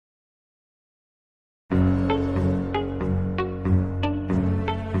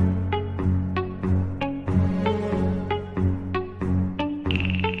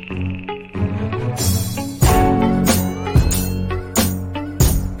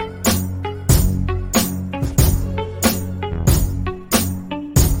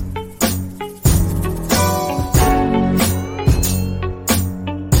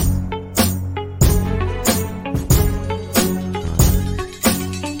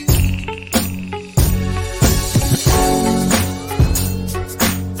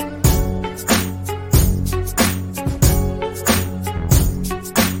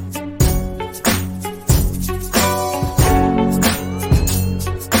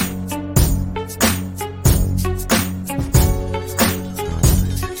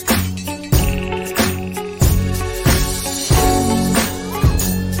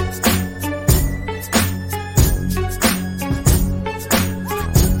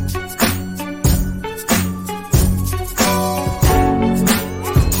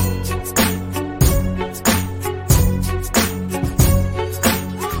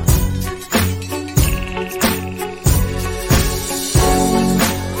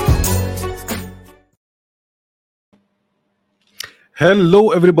Hello,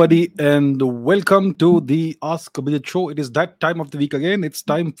 everybody, and welcome to the Ask Abhijit show. It is that time of the week again. It's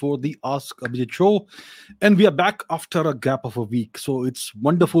time for the Ask Abhijit show, and we are back after a gap of a week. So it's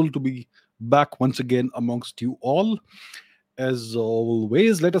wonderful to be back once again amongst you all. As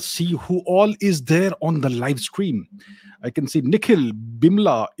always, let us see who all is there on the live stream. I can see Nikhil,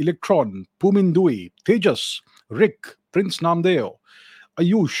 Bimla, Electron, Pumindui, Tejas, Rick, Prince Namdeo,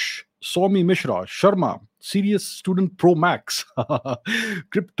 Ayush, Swami Mishra, Sharma, Serious Student Pro Max,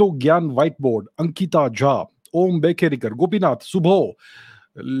 Crypto Gyan Whiteboard, Ankita Jha, Om Bekerikar, Gopinath, Subho,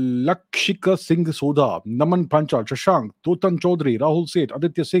 Lakshika Singh Sodha, Naman Panchal, Shashank, Totan Chaudhary, Rahul Seth,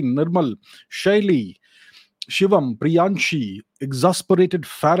 Aditya Singh, Nirmal, Shaili, Shivam, Priyanshi, Exasperated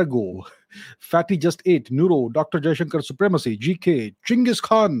Farago, Fatty Just Ate, Neuro, Dr. Jaishankar Supremacy, GK, Chinggis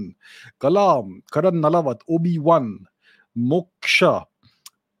Khan, Kalam, Karan Nalawat, Obi-Wan, Moksha,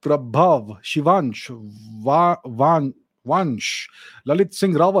 Prabhav, Shivansh, Vansh, Lalit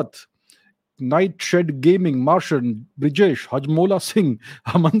Singh Rawat, Night Shed Gaming, Martian, Brijesh, Hajmola Singh,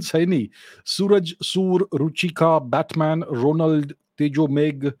 Aman Saini, Suraj Sur, Ruchika, Batman, Ronald, Tejo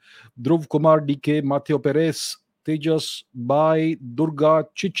Meg, Dhruv Kumar DK, Matteo Perez, Tejas, Bai, Durga,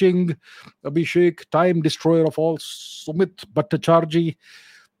 Chiching, Abhishek, Time Destroyer of All, Sumit Bhattacharji,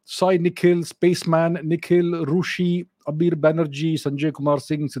 Sai Nikhil, Spaceman, Nikhil, Rushi, Abir Banerjee, Sanjay Kumar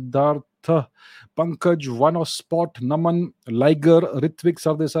Singh, Siddhartha, Pankaj, Vano Spot, Naman, Liger, Ritvik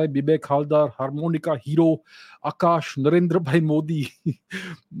Sardesai, Bibek Haldar, Harmonica Hero, Akash, Narendra Bhai Modi,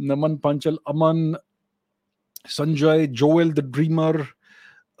 Naman Panchal, Aman, Sanjay, Joel the Dreamer,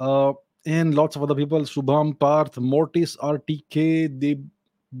 uh, and lots of other people. Subham Parth, Mortis RTK,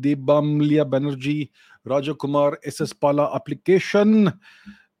 Debamlia Banerjee, Raja Kumar, SS Pala Application.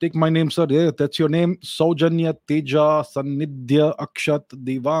 Take my name, sir. Yeah, that's your name. Saujanya, Teja, Sanidhya, Akshat,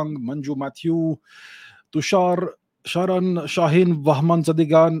 Devang, Manju Matthew, Tushar, Sharan, Shahin, Vahman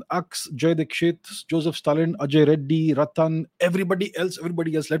Zadigan, Aks, Jay Dikshit, Joseph Stalin, Ajay Reddy, Ratan, everybody else,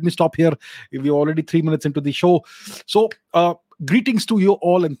 everybody else. Let me stop here. We're already 3 minutes into the show. So, greetings to you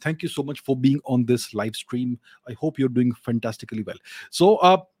all, and thank you so much for being on this live stream. I hope you're doing fantastically well.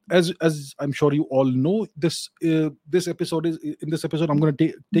 So, as I'm sure you all know, this episode is in this episode. I'm going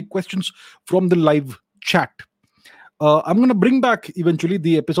to take questions from the live chat. I'm going to bring back eventually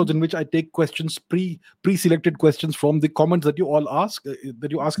the episodes in which I take questions, pre-selected questions from the comments that you all ask,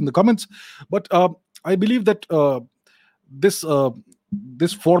 that you ask in the comments. But I believe that this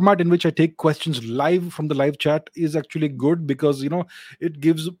this format in which I take questions live from the live chat is actually good, because it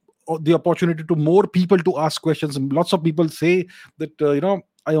gives the opportunity to more people to ask questions. And lots of people say that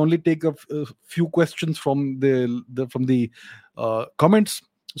I only take a few questions from the comments.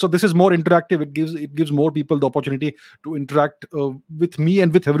 So this is more interactive. It gives more people the opportunity to interact with me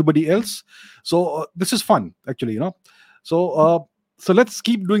and with everybody else. So this is fun, actually. So let's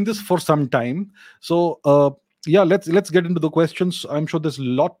keep doing this for some time. So yeah, let's get into the questions. I'm sure there's a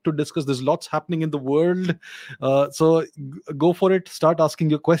lot to discuss. There's lots happening in the world. So go for it. Start asking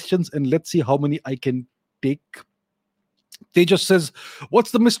your questions, and let's see how many I can take. Tejas says, "What's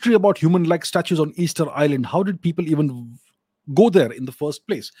the mystery about human-like statues on Easter Island? How did people even go there in the first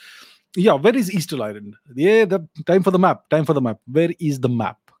place?" Yeah, where is Easter Island? Yeah, the time for the map. Time for the map. Where is the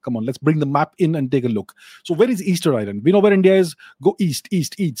map? Come on, let's bring the map in and take a look. So, where is Easter Island? We know where India is. Go east,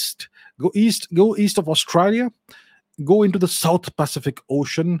 east, east. Go east. Go east of Australia. Go into the South Pacific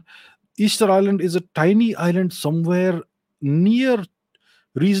Ocean. Easter Island is a tiny island somewhere near,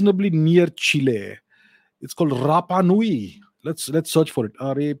 reasonably near Chile. It's called Rapa Nui. Let's search for it.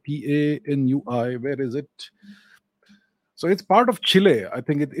 Rapanui. Where is it? So it's part of Chile. I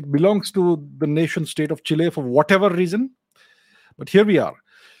think it belongs to the nation state of Chile for whatever reason. But here we are.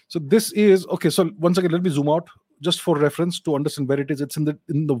 So this is okay. So once again, let me zoom out just for reference to understand where it is. It's in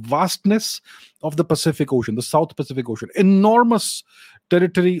the vastness of the Pacific Ocean, the South Pacific Ocean, enormous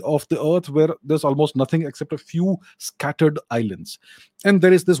territory of the Earth where there's almost nothing except a few scattered islands. And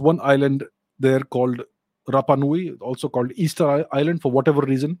there is this one island there called Rapa Nui, also called Easter Island for whatever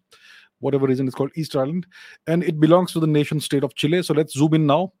reason. Whatever reason, it's called Easter Island, and it belongs to the nation state of Chile. So let's zoom in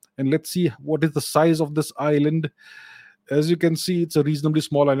now and let's see what is the size of this island. As you can see, it's a reasonably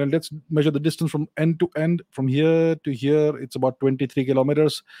small island. Let's measure the distance from end to end. From here to here, it's about 23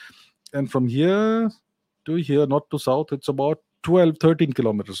 kilometers. And from here to here, not to south, it's about 12, 13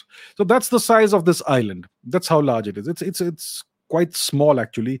 kilometers. So that's the size of this island. That's how large it is. It's quite small,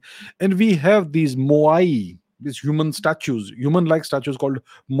 actually. And we have these moai, these human-like statues called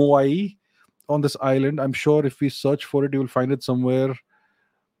moai on this island. I'm sure if we search for it, you will find it somewhere.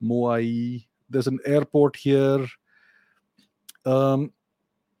 Moai. There's an airport here. Um,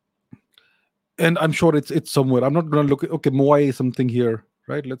 and I'm sure it's somewhere. I'm not going to look. Okay, Moai is something here,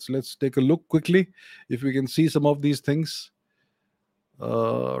 right? Let's take a look quickly if we can see some of these things.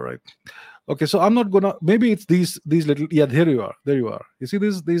 Right. Okay, so I'm not gonna. Maybe it's these little. Yeah, there you are. There you are. You see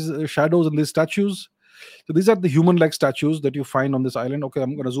these shadows and these statues. So these are the human-like statues that you find on this island. Okay,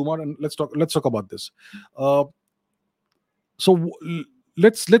 I'm gonna zoom out and let's talk about this. Uh, so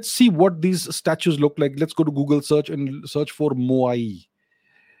let's see what these statues look like. Let's go to Google search and search for Moai,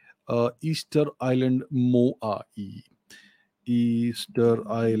 Easter Island Moai, Easter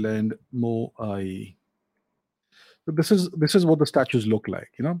Island Moai. So this is what the statues look like.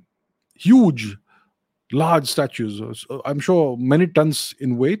 Huge, large statues. I'm sure many tons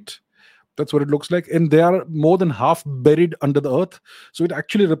in weight. That's what it looks like, and they are more than half buried under the earth. So it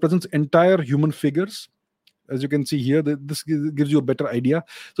actually represents entire human figures. As you can see here, this gives you a better idea.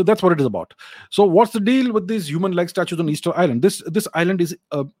 So that's what it is about. So what's the deal with these human-like statues on Easter Island? This island is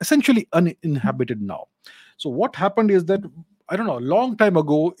essentially uninhabited now. So what happened is that, I don't know, a long time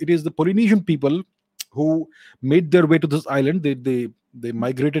ago, it is the Polynesian people who made their way to this island. They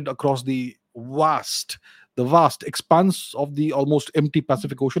migrated across the vast expanse of the almost empty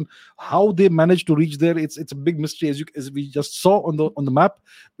Pacific Ocean. How they managed to reach there, it's a big mystery, as we just saw on the map.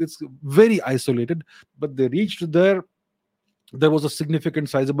 It's very isolated, but they reached there. There was a significant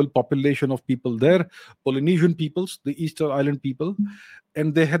sizable population of people there, Polynesian peoples, the Easter Island people,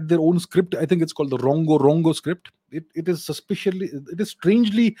 and they had their own script. I think it's called the Rongo script. It is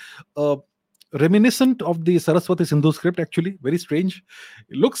strangely uh, reminiscent of the Saraswati Sindhu script, actually. Very strange.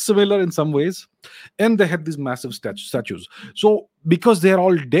 It looks similar in some ways. And they had these massive statues. So, because they are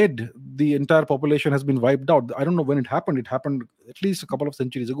all dead, the entire population has been wiped out. I don't know when it happened. It happened at least a couple of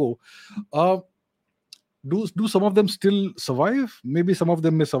centuries ago. Uh, do some of them still survive? Maybe some of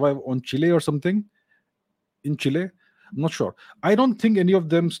them may survive on Chile or something. In Chile, I'm not sure. I don't think any of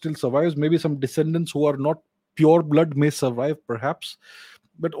them still survives. Maybe some descendants who are not pure blood may survive, perhaps,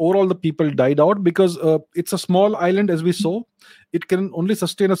 but overall the people died out because it's a small island, as we saw. It can only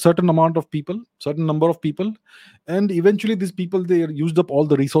sustain a certain number of people, and eventually these people, they used up all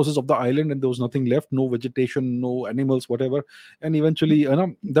the resources of the island, and there was nothing left, no vegetation, no animals, whatever. And eventually,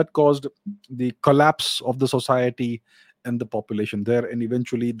 that caused the collapse of the society and the population there. And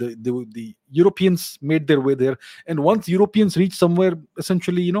eventually the Europeans made their way there, and once Europeans reach somewhere,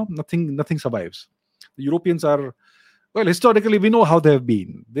 essentially, nothing survives. The Europeans are, well, historically, we know how they have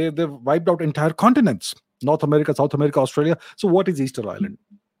been. They've wiped out entire continents: North America, South America, Australia. So, what is Easter Island?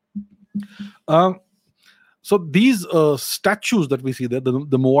 Uh, so these statues that we see there, the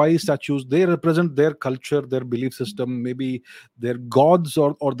Moai statues, they represent their culture, their belief system, maybe their gods,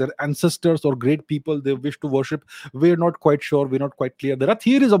 or their ancestors or great people they wish to worship. We're not quite sure. We're not quite clear. There are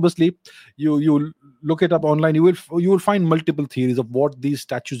theories, obviously. You look it up online. You will find multiple theories of what these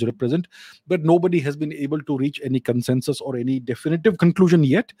statues represent, but nobody has been able to reach any consensus or any definitive conclusion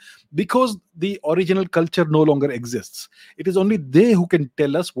yet, because the original culture no longer exists. It is only they who can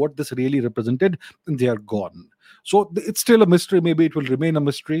tell us what this really represented, and they are gone. So it's still a mystery. Maybe it will remain a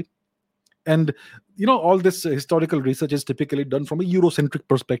mystery. And all this historical research is typically done from a Eurocentric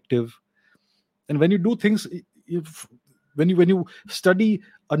perspective. And when you do things, when you study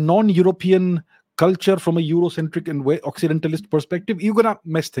a non-European culture from a Eurocentric and way Occidentalist perspective, you're gonna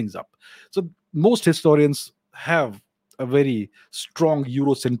mess things up. So most historians have a very strong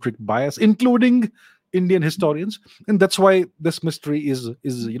Eurocentric bias, including Indian historians, and that's why this mystery is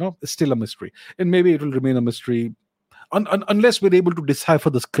still a mystery, and maybe it will remain a mystery unless we're able to decipher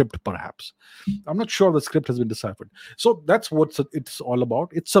the script. Perhaps, I'm not sure the script has been deciphered. So that's what it's all about.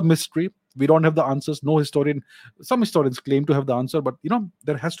 It's a mystery. We don't have the answers. No historian. Some historians claim to have the answer, but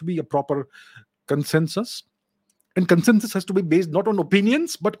there has to be a proper consensus. And consensus has to be based not on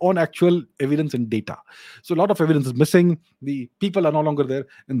opinions, but on actual evidence and data. So a lot of evidence is missing. The people are no longer there,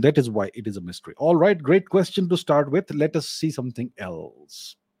 and that is why it is a mystery. All right, great question to start with. Let us see something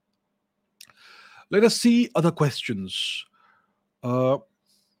else. Let us see other questions. Uh,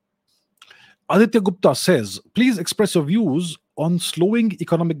 Aditya Gupta says, please express your views on slowing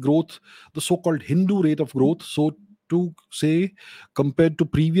economic growth, the so-called Hindu rate of growth. So to say, compared to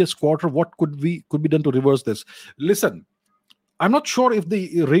previous quarter, what could be done to reverse this? Listen, I'm not sure if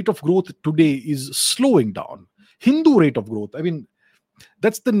the rate of growth today is slowing down. Hindu rate of growth, I mean,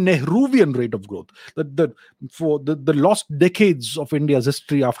 that's the Nehruvian rate of growth. That for the lost decades of India's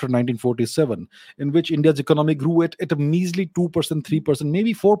history after 1947, in which India's economy grew at a measly 2%, 3%,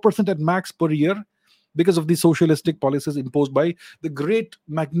 maybe 4% at max per year, because of the socialistic policies imposed by the great,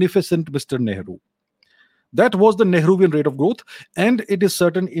 magnificent Mr. Nehru. That was the Nehruvian rate of growth. And it is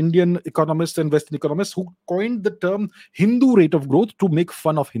certain Indian economists and Western economists who coined the term Hindu rate of growth to make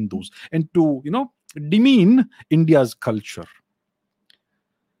fun of Hindus and to, demean India's culture.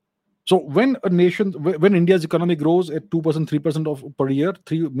 So when India's economy grows at 2%, 3% of per year,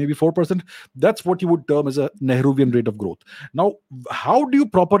 three maybe 4%, that's what you would term as a Nehruvian rate of growth. Now, how do you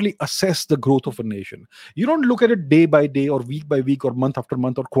properly assess the growth of a nation? You don't look at it day by day or week by week or month after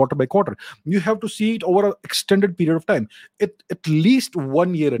month or quarter by quarter. You have to see it over an extended period of time, at least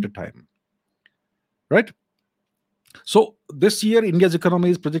 1 year at a time, right? So this year, India's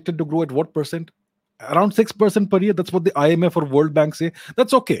economy is projected to grow at what percent? Around 6% per year. That's what the IMF or World Bank say.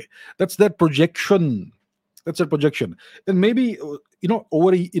 That's okay. That's their projection. That's their projection. And maybe in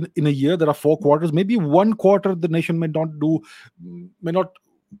a year there are 4 quarters. Maybe one quarter the nation may not the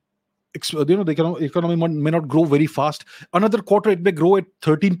economy may not grow very fast. Another quarter it may grow at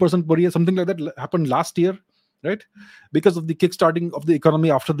 13% per year. Something like that happened last year, right? Because of the kickstarting of the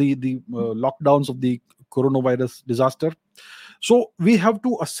economy after the lockdowns of the coronavirus disaster. So we have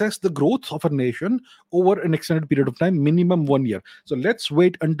to assess the growth of a nation over an extended period of time, minimum 1 year. So let's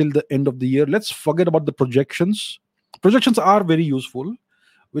wait until the end of the year. Let's forget about the projections. Projections are very useful,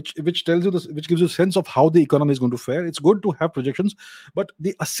 which tells you this, which gives you a sense of how the economy is going to fare. It's good to have projections, but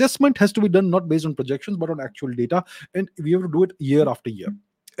the assessment has to be done not based on projections but on actual data, and we have to do it year after year.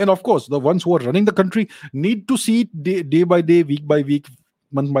 And of course, the ones who are running the country need to see it day by day, week by week,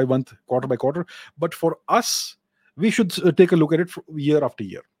 month by month, quarter by quarter. But for us, we should take a look at it year after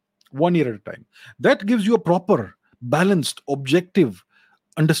year, 1 year at a time. That gives you a proper, balanced, objective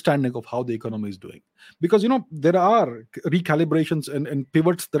understanding of how the economy is doing. Because there are recalibrations and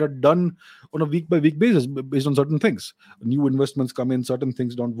pivots that are done on a week by week basis based on certain things. New investments come in, certain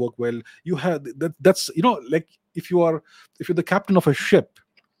things don't work well. You have that's like if you're the captain of a ship.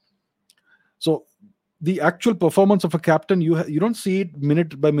 So the actual performance of a captain, you don't see it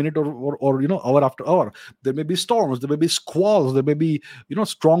minute by minute or hour after hour. There may be storms, there may be squalls, there may be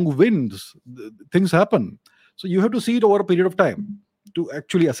strong winds. Things happen. So you have to see it over a period of time to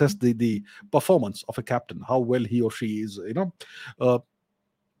actually assess the performance of a captain, how well he or she is uh,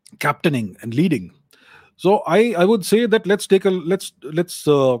 captaining and leading. So I would say that let's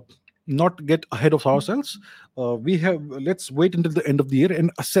not get ahead of ourselves. Let's wait until the end of the year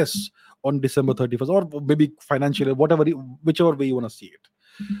and assess on December 31st, or maybe financially, whichever way you want to see it.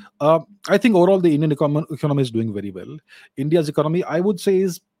 I think overall the Indian economy is doing very well. India's economy, I would say,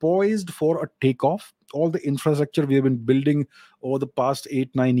 is poised for a takeoff. All the infrastructure we have been building over the past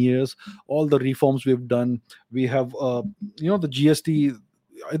 8-9 years, all the reforms we've done, we have the GST.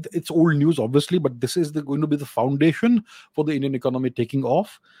 It's old news, obviously, but this is going to be the foundation for the Indian economy taking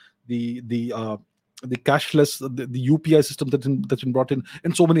off. The cashless, the UPI system that's been brought in,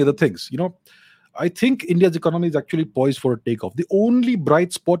 and so many other things. I think India's economy is actually poised for a takeoff. The only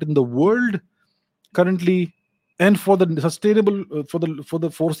bright spot in the world currently, and for the sustainable, for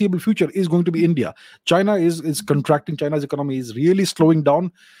the foreseeable future, is going to be India. China is contracting. China's economy is really slowing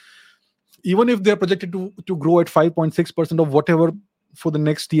down. Even if they're projected to grow at 5.6% of whatever for the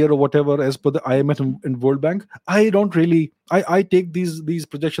next year or whatever, as per the IMF and World Bank, I take these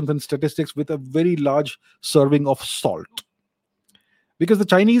projections and statistics with a very large serving of salt. Because the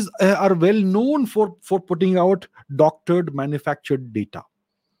Chinese are well known for putting out doctored, manufactured data.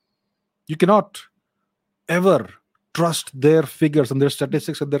 You cannot ever trust their figures and their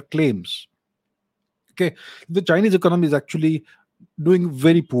statistics and their claims. Okay, the Chinese economy is actually doing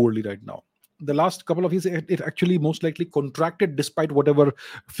very poorly right now. The last couple of years, it actually most likely contracted despite whatever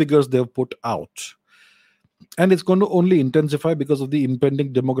figures they've put out. And it's going to only intensify because of the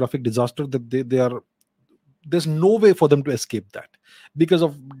impending demographic disaster that they are. There's no way for them to escape that because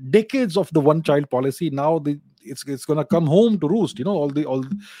of decades of the one child policy. Now it's going to come home to roost. All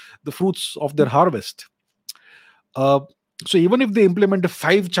the fruits of their harvest. So even if they implement a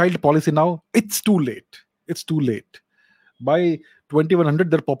 5-child policy now, it's too late. It's too late. By 2100,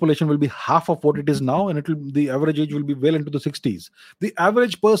 their population will be half of what it is now, and the average age will be well into the 60s. The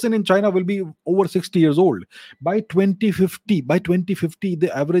average person in China will be over 60 years old. By 2050,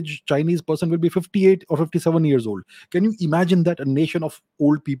 the average Chinese person will be 58 or 57 years old. Can you imagine that? A nation of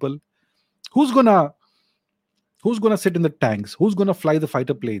old people? Who's gonna sit in the tanks? Who's gonna fly the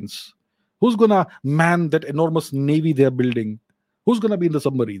fighter planes? Who's gonna man that enormous navy they're building? Who's going to be in the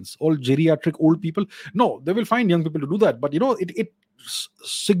submarines? All geriatric old people? No, they will find young people to do that. But it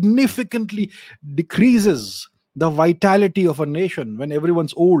significantly decreases the vitality of a nation when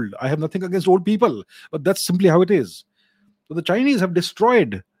everyone's old. I have nothing against old people, but that's simply how it is. So the Chinese have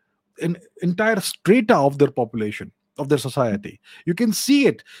destroyed an entire strata of their population, of their society. You can see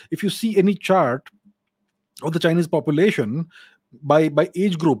it if you see any chart of the Chinese population by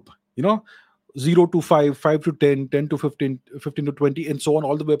age group, you know, 0 to 5, 5 to 10, 10 to 15, 15 to 20, and so on,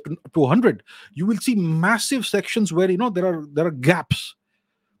 all the way up to 100. You will see massive sections where, there are gaps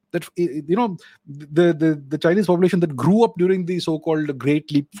that, the Chinese population that grew up during the so-called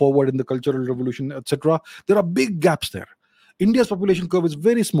great leap forward in the cultural revolution, etc. There are big gaps there. India's population curve is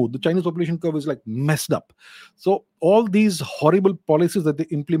very smooth. The Chinese population curve is like messed up. So all these horrible policies that they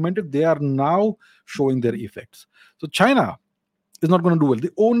implemented, they are now showing their effects. So China is not going to do well.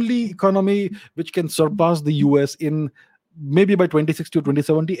 The only economy which can surpass the US in maybe by 2060 or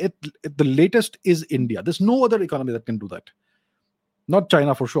 2070 at the latest is India. There's no other economy that can do that, not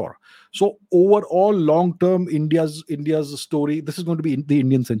China for sure. So overall, long term, India's story, this is going to be the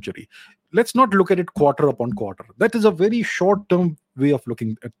Indian century. Let's not look at it quarter upon quarter. That is a very short term way of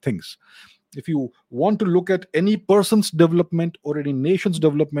looking at things. If you want to look at any person's development or any nation's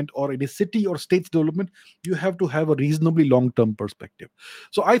development or any city or state's development, you have to have a reasonably long term perspective.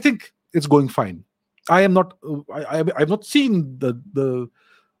 So I think it's going fine. I am not. I've not seen the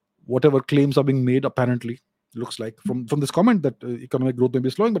whatever claims are being made. Apparently, looks like from this comment that economic growth may be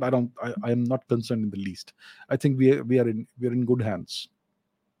slowing, but I am not concerned in the least. I think we are in good hands.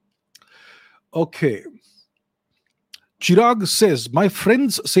 Okay. Chirag says, my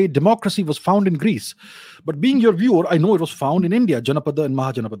friends say democracy was found in Greece. But being your viewer, I know it was found in India, Janapada and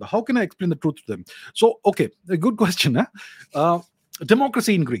Mahajanapada. How can I explain the truth to them? So, okay, a good question.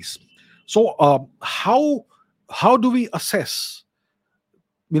 Democracy in Greece. So, how do we assess,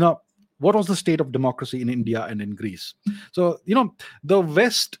 what was the state of democracy in India and in Greece? So, the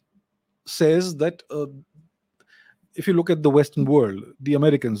West says that if you look at the Western world, the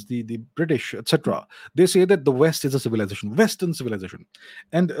Americans, the British, etc., they say that the West is a civilization, Western civilization,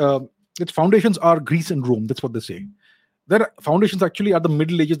 and its foundations are Greece and Rome. That's what they say. Their foundations actually are the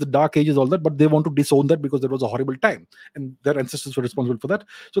Middle Ages, the Dark Ages, all that, but they want to disown that because there was a horrible time, and their ancestors were responsible for that.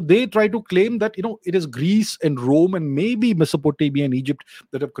 So they try to claim that it is Greece and Rome and maybe Mesopotamia and Egypt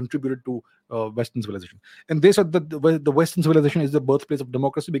that have contributed to Western civilization. And they said that the Western civilization is the birthplace of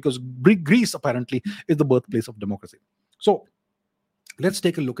democracy because Greece apparently is the birthplace of democracy. So let's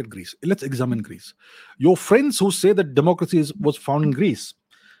take a look at Greece. Let's examine Greece. Your friends who say that democracy was found in Greece,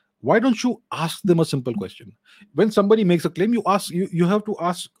 why don't you ask them a simple question? When somebody makes a claim, you have to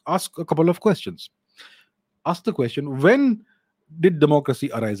ask a couple of questions. Ask the question, when did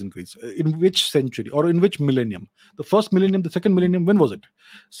democracy arise in Greece? In which century or in which millennium? The first millennium, the second millennium, when was it?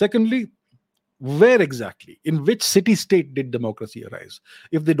 Secondly, where exactly, in which city state did democracy arise?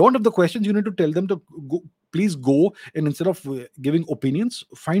 If they don't have the questions, you need to tell them to please go, and instead of giving opinions,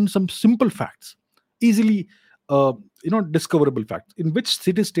 find some simple facts, easily discoverable facts. In which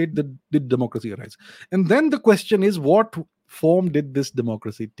city state did democracy arise? And then the question is, what form did this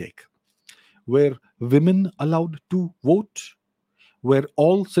democracy take? Were women allowed to vote? Were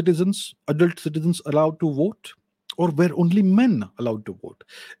all adult citizens, allowed to vote? Or were only men allowed to vote?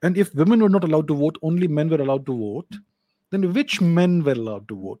 And if women were not allowed to vote, only men were allowed to vote, then which men were allowed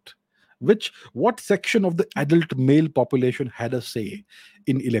to vote? What section of the adult male population had a say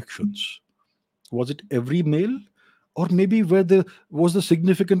in elections? Was it every male? Or maybe was the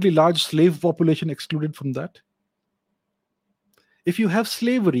significantly large slave population excluded from that? If you have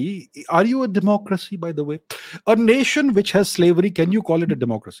slavery, are you a democracy, by the way? A nation which has slavery, can you call it a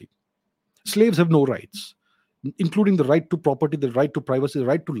democracy? Slaves have no rights, including the right to property, the right to privacy, the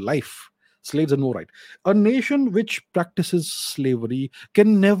right to life. Slaves have no right. A nation which practices slavery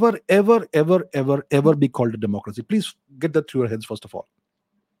can never, ever, ever, ever, ever be called a democracy. Please get that through your heads, first of all.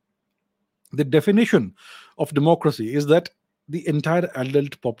 The definition of democracy is that the entire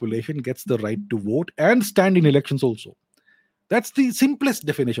adult population gets the right to vote and stand in elections also. That's the simplest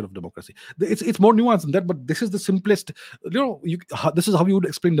definition of democracy. It's more nuanced than that, but this is the simplest. This is how you would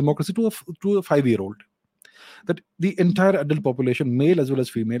explain democracy to a 5-year-old. That the entire adult population, male as well as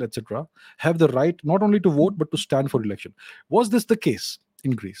female, etc., have the right not only to vote but to stand for election. Was this the case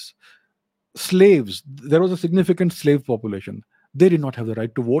in Greece? Slaves, there was a significant slave population. They did not have the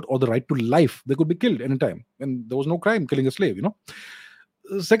right to vote or the right to life. They could be killed anytime, and there was no crime killing a slave.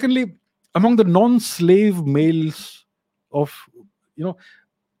 Secondly, among the non-slave males of,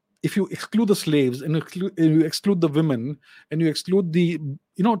 if you exclude the slaves and you exclude the women and you exclude the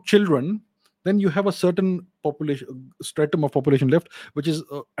children, then you have a certain stratum of population left, which is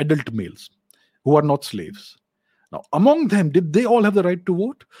adult males who are not slaves. Now, among them, did they all have the right to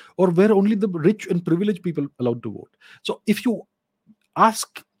vote, or were only the rich and privileged people allowed to vote? So if you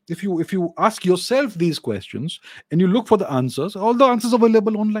ask yourself these questions and you look for the answers, all the answers are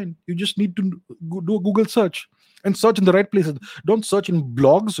available online. You just need to do a Google search. and search in the right places. Don't search in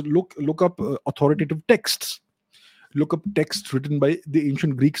blogs. Look up authoritative texts. Look up texts written by the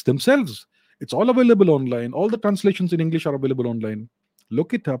ancient Greeks themselves. It's all available online. All the translations in English are available online.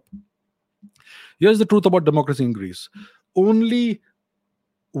 Look it up. Here's the truth about democracy in Greece. Only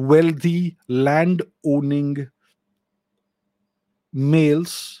wealthy land owning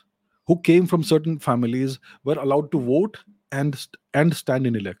males who came from certain families were allowed to vote and stand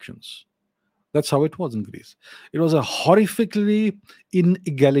in elections. That's how it was in Greece. It was a horrifically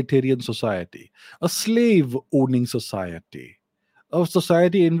inegalitarian society, a slave owning society, a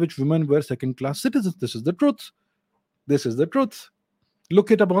society in which women were second class citizens. This is the truth. This is the truth.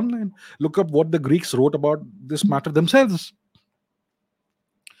 Look it up online. Look up what the Greeks wrote about this matter themselves.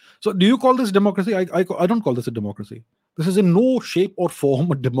 So, do you call this democracy? I don't call this a democracy. This is in no shape or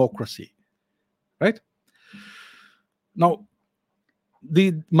form a democracy, right? Now,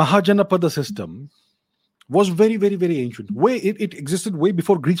 the Mahajanapada system was very, very, very ancient. It existed way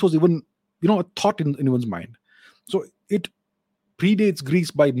before Greece was even, a thought in anyone's mind. So it predates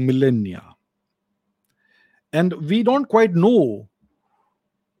Greece by millennia, and we don't quite know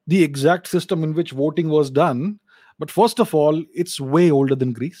the exact system in which voting was done. But first of all, it's way older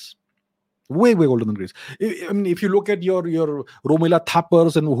than Greece. Way older than Greece. I mean, if you look at your Romila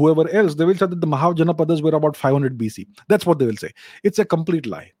Thappers and whoever else, they will say that the Mahajanapadas were about 500 BC. That's what they will say. It's a complete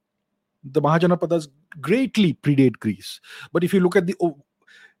lie. The Mahajanapadas greatly predate Greece. But if you look at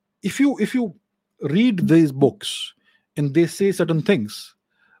if you read these books and they say certain things,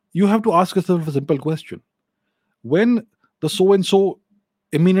 you have to ask yourself a simple question. When the so and so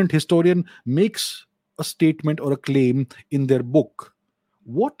eminent historian makes a statement or a claim in their book,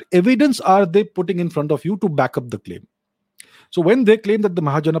 what evidence are they putting in front of you to back up the claim? So when they claim that the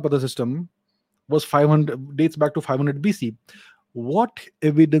Mahajanapada system was 500 dates back to 500 BC, what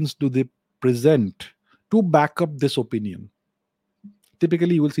evidence do they present to back up this opinion?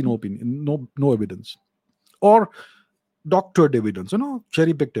 Typically, you will see no opinion, no evidence, or doctored evidence,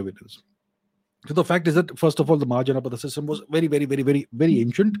 cherry picked evidence. So the fact is that first of all, the Mahajanapada system was very, very, very, very, very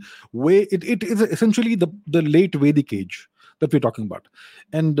ancient. It is essentially the late Vedic age that we're talking about.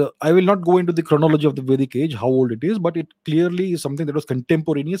 And I will not go into the chronology of the Vedic age, how old it is, but it clearly is something that was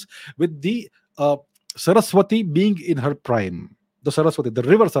contemporaneous with the Saraswati being in her prime. The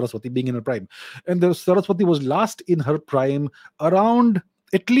river Saraswati being in her prime. And the Saraswati was last in her prime around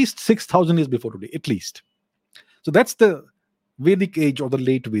at least 6,000 years before today, at least. So that's the Vedic age or the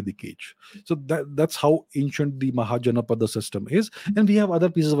late Vedic age. So that's how ancient the Mahajanapada system is. And we have other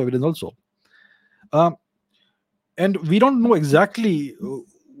pieces of evidence also. And we don't know exactly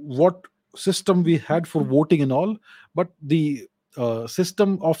what system we had for voting and all, but the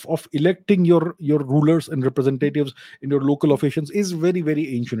system of electing your rulers and representatives in your local officials is very,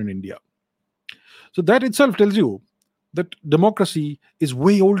 very ancient in India. So that itself tells you that democracy is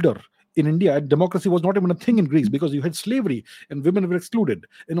way older in India. Democracy was not even a thing in Greece because you had slavery and women were excluded,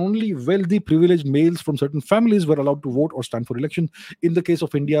 and only wealthy, privileged males from certain families were allowed to vote or stand for election. In the case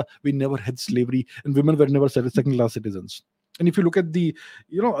of India, we never had slavery, and women were never second-class citizens. And if you look at the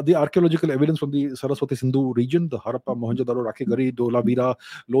archaeological evidence from the Saraswati Sindhu region, the Harappa, Mohenjo-daro, Rakhigarhi, Dholavira,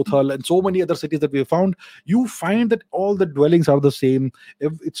 Lothal, and so many other cities that we have found, you find that all the dwellings are the same.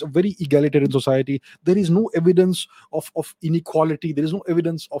 It's a very egalitarian society. There is no evidence of inequality. There is no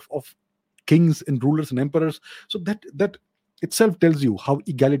evidence of kings and rulers and emperors. So that itself tells you how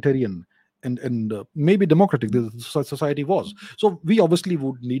egalitarian and maybe democratic the society was. So we obviously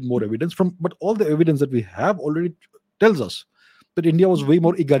would need more evidence but all the evidence that we have already tells us that India was way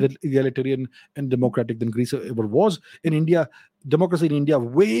more egalitarian and democratic than Greece ever was. In India, democracy in India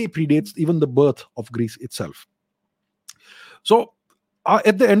way predates even the birth of Greece itself. So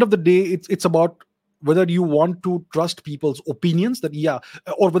at the end of the day, it's about whether you want to trust people's opinions,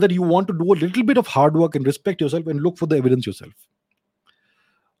 or whether you want to do a little bit of hard work and respect yourself and look for the evidence yourself.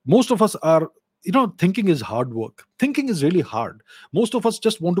 Most of us are, thinking is hard work. Thinking is really hard. Most of us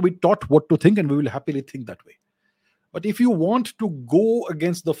just want to be taught what to think, and we will happily think that way. But if you want to go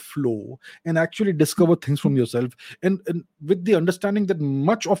against the flow and actually discover things from yourself, and with the understanding that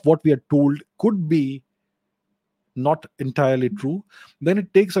much of what we are told could be not entirely true, then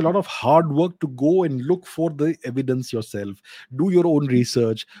it takes a lot of hard work to go and look for the evidence yourself, do your own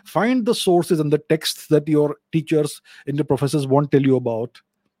research, find the sources and the texts that your teachers and the professors won't tell you about,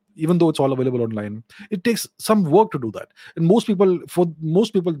 even though it's all available online. It takes some work to do that. And for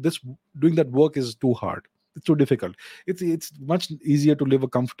most people, this doing that work is too hard. It's too difficult. It's much easier to live a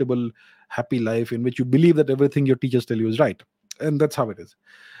comfortable, happy life in which you believe that everything your teachers tell you is right. And that's how it is.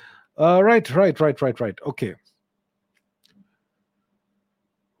 Right. Okay.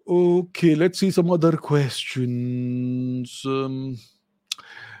 Okay, let's see some other questions.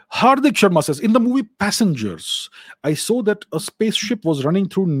 Hardik Sharma says, in the movie Passengers, I saw that a spaceship was running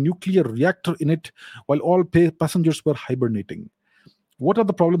through nuclear reactor in it while all passengers were hibernating. What are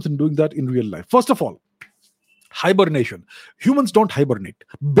the problems in doing that in real life? First of all, hibernation. Humans don't hibernate.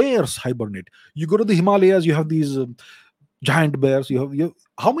 Bears hibernate. You go to the Himalayas, you have these giant bears.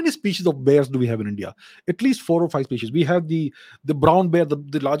 How many species of bears do we have in India? At least 4 or 5 species. We have the brown bear,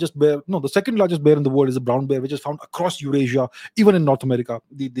 the largest bear. No, the second largest bear in the world is the brown bear, which is found across Eurasia, even in North America.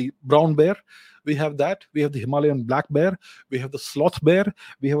 The brown bear. We have that. We have the Himalayan black bear. We have the sloth bear.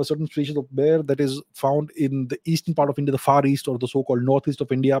 We have a certain species of bear that is found in the eastern part of India, the far east or the so-called northeast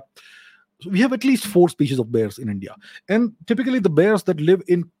of India. So we have at least 4 species of bears in India. And typically the bears that live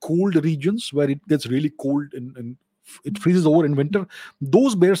in cold regions where it gets really cold and it freezes over in winter,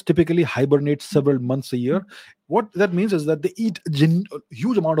 those bears typically hibernate several months a year. What that means is that they eat a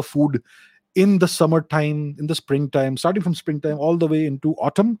huge amount of food in the summertime, in the springtime, starting from springtime all the way into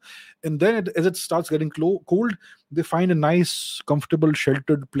autumn. And then as it starts getting cold, they find a nice, comfortable,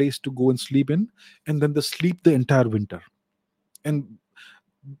 sheltered place to go and sleep in. And then they sleep the entire winter. And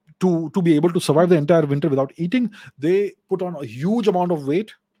to be able to survive the entire winter without eating, they put on a huge amount of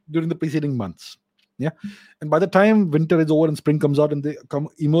weight during the preceding months. Yeah. And by the time winter is over and spring comes out and they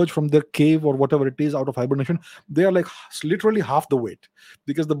emerge from their cave or whatever it is out of hibernation, they are like literally half the weight,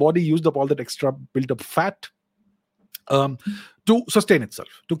 because the body used up all that extra built up fat um, to sustain itself,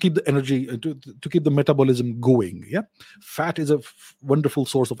 to keep the energy, to keep the metabolism going. Yeah. Fat is a wonderful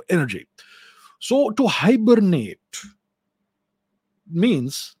source of energy. So to hibernate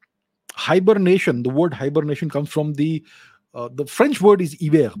means hibernation. The word hibernation comes from the French word is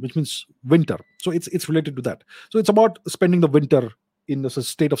hiver, which means winter. So it's related to that. So it's about spending the winter in a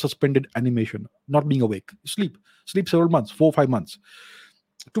state of suspended animation, not being awake. Sleep several months, 4 or 5 months.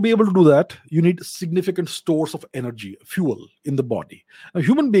 To be able to do that, you need significant stores of energy, fuel in the body. Now,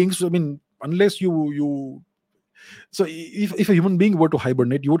 human beings, I mean, unless you so if a human being were to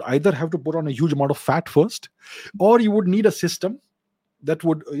hibernate, you would either have to put on a huge amount of fat first, or you would need a system that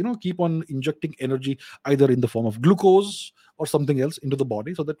would keep on injecting energy either in the form of glucose or something else into the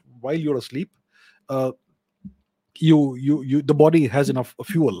body, so that while you're asleep, uh, you the body has enough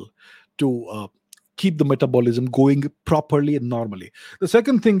fuel to keep the metabolism going properly and normally. The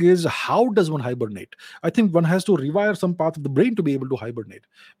second thing is, how does one hibernate? I think one has to rewire some part of the brain to be able to hibernate,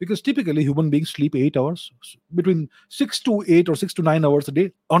 because typically human beings sleep 8 hours, between 6 to 8 or 6 to 9 hours a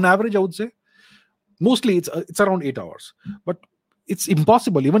day on average, I would say. Mostly it's around 8 hours, but it's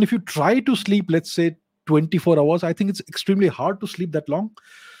impossible. Even if you try to sleep, let's say 24 hours, I think it's extremely hard to sleep that long.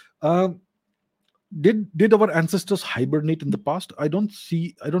 Um, did our ancestors hibernate in the past? I don't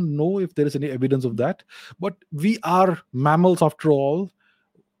know if there is any evidence of that, but we are mammals after all.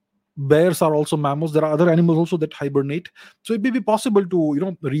 Bears are also mammals. There are other animals also that hibernate. So it may be possible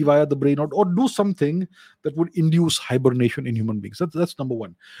to rewire the brain, or do something that would induce hibernation in human beings. That's number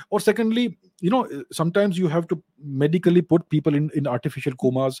one. Or secondly, sometimes you have to medically put people in artificial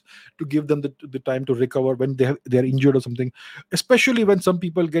comas to give them the time to recover when they're injured or something, especially when some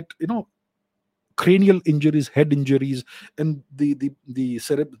people get cranial injuries, head injuries, and the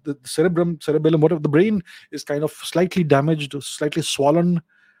cerebellum, whatever, the brain is kind of slightly damaged, slightly swollen.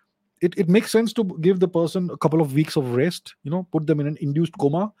 It makes sense to give the person a couple of weeks of rest, put them in an induced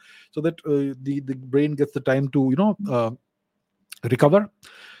coma, so that the brain gets the time to recover.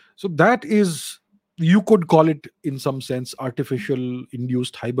 So that is, you could call it in some sense artificial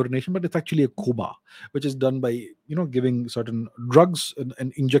induced hibernation, but it's actually a coma, which is done by giving certain drugs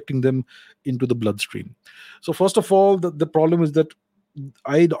and injecting them into the bloodstream. So first of all, the problem is that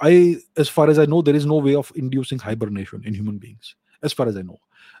I as far as I know, there is no way of inducing hibernation in human beings, as far as I know.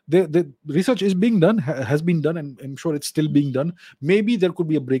 The research is being done, has been done, and I'm sure it's still being done. Maybe there could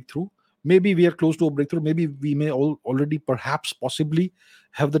be a breakthrough. Maybe we are close to a breakthrough. Maybe we may already, perhaps, possibly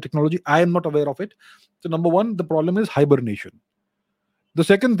have the technology. I am not aware of it. So number one, the problem is hibernation. The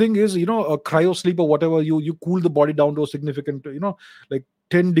second thing is, a cryo sleep or whatever, you cool the body down to a significant, like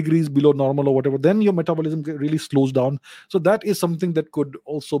 10 degrees below normal or whatever, then your metabolism really slows down. So that is something that could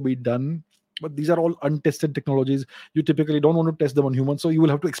also be done. But these are all untested technologies. You typically don't want to test them on humans, so you will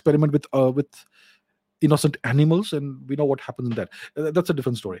have to experiment with innocent animals, and we know what happens in that. That's a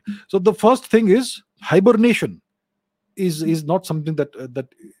different story. So the first thing is, hibernation is not something that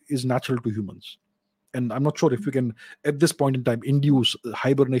is natural to humans. And I'm not sure if we can, at this point in time, induce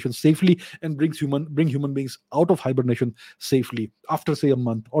hibernation safely and bring human beings out of hibernation safely after, say, a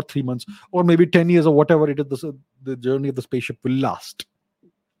month or 3 months, or maybe 10 years, or whatever it is the journey of the spaceship will last.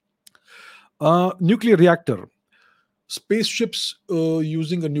 Nuclear reactor. Spaceships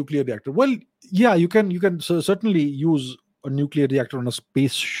using a nuclear reactor. Well, yeah, you can certainly use a nuclear reactor on a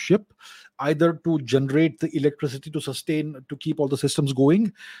spaceship, either to generate the electricity to sustain, to keep all the systems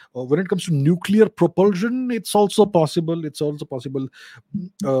going. When it comes to nuclear propulsion, it's also possible.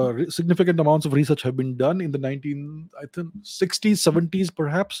 Significant amounts of research have been done in the 19, I think, 60s, 70s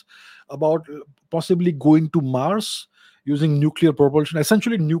perhaps, about possibly going to Mars using nuclear propulsion,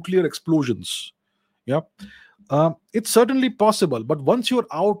 essentially nuclear explosions. Yeah. It's certainly possible, but once you're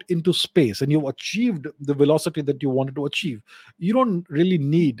out into space and you've achieved the velocity that you wanted to achieve, you don't really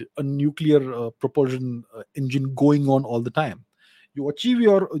need a nuclear propulsion engine going on all the time. You achieve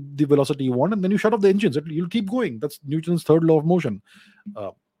the velocity you want, and then you shut off the engines. You'll keep going. That's Newton's third law of motion,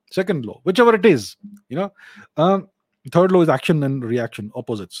 uh, second law, whichever it is. You know, um, third law is action and reaction,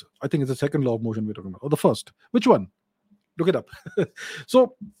 opposites. I think it's the second law of motion we're talking about, or the first. Which one? Look it up.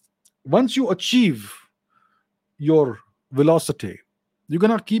 So once you achieve your velocity, you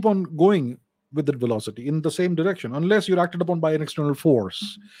cannot keep on going with that velocity in the same direction unless you're acted upon by an external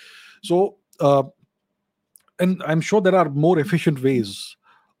force. So, and I'm sure there are more efficient ways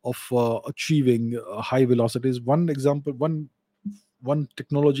of achieving high velocities. One example, one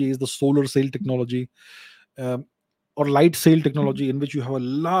technology is the solar sail technology, um, or light sail technology, in which you have a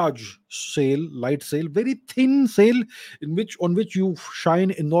large sail, light sail, very thin sail, on which you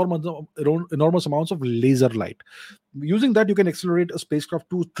shine enormous amounts of laser light. Using that, you can accelerate a spacecraft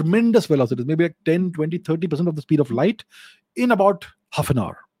to tremendous velocities, maybe like 10, 20, 30% of the speed of light in about half an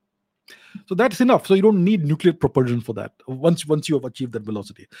hour. So that's enough. So you don't need nuclear propulsion for that, once you have achieved that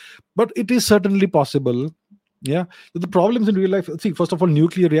velocity. But it is certainly possible. Yeah. So the problems in real life, see, first of all,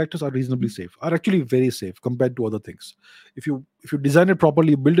 nuclear reactors are reasonably safe, are actually very safe compared to other things. If you design it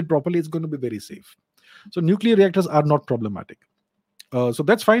properly, build it properly, it's going to be very safe. So nuclear reactors are not problematic. So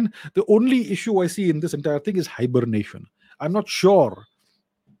that's fine. The only issue I see in this entire thing is hibernation. I'm not sure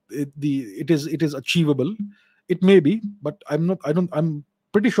it is achievable. It may be, but I'm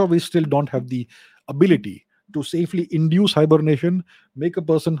pretty sure we still don't have the ability to safely induce hibernation, make a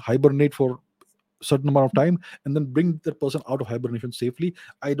person hibernate for a certain amount of time, and then bring that person out of hibernation safely.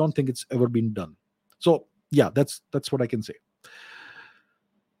 I don't think it's ever been done. So yeah, that's what I can say.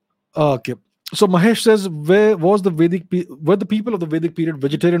 Okay. So Mahesh says, were the people of the Vedic period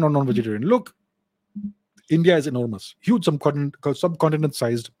vegetarian or non-vegetarian? Look, India is enormous, huge subcontinent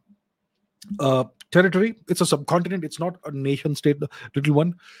sized territory. It's a subcontinent. It's not a nation state, little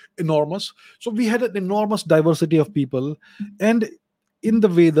one, enormous. So we had an enormous diversity of people, and in the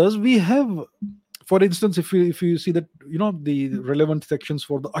Vedas we have, for instance, if you see that, the relevant sections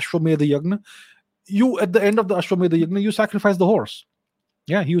for the Ashwamedha Yagna, you at the end of the Ashwamedha Yagna you sacrifice the horse.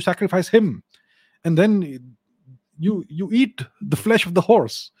 Yeah, you sacrifice him, and then you eat the flesh of the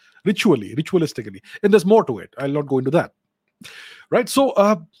horse ritualistically, and there's more to it. I'll not go into that. Right. So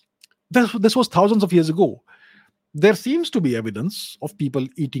this was thousands of years ago. There seems to be evidence of people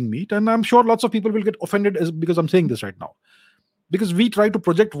eating meat, and I'm sure lots of people will get offended because I'm saying this right now, because we try to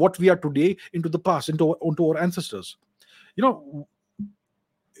project what we are today into the past, onto our ancestors. You know,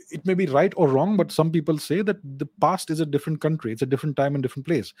 it may be right or wrong, but some people say that the past is a different country, it's a different time and different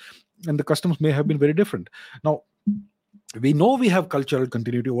place, and the customs may have been very different. Now, we know we have cultural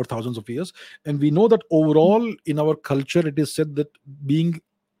continuity over thousands of years, and we know that overall in our culture it is said that being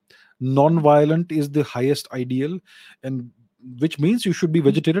non-violent is the highest ideal, and which means you should be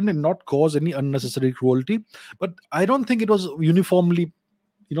vegetarian and not cause any unnecessary cruelty. But I don't think it was uniformly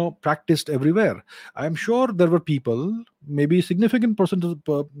practiced everywhere. I'm sure there were people, maybe significant percent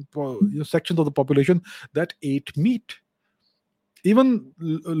of sections of the population, that ate meat. Even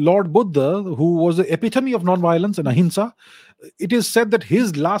Lord Buddha, who was the epitome of non-violence and ahimsa, it is said that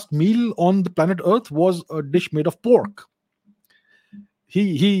his last meal on the planet Earth was a dish made of pork.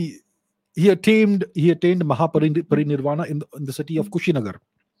 He attained Mahaparinirvana in the city of Kushinagar.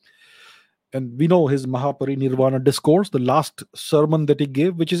 And we know his Mahaparinirvana discourse, the last sermon that he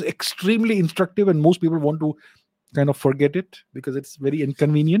gave, which is extremely instructive, and most people want to kind of forget it because it's very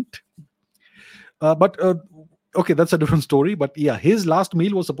inconvenient. But okay, that's a different story. But yeah, his last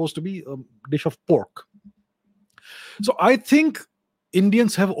meal was supposed to be a dish of pork. So I think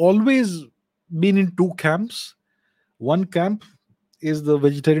Indians have always been in two camps. One camp is the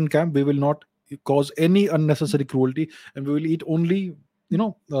vegetarian camp. We will not cause any unnecessary cruelty, and we will eat only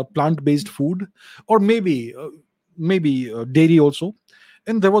plant-based food, or maybe dairy also.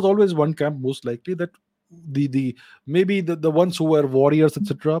 And there was always one camp, most likely, that the maybe the ones who were warriors,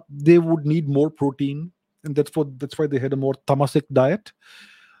 etc., they would need more protein, and that's why they had a more tamasic diet.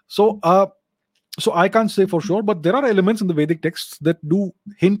 So I can't say for sure, but there are elements in the Vedic texts that do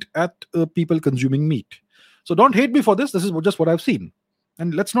hint at people consuming meat. So don't hate me for this. This is just what I've seen.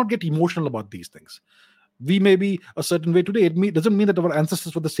 And let's not get emotional about these things. We may be a certain way today. Doesn't mean that our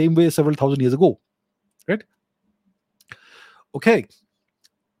ancestors were the same way several thousand years ago. Right? Okay.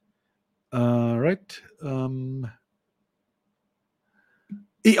 Right.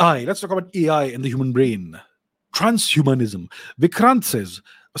 AI. Let's talk about AI and the human brain. Transhumanism. Vikrant says,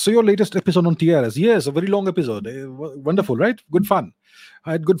 so your latest episode on TRS. Yes, a very long episode. Wonderful, right? Good fun.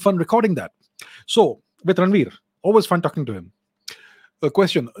 I had good fun recording that. So, with Ranveer, always fun talking to him. A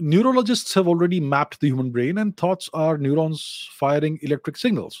question. Neurologists have already mapped the human brain, and thoughts are neurons firing electric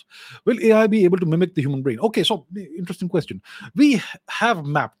signals. Will AI be able to mimic the human brain? Okay, so interesting question. We have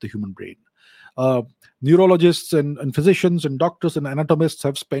mapped the human brain. Uh, Neurologists and physicians and doctors and anatomists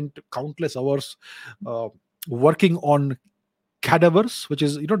have spent countless hours uh, working on cadavers, which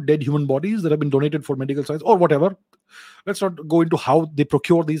is dead human bodies that have been donated for medical science or whatever. Let's not go into how they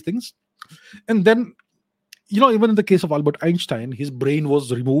procure these things. And then, even in the case of Albert Einstein, his brain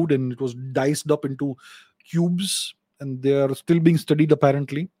was removed and it was diced up into cubes, and they are still being studied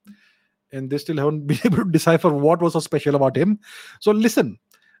apparently. And they still haven't been able to decipher what was so special about him. So listen,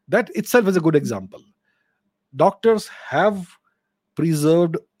 that itself is a good example. Doctors have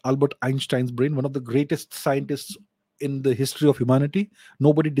preserved Albert Einstein's brain, one of the greatest scientists in the history of humanity.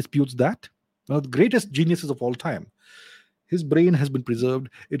 Nobody disputes that. One of the greatest geniuses of all time. His brain has been preserved.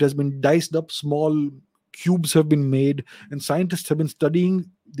 It has been diced up. Small cubes have been made, and scientists have been studying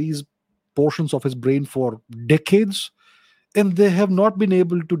these portions of his brain for decades, and they have not been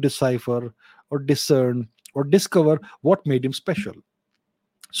able to decipher or discern or discover what made him special.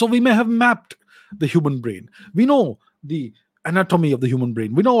 So we may have mapped the human brain. We know the anatomy of the human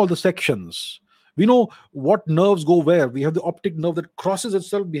brain. We know all the sections. We know what nerves go where. We have the optic nerve that crosses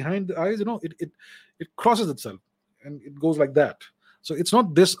itself behind the eyes. It crosses itself and it goes like that. So it's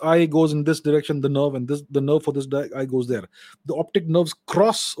not this eye goes in this direction, the nerve, and the nerve for this eye goes there. The optic nerves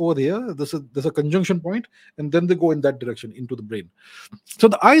cross over there. There's a conjunction point, and then they go in that direction into the brain. So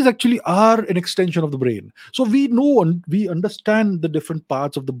the eyes actually are an extension of the brain. So we know and we understand the different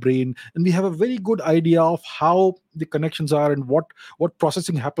parts of the brain, and we have a very good idea of how the connections are and what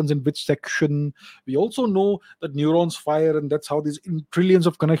processing happens in which section. We also know that neurons fire, and that's how these trillions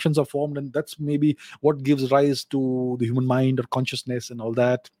of connections are formed, and that's maybe what gives rise to the human mind or consciousness and all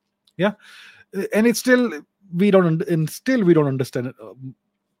that. Yeah. And it's still we don't understand it.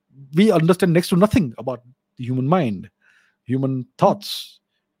 We understand next to nothing about the human mind, human thoughts.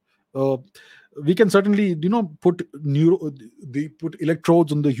 uh, we can certainly put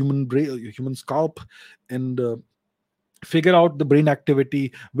electrodes on the human brain, human scalp, and figure out the brain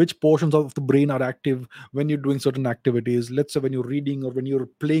activity, which portions of the brain are active when you're doing certain activities. Let's say when you're reading, or when you're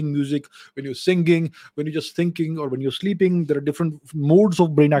playing music, when you're singing, when you're just thinking, or when you're sleeping. There are different modes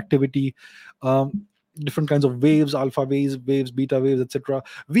of brain activity, different kinds of waves, alpha waves, beta waves, etc.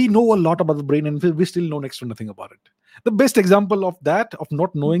 We know a lot about the brain, and we still know next to nothing about it. The best example of that, of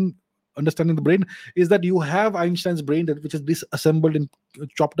not knowing, understanding the brain, is that you have Einstein's brain, which is disassembled and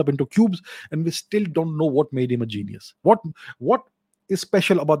chopped up into cubes, and we still don't know what made him a genius. What is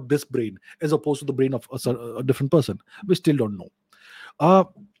special about this brain as opposed to the brain of a different person? We still don't know. uh,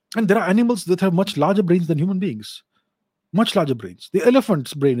 and there are animals that have much larger brains than human beings. Much larger brains. The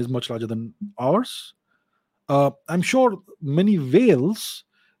elephant's brain is much larger than ours. I'm sure many whales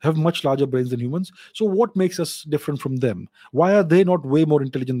have much larger brains than humans. So, what makes us different from them? Why are they not way more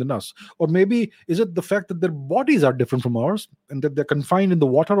intelligent than us? Or maybe is it the fact that their bodies are different from ours, and that they're confined in the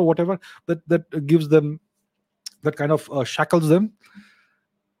water or whatever, that gives them, that kind of shackles them?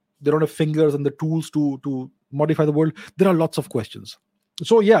 They don't have fingers and the tools to modify the world. There are lots of questions.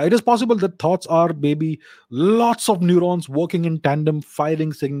 So yeah, it is possible that thoughts are maybe lots of neurons working in tandem,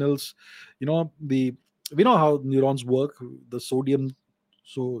 firing signals. The We know how neurons work, the sodium,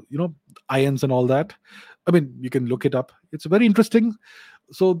 so ions and all that. I mean, you can look it up. It's very interesting.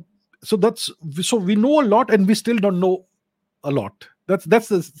 So so we know a lot, and we still don't know a lot. That's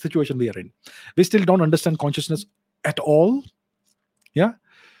the situation we are in. We still don't understand consciousness at all. Yeah.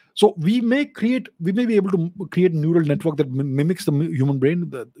 So we may be able to create neural network that mimics the human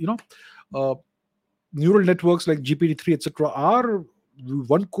brain. Uh, Neural networks like GPT-3, etc., are,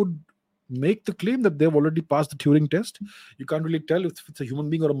 one could make the claim that they've already passed the Turing test. You can't really tell if it's a human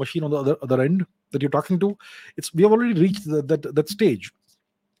being or a machine on the other end that you're talking to. We have already reached that stage.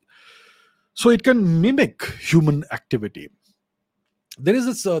 So it can mimic human activity. There is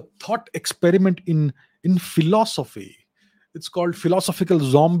this thought experiment in philosophy. It's called philosophical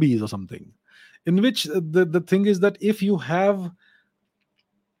zombies or something, in which the thing is that if you have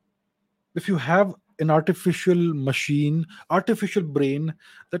an artificial machine, artificial brain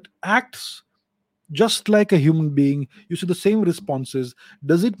that acts just like a human being. You see the same responses.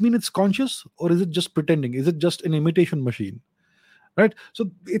 Does it mean it's conscious, or is it just pretending? Is it just an imitation machine? Right. So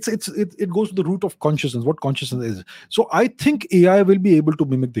it goes to the root of consciousness, what consciousness is. So I think AI will be able to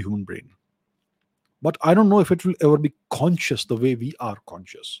mimic the human brain, but I don't know if it will ever be conscious the way we are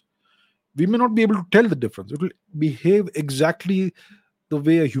conscious. We may not be able to tell the difference. It will behave exactly the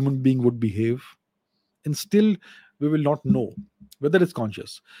way a human being would behave, and still we will not know whether it's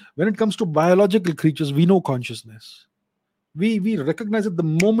conscious. When it comes to biological creatures, we know consciousness. We recognize it the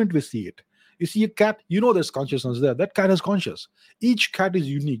moment we see it. You see a cat, you know there's consciousness there. That cat is conscious. Each cat is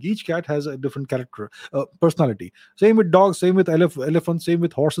unique. Each cat has a different character, personality. Same with dogs, same with elephants, same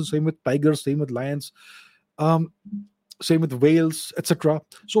with horses, same with tigers, same with lions, um, same with whales, etc.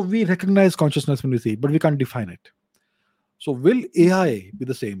 So we recognize consciousness when we see it, but we can't define it. So will AI be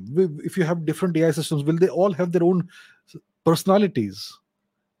the same? If you have different AI systems, will they all have their own personalities?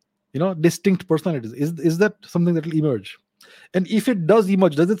 Distinct personalities. Is that something that will emerge? And if it does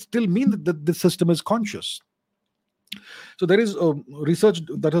emerge, does it still mean that the system is conscious? So there is research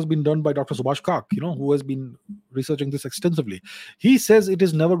that has been done by Dr. Subhash Kak, who has been researching this extensively. He says it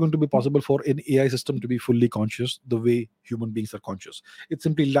is never going to be possible for an AI system to be fully conscious the way human beings are conscious. It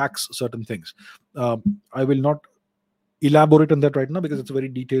simply lacks certain things. I will not elaborate on that right now because it's a very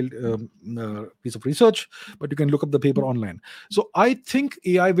detailed piece of research, but you can look up the paper online. So I think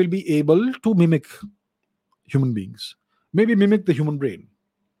AI will be able to mimic human beings, maybe mimic the human brain,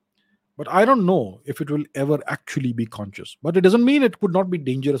 but I don't know if it will ever actually be conscious. But it doesn't mean it could not be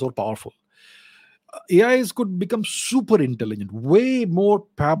dangerous or powerful. AIs could become super intelligent, way more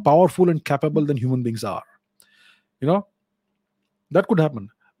powerful and capable than human beings are. You know, that could happen,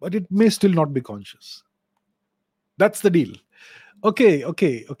 but it may still not be conscious. That's the deal. Okay.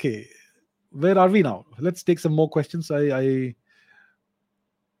 Where are we now? Let's take some more questions. Hmm.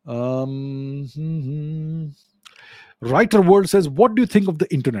 Writer World says, "What do you think of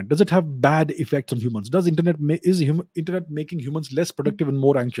the internet? Does it have bad effects on humans? Does internet making humans less productive and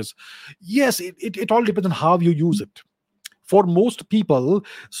more anxious?" Yes, it all depends on how you use it. For most people,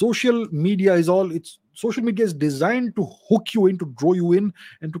 social media is designed to hook you in, to draw you in,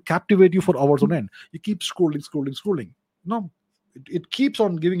 and to captivate you for hours on end. You keep scrolling. No, it keeps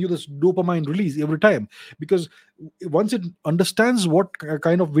on giving you this dopamine release every time, because once it understands what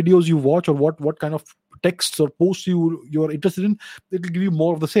kind of videos you watch, or what kind of texts or posts you're interested in, it will give you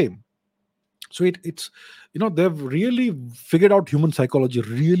more of the same. So it's they've really figured out human psychology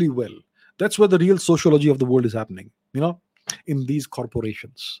really well. That's where the real sociology of the world is happening. In these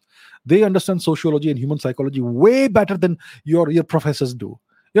corporations, they understand sociology and human psychology way better than your professors do.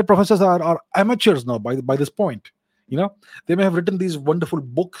 Your professors are amateurs now by this point. They may have written these wonderful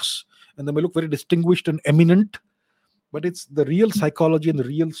books, and they may look very distinguished and eminent, but it's the real psychology and the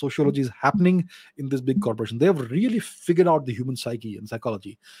real sociology is happening in this big corporation. They have really figured out the human psyche and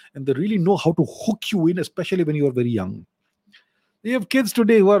psychology, and they really know how to hook you in, especially when you are very young. You have kids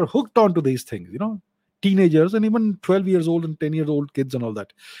today who are hooked onto these things, teenagers, and even 12 years old and 10 years old kids and all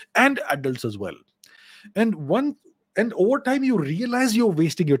that, and adults as well. And over time you realize you're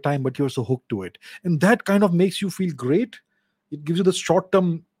wasting your time, but you're so hooked to it, and that kind of makes you feel great. It gives you the short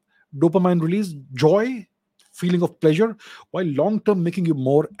term dopamine release, joy, feeling of pleasure, while long term making you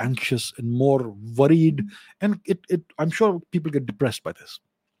more anxious and more worried. And I'm sure people get depressed by this.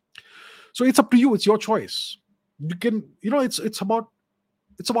 So it's up to you. It's your choice. You can, it's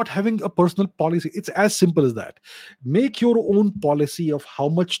about having a personal policy. It's as simple as that. Make your own policy of how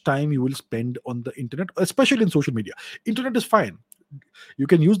much time you will spend on the internet, especially in social media. Internet is fine. You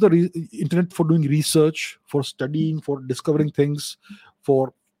can use the internet for doing research, for studying, for discovering things,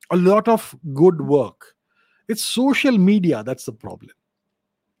 for a lot of good work. It's social media that's the problem.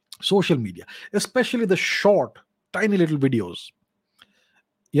 Social media, especially the short, tiny little videos.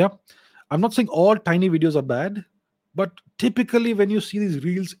 Yeah, I'm not saying all tiny videos are bad, but typically when you see these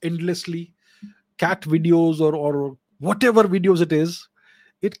reels endlessly, cat videos or whatever videos it is,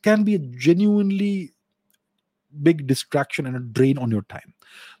 it can be a genuinely big distraction and a drain on your time.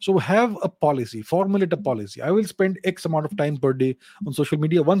 So have a policy, formulate a policy. I will spend X amount of time per day on social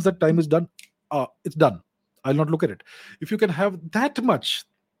media. Once that time is done, it's done. I'll not look at it. If you can have that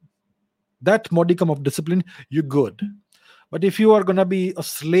modicum of discipline, you're good. But if you are going to be a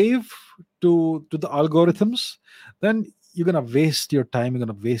slave to the algorithms, then you're going to waste your time, you're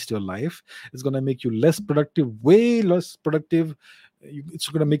going to waste your life. It's going to make you less productive, way less productive. It's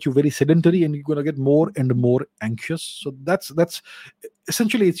going to make you very sedentary, and you're going to get more and more anxious. So that's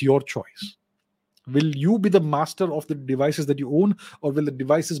essentially, it's your choice. Will you be the master of the devices that you own, or will the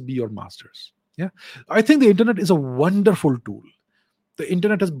devices be your masters? Yeah, I think the internet is a wonderful tool. The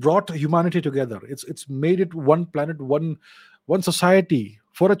internet has brought humanity together. It's made it one planet, one society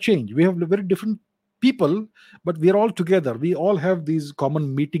for a change. We have very different people, but we are all together. We all have these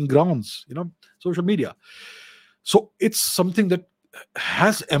common meeting grounds, social media. So it's something that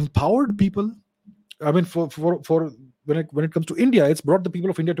has empowered people. I mean, for when it comes to India, it's brought the people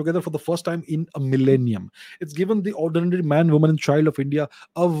of India together for the first time in a millennium. It's given the ordinary man, woman, and child of India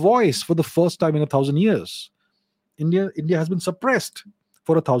a voice for the first time in 1,000 years. India has been suppressed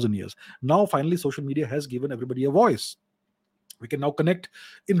for 1,000 years. Now, finally, social media has given everybody a voice. We can now connect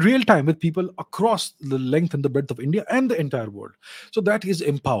in real time with people across the length and the breadth of India and the entire world. So that is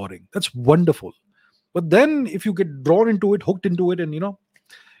empowering. That's wonderful. But then, if you get drawn into it, hooked into it, and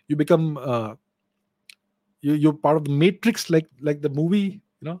you become you're part of the matrix, like the movie,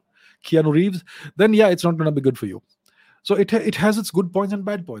 Keanu Reeves, then yeah, it's not going to be good for you. So it has its good points and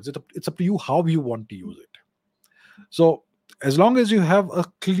bad points. It's up to you how you want to use it. So as long as you have a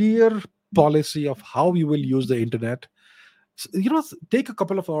clear policy of how you will use the internet, take a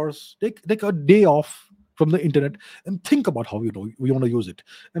couple of hours, take a day off from the internet, and think about how we want to use it,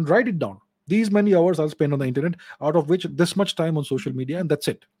 and write it down. These many hours I'll spend on the internet, out of which this much time on social media, and that's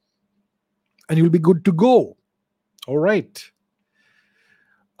it. And you'll be good to go. All right.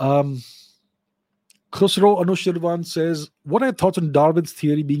 Khusro Anushirvan says, what are your thoughts on Darwin's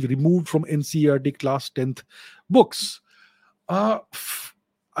theory being removed from NCERT class 10th books? I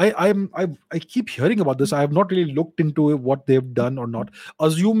keep hearing about this. I have not really looked into what they've done or not.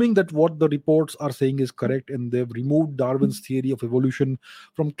 Assuming that what the reports are saying is correct and they've removed Darwin's theory of evolution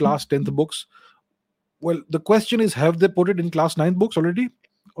from class 10th books. Well, the question is, have they put it in class 9th books already?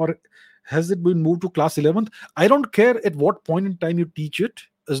 Or has it been moved to class 11th? I don't care at what point in time you teach it,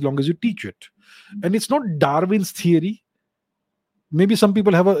 as long as you teach it. And it's not Darwin's theory. Maybe some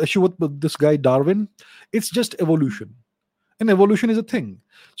people have an issue with this guy Darwin. It's just evolution. And evolution is a thing.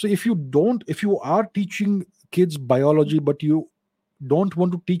 So if you are teaching kids biology, but you don't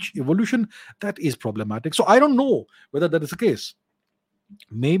want to teach evolution, that is problematic. So I don't know whether that is the case.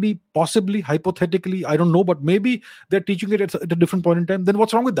 Maybe, possibly, hypothetically, I don't know, but maybe they're teaching it at a different point in time. Then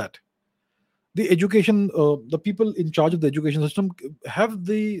what's wrong with that? The the people in charge of the education system have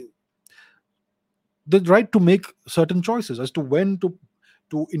the right to make certain choices as to when to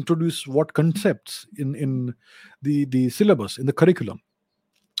introduce what concepts in the syllabus, in the curriculum.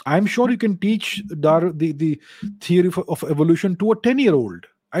 I'm sure you can teach the theory of evolution to a 10-year-old.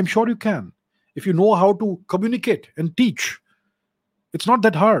 I'm sure you can, if you know how to communicate and teach. It's not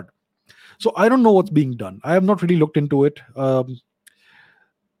that hard. So I don't know what's being done. I have not really looked into it.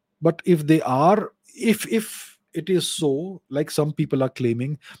 But if it is so, like some people are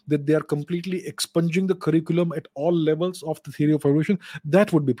claiming, that they are completely expunging the curriculum at all levels of the theory of evolution,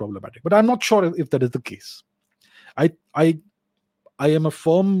 that would be problematic. But I'm not sure if that is the case. I am a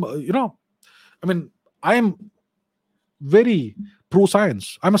firm, I am very pro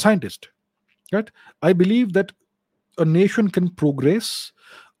science. I'm a scientist, right? I believe that a nation can progress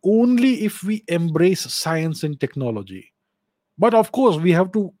only if we embrace science and technology. But of course, we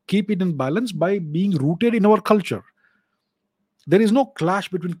have to keep it in balance by being rooted in our culture. There is no clash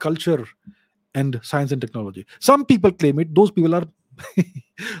between culture and science and technology. Some people claim it. Those people are,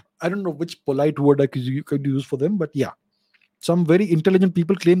 I don't know which polite word you could use for them, but yeah. Some very intelligent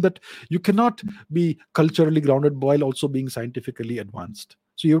people claim that you cannot be culturally grounded while also being scientifically advanced.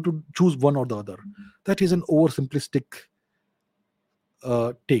 So you have to choose one or the other. That is an oversimplistic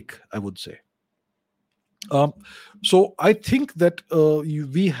take, I would say. So I think that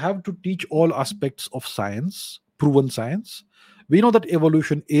we have to teach all aspects of science, proven science. We know that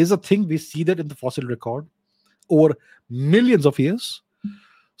evolution is a thing. We see that in the fossil record over millions of years.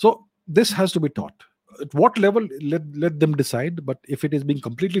 So this has to be taught. At what level, let them decide. But if it is being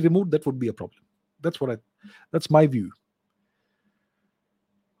completely removed, that would be a problem. That's my view.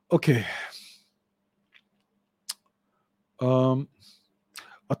 Okay.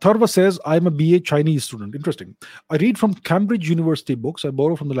 Atharva says, I'm a BA Chinese student. Interesting. I read from Cambridge University books. I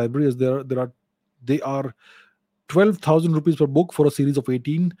borrow from the library as they are 12,000 rupees per book for a series of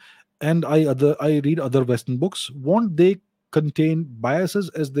 18. And I read other Western books. Won't they contain biases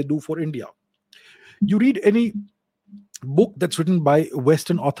as they do for India? You read any book that's written by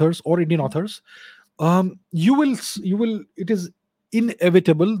Western authors or Indian authors, you will. It is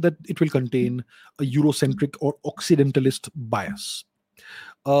inevitable that it will contain a Eurocentric or Occidentalist bias.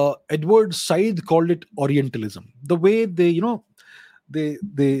 Edward Said called it Orientalism. The way they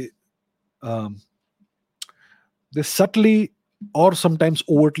subtly or sometimes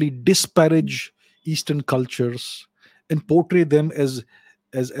overtly disparage Eastern cultures and portray them as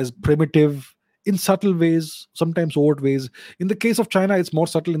primitive in subtle ways, sometimes overt ways. In the case of China, it's more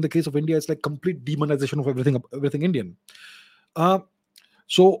subtle. In the case of India, it's like complete demonization of everything Indian. Uh,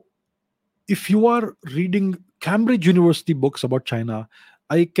 so if you are reading Cambridge University books about China,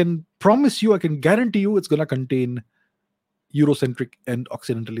 I can promise you, I can guarantee you, it's going to contain Eurocentric and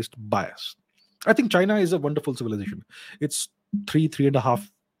Occidentalist bias. I think China is a wonderful civilization. It's 3.5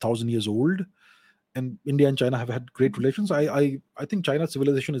 thousand years old, and India and China have had great relations. I think China's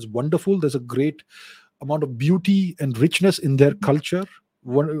civilization is wonderful. There's a great amount of beauty and richness in their culture.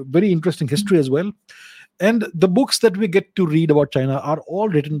 One very interesting history as well. And the books that we get to read about China are all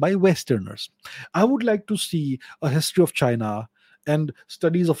written by Westerners. I would like to see a history of China and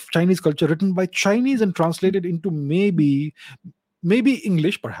studies of Chinese culture written by Chinese and translated into maybe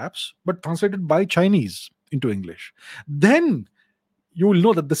English perhaps, but translated by Chinese into English. Then you will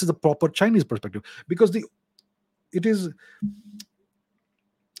know that this is a proper Chinese perspective, because the it is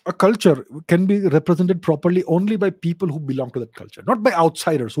a culture can be represented properly only by people who belong to that culture, not by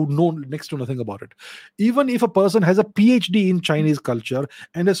outsiders who know next to nothing about it. Even if a person has a PhD in Chinese culture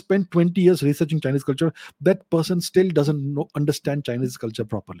and has spent 20 years researching Chinese culture, that person still doesn't understand Chinese culture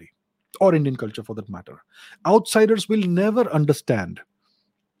properly, or Indian culture for that matter. Outsiders will never understand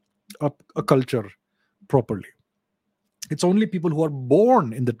a culture properly. It's only people who are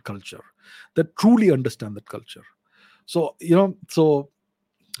born in that culture that truly understand that culture. So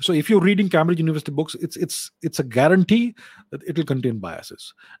so if you're reading Cambridge University books, it's a guarantee that it will contain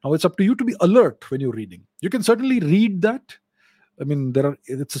biases. Now it's up to you to be alert when you're reading. You can certainly read that. I mean,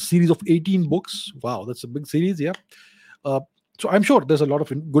 it's a series of 18 books. Wow, that's a big series. Yeah. uh, so I'm sure there's a lot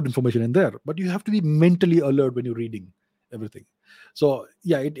of good information in there, but you have to be mentally alert when you're reading everything. So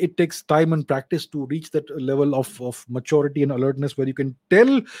yeah, it takes time and practice to reach that level of maturity and alertness where you can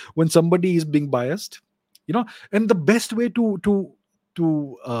tell when somebody is being biased. And to the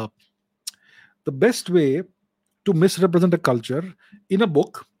best way to misrepresent a culture in a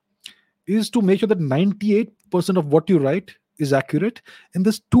book is to make sure that 98% of what you write is accurate, and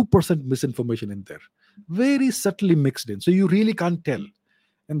there's 2% misinformation in there, very subtly mixed in, so you really can't tell.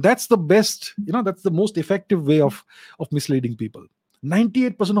 And that's the best, that's the most effective way of misleading people.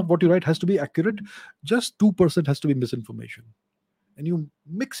 98% of what you write has to be accurate, just 2% has to be misinformation, and you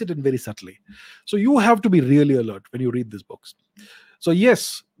mix it in very subtly. So you have to be really alert when you read these books. So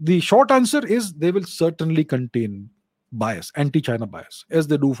yes, the short answer is they will certainly contain bias, anti-China bias, as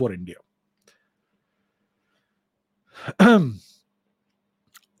they do for India.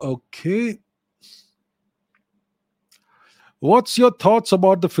 Okay. What's your thoughts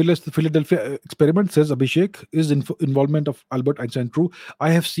about the Philadelphia experiment? Says Abhishek. Is involvement of Albert Einstein true? I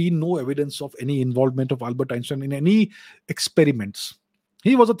have seen no evidence of any involvement of Albert Einstein in any experiments.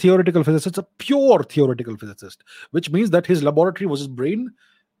 He was a theoretical physicist, a pure theoretical physicist, which means that his laboratory was his brain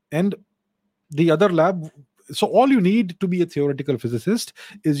and the other lab. So all you need to be a theoretical physicist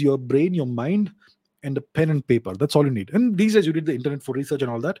is your brain, your mind, and a pen and paper. That's all you need. And these days you need the internet for research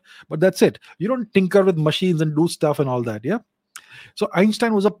and all that, but that's it. You don't tinker with machines and do stuff and all that. Yeah. So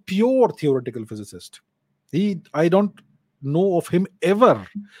Einstein was a pure theoretical physicist. I don't know of him ever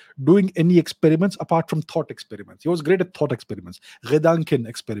doing any experiments apart from thought experiments. He was great at thought experiments, Gedanken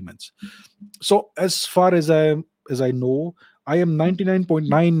experiments. So as far as I know, I am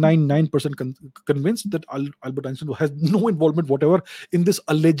 99.999% convinced that Albert Einstein has no involvement whatever in this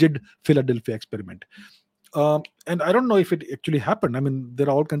alleged Philadelphia experiment. And I don't know if it actually happened. I mean, there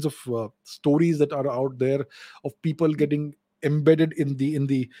are all kinds of stories that are out there of people getting embedded in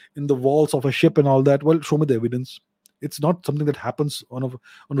the walls of a ship and all that. Well, show me the evidence. It's not something that happens on a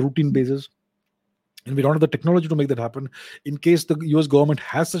routine basis, and we don't have the technology to make that happen. In case the US government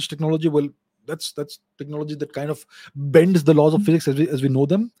has such technology, well, that's technology that kind of bends the laws of physics as we know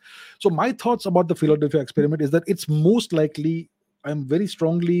them. So my thoughts about the Philadelphia experiment is that it's most likely, I'm very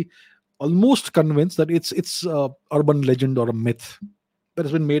strongly almost convinced that it's urban legend or a myth that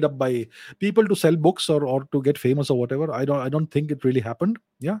has been made up by people to sell books or to get famous or whatever. I don't think it really happened.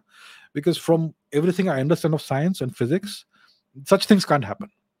 Yeah, because from everything I understand of science and physics, such things can't happen.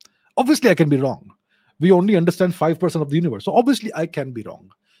 Obviously I can be wrong. We only understand 5% of the universe, so obviously I can be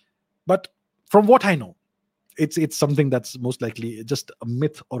wrong. But from what I know, it's something that's most likely just a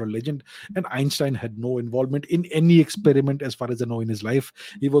myth or a legend. And Einstein had no involvement in any experiment as far as I know in his life.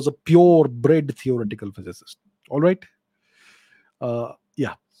 He was a pure bred theoretical physicist. All right.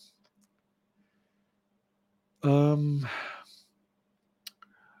 Yeah. um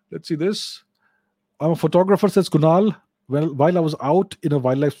let's see this. I'm a photographer, says Kunal. Well, while I was out in a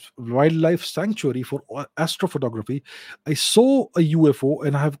wildlife sanctuary for astrophotography, I saw a UFO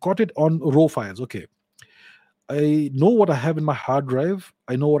and I have caught it on raw files. Okay, I know what I have in my hard drive.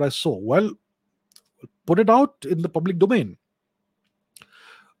 I know what I saw. Well, Put it out in the public domain.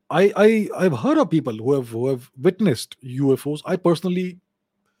 I've heard of people who have witnessed UFOs. I personally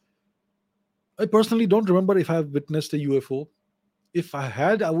don't remember if I've witnessed a UFO. If I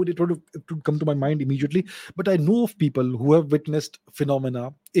had, it would come to my mind immediately. But I know of people who have witnessed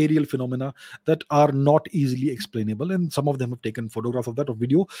phenomena, aerial phenomena, that are not easily explainable, and some of them have taken photographs of that or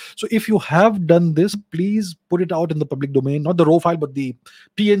video. So if you have done this, please put it out in the public domain, not the raw file, but the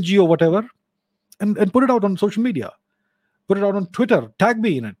PNG or whatever, and put it out on social media. Put it out on Twitter. Tag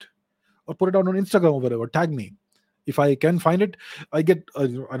me in it, or put it out on Instagram or whatever. Tag me. If I can find it, I get I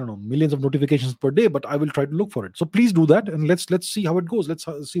don't know, millions of notifications per day, but I will try to look for it. So please do that, and let's see how it goes. Let's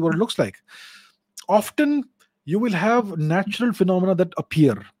see what it looks like. Often you will have natural phenomena that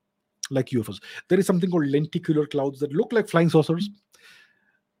appear like UFOs. There is something called lenticular clouds that look like flying saucers.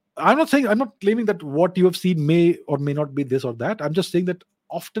 I'm not claiming that what you have seen may or may not be this or that. I'm just saying that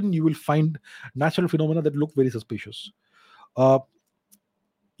often you will find natural phenomena that look very suspicious. Uh,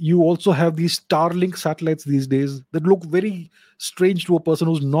 you also have these Starlink satellites these days that look very strange to a person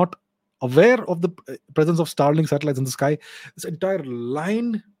who's not aware of the presence of Starlink satellites in the sky. This entire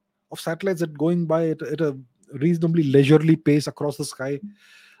line of satellites that going by at a reasonably leisurely pace across the sky.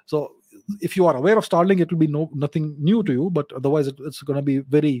 So if you are aware of Starlink, it will be nothing new to you, but otherwise it's going to be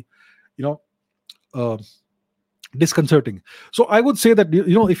very, you know, uh, disconcerting. So I would say that,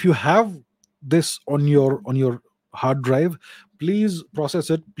 if you have this on your hard drive, please process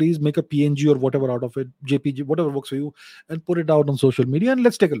it. Please make a PNG or whatever out of it, JPG, whatever works for you, and put it out on social media, and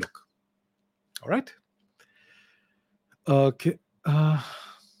let's take a look. All right. Okay.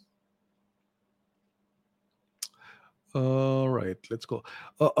 All right, let's go.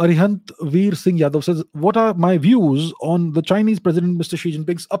 Arihant Veer Singh Yadav says, "What are my views on the Chinese President Mr. Xi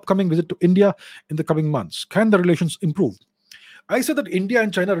Jinping's upcoming visit to India in the coming months? Can the relations improve?" I said that India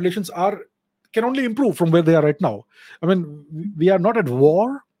and China relations can only improve from where they are right now. I mean, we are not at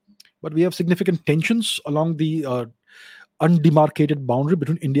war, but we have significant tensions along the undemarcated boundary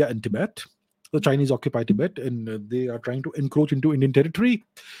between India and Tibet. The Chinese occupy Tibet, and they are trying to encroach into Indian territory.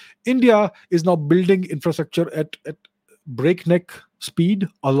 India is now building infrastructure at breakneck speed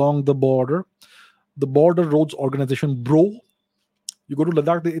along the border. The Border Roads Organization, BRO. You go to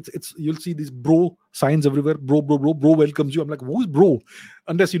Ladakh, it's you'll see these bro signs everywhere. Bro welcomes you. I'm like, who is bro?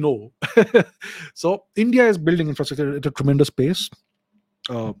 Unless you know. So India is building infrastructure at a tremendous pace.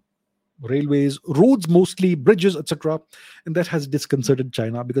 Uh, Railways, roads, mostly bridges, etc., and that has disconcerted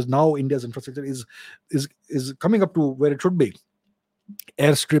China, because now India's infrastructure is coming up to where it should be.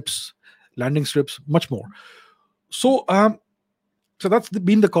 Airstrips, landing strips, much more. So so that's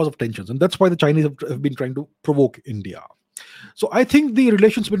been the cause of tensions, and that's why the Chinese have been trying to provoke India. So I think the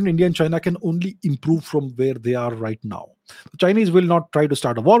relations between India and China can only improve from where they are right now. The Chinese will not try to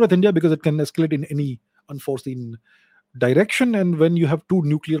start a war with India, because it can escalate in any unforeseen direction. And when you have two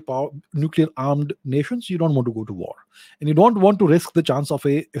nuclear armed nations, you don't want to go to war, and you don't want to risk the chance of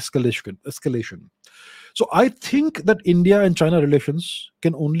a escalation. So I think that India and China relations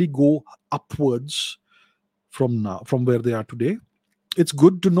can only go upwards from where they are today. It's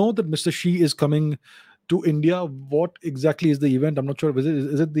good to know that Mr. Xi is coming to India. What exactly is the event? I'm not sure.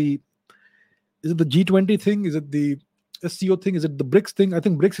 Is it the G20 thing? Is it the SCO thing? Is it the BRICS thing? I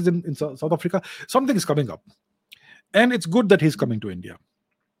think BRICS is in South Africa. Something is coming up, and it's good that he's coming to India.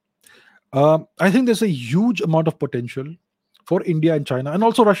 I think there's a huge amount of potential for India and China, and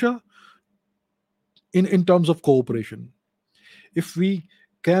also Russia, in terms of cooperation. If we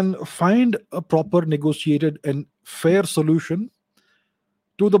can find a proper negotiated and fair solution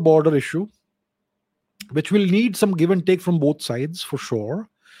to the border issue, which will need some give and take from both sides for sure.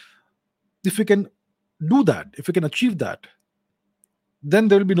 If we can do that, if we can achieve that, then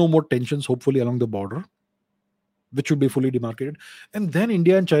there will be no more tensions, hopefully, along the border, which will be fully demarcated. And then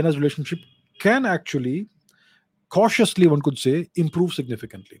India and China's relationship can actually, cautiously, one could say, improve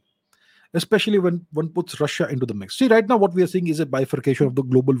significantly, especially when one puts Russia into the mix. See, right now, what we are seeing is a bifurcation of the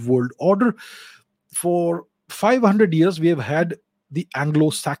global world order. For 500 years, we have had the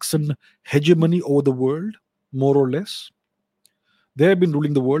Anglo-Saxon hegemony over the world, more or less. They have been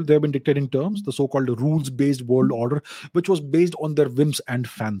ruling the world. They have been dictating terms, the so-called rules-based world order, which was based on their whims and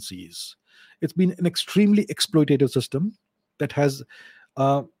fancies. It's been an extremely exploitative system that has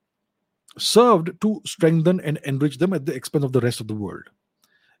served to strengthen and enrich them at the expense of the rest of the world.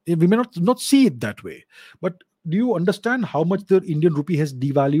 We may not see it that way, but do you understand how much the Indian rupee has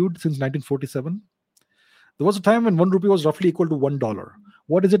devalued since 1947? There was a time when 1 rupee was roughly equal to $1.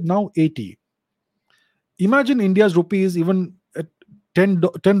 What is it now? 80. Imagine India's rupee is even at 10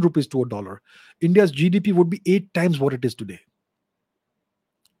 rupees to a dollar. India's GDP would be 8 times what it is today.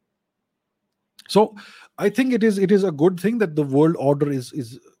 So I think it is a good thing that the world order is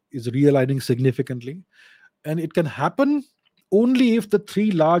realigning significantly, and it can happen only if the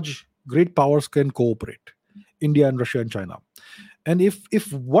three large great powers can cooperate: India and Russia and China. And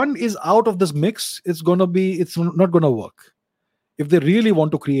if one is out of this mix, it's not gonna work. If they really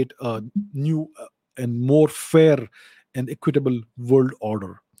want to create a new and more fair and equitable world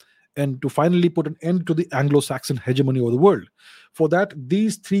order, and to finally put an end to the Anglo-Saxon hegemony over the world. For that,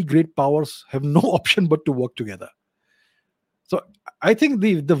 these three great powers have no option but to work together. So I think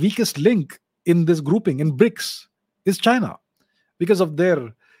the weakest link in this grouping in BRICS is China, because of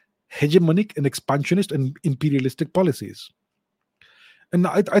their hegemonic and expansionist and imperialistic policies. And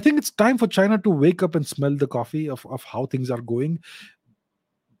I think it's time for China to wake up and smell the coffee of how things are going.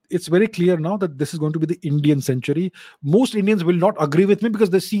 It's very clear now that this is going to be the Indian century. Most Indians will not agree with me because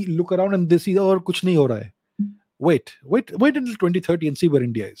they look around and they see, oh, kuch nahi ho raha hai. Wait until 2030 and see where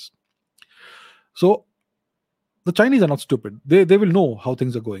India is. So the Chinese are not stupid. They will know how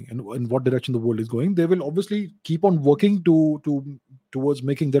things are going and in what direction the world is going. They will obviously keep on working towards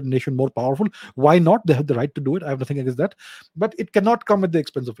making their nation more powerful. Why not? They have the right to do it. I have nothing against that. But it cannot come at the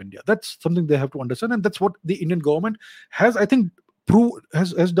expense of India. That's something they have to understand, and that's what the Indian government has, I think,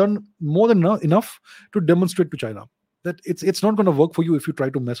 has done more than enough to demonstrate to China that it's not going to work for you if you try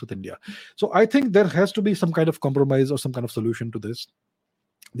to mess with India. So I think there has to be some kind of compromise or some kind of solution to this.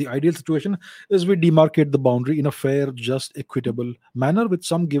 The ideal situation is we demarcate the boundary in a fair, just, equitable manner with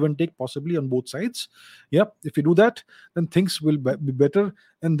some give and take possibly on both sides. Yep, if we do that, then things will be better.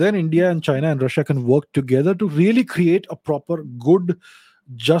 And then India and China and Russia can work together to really create a proper, good,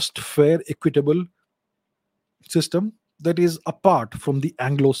 just, fair, equitable system that is apart from the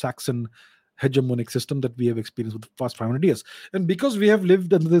Anglo-Saxon hegemonic system that we have experienced for the past 500 years. And because we have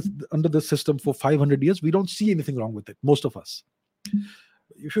lived under this system for 500 years, we don't see anything wrong with it, most of us.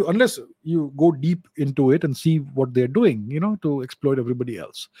 Unless you go deep into it and see what they're doing, to exploit everybody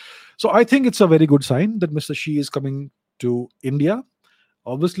else. So I think it's a very good sign that Mr. Xi is coming to India.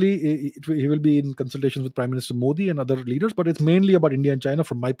 Obviously, he will be in consultation with Prime Minister Modi and other leaders, but it's mainly about India and China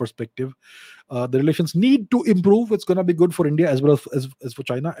from my perspective. The relations need to improve. It's going to be good for India as well as for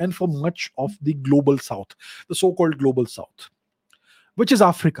China and for much of the global south, the so-called global south, which is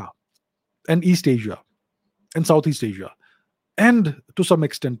Africa and East Asia and Southeast Asia, and to some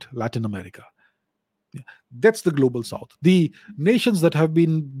extent Latin America. Yeah, that's the global south. The nations that have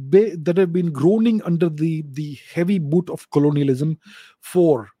been groaning under the heavy boot of colonialism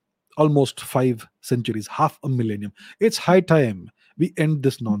for almost 5 centuries, half a millennium. It's high time we end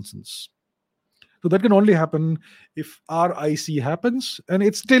this nonsense. So that can only happen if RIC happens, and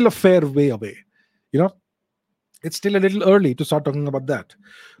it's still a fair way away. It's still a little early to start talking about that.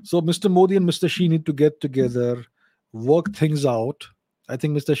 So Mr. Modi and Mr. Xi need to get together, work things out. I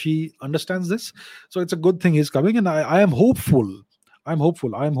think Mr. Xi understands this. So it's a good thing he's coming, and I am hopeful. I'm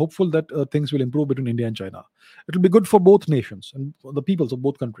hopeful. I am hopeful that things will improve between India and China. It will be good for both nations and for the peoples of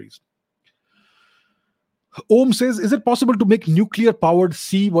both countries. Om says, is it possible to make nuclear-powered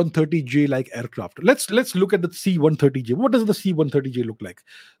C-130J like aircraft? Let's look at the C-130J. What does the C-130J look like?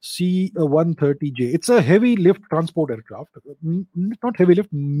 C-130J. It's a heavy lift transport aircraft. Not heavy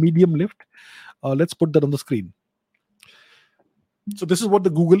lift, medium lift. Let's put that on the screen. So this is what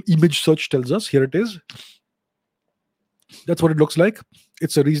the Google image search tells us. Here it is. That's what it looks like.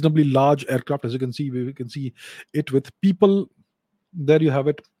 It's a reasonably large aircraft. As you can see, we can see it with people. There you have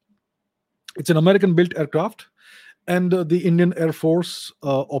it. It's an American-built aircraft, and the Indian Air Force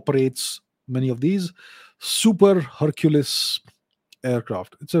operates many of these Super Hercules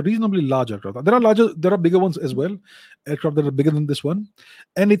aircraft. It's a reasonably large aircraft. There are bigger ones as well, aircraft that are bigger than this one,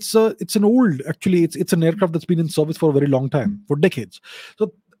 and it's an old. Actually, it's an aircraft that's been in service for a very long time, for decades.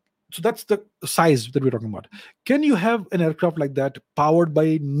 So that's the size that we're talking about. Can you have an aircraft like that powered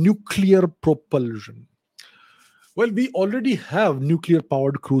by nuclear propulsion? Well, we already have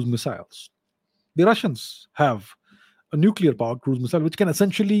nuclear-powered cruise missiles. The Russians have a nuclear-powered cruise missile which can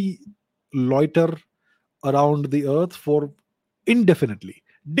essentially loiter around the Earth for indefinitely,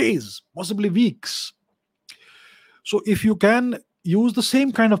 days, possibly weeks. So if you can use the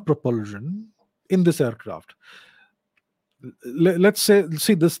same kind of propulsion in this aircraft, let's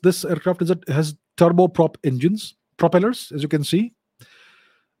see this aircraft has turboprop engines, propellers, as you can see.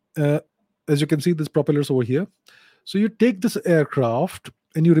 These propellers over here. So you take this aircraft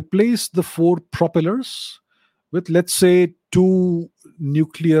and you replace the 4 propellers with, let's say, 2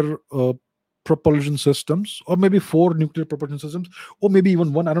 nuclear propulsion systems, or maybe 4 nuclear propulsion systems, or maybe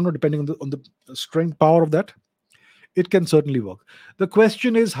even 1. I don't know, depending on the strength power of that. It can certainly work. The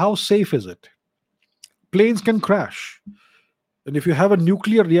question is, how safe is it? Planes can crash. And if you have a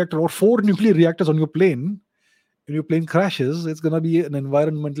nuclear reactor or four nuclear reactors on your plane, and your plane crashes, it's going to be an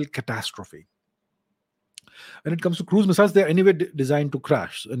environmental catastrophe. When it comes to cruise missiles, they're anyway designed to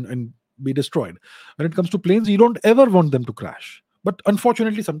crash and be destroyed. When it comes to planes, you don't ever want them to crash. But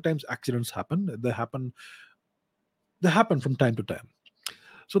unfortunately, sometimes accidents happen. They happen from time to time.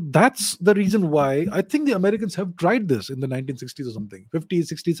 So that's the reason why I think the Americans have tried this in the 1960s or something,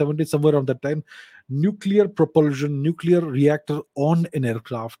 50s, 60s, 70s, somewhere around that time. Nuclear propulsion, nuclear reactor on an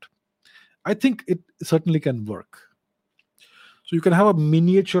aircraft. I think it certainly can work. So you can have a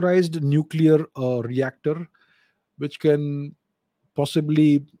miniaturized nuclear reactor which can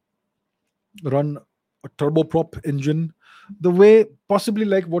possibly run a turboprop engine, the way possibly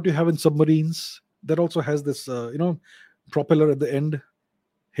like what you have in submarines. That also has this, propeller at the end,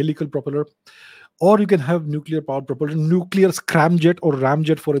 helical propeller. Or you can have nuclear powered propulsion, nuclear scramjet or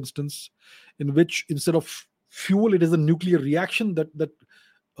ramjet, for instance, in which instead of fuel, it is a nuclear reaction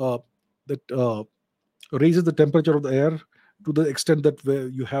uh, that raises the temperature of the air to the extent that where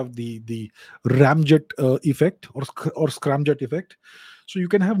you have the ramjet effect or scramjet effect. So you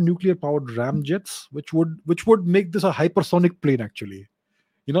can have nuclear powered ramjets, which would make this a hypersonic plane, actually,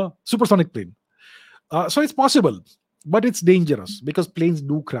 supersonic plane. So it's possible, but it's dangerous because planes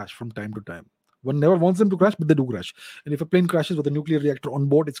do crash from time to time. One never wants them to crash, but they do crash. And if a plane crashes with a nuclear reactor on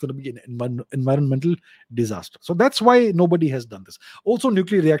board, it's going to be an environmental disaster. So that's why nobody has done this. Also,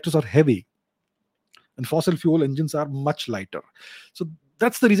 nuclear reactors are heavy, and fossil fuel engines are much lighter. So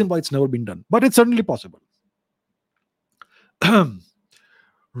that's the reason why it's never been done. But it's certainly possible.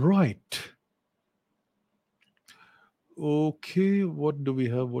 Right. Okay. What do we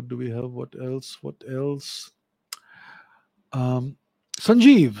have? What do we have? What else? What else? Um,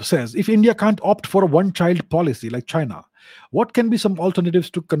 Sanjeev says, if India can't opt for a one child policy like China, what can be some alternatives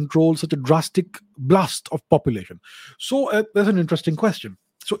to control such a drastic blast of population? So that's an interesting question.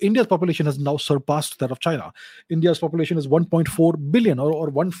 So India's population has now surpassed that of China. India's population is 1.4 billion, or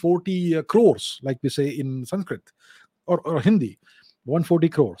 140 crores, like we say in Sanskrit or Hindi, 140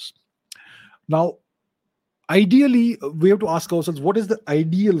 crores. Now, ideally, we have to ask ourselves, what is the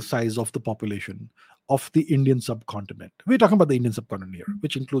ideal size of the population of the Indian subcontinent? We're talking about the Indian subcontinent here,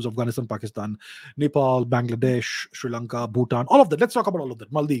 which includes Afghanistan, Pakistan, Nepal, Bangladesh, Sri Lanka, Bhutan, all of that. Let's talk about all of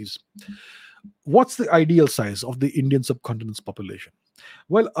that. Maldives. What's the ideal size of the Indian subcontinent's population?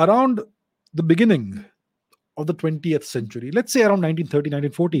 Well, around the beginning of the 20th century, let's say around 1930,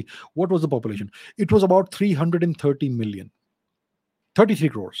 1940, what was the population? It was about 330 million, 33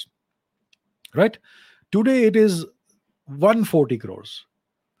 crores, right? Today it is 140 crores.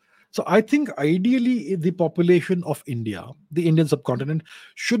 So I think ideally the population of India, the Indian subcontinent,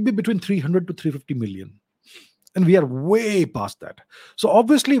 should be between 300 to 350 million. And we are way past that. So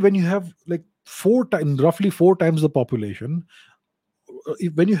obviously, when you have like roughly four times the population,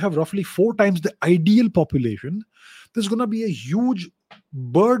 when you have roughly four times the ideal population, there's going to be a huge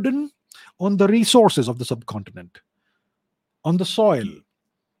burden on the resources of the subcontinent, on the soil,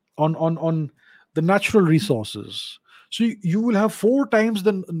 on the natural resources. So you will have four times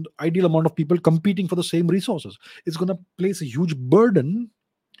the ideal amount of people competing for the same resources. It's going to place a huge burden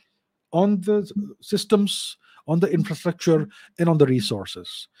on the systems, on the infrastructure, and on the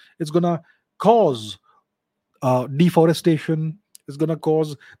resources. It's going to cause deforestation. It's going to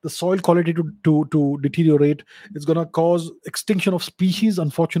cause the soil quality to deteriorate. It's going to cause extinction of species.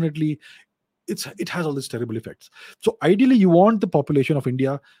 Unfortunately, it has all these terrible effects. So ideally, you want the population of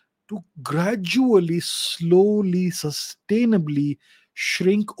India to gradually, slowly, sustainably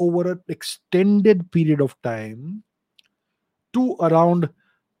shrink over an extended period of time to around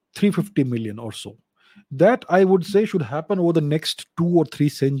 350 million or so. That, I would say, should happen over the next 2 or 3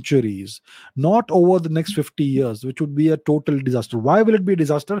 centuries, not over the next 50 years, which would be a total disaster. Why will it be a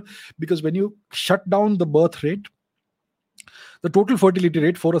disaster? Because when you shut down the birth rate, the total fertility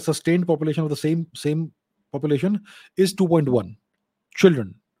rate for a sustained population of the same population is 2.1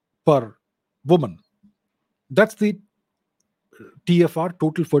 children per woman. That's the TFR,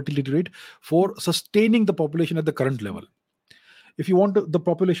 total fertility rate, for sustaining the population at the current level. If you want the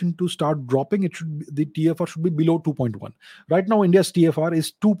population to start dropping, the TFR should be below 2.1. Right now, India's TFR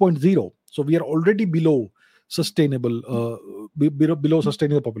is 2.0, so we are already below sustainable, below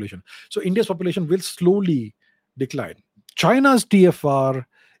sustainable population. So India's population will slowly decline. China's TFR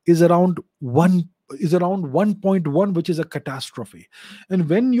is around 1.1, which is a catastrophe. And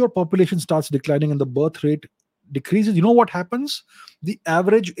when your population starts declining and the birth rate decreases, you know what happens? The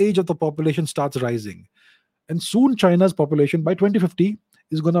average age of the population starts rising. And soon China's population by 2050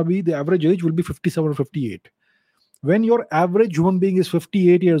 is going to be, the average age will be 57 or 58. When your average human being is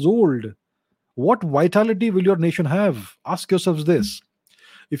 58 years old, What vitality will your nation have? Ask yourselves this.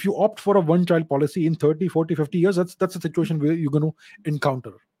 If you opt for a one child policy in 30, 40, 50 years, that's a situation where you're going to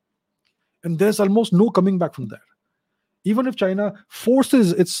encounter. And there's almost no coming back from that. Even if China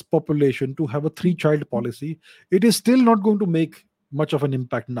forces its population to have a three child policy, it is still not going to make much of an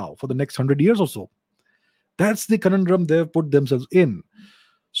impact now for the next 100 years or so. That's the conundrum they've put themselves in.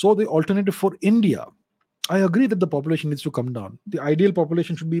 So, the alternative for India, I agree that the population needs to come down. The ideal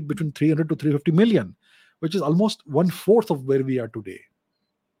population should be between 300 to 350 million, which is almost one fourth of where we are today.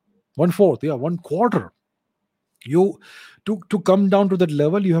 One fourth, yeah, one quarter. You to come down to that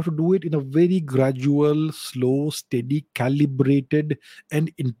level, you have to do it in a very gradual, slow, steady, calibrated,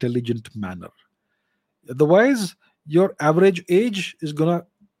 and intelligent manner. Otherwise, your average age is gonna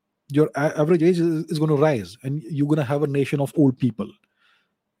average age is going to rise, and you're going to have a nation of old people,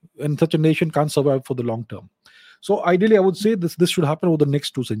 and such a nation can't survive for the long term. So ideally, I would say this should happen over the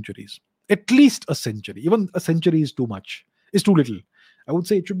next 2 centuries, at least a century. Even a century is too much, is too little. I would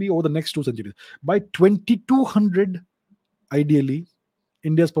say it should be over the next 2 centuries. By 2200, ideally,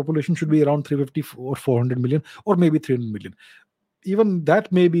 India's population should be around 350 or 400 million, or maybe 300 million. Even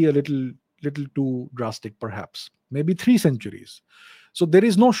that may be a little too drastic, perhaps. Maybe 3 centuries. So there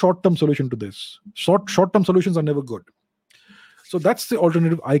is no short-term solution to this. Short-term solutions are never good. So that's the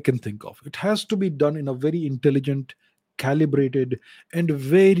alternative I can think of. It has to be done in a very intelligent, calibrated, and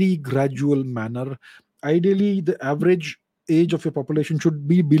very gradual manner. Ideally, the average age of your population should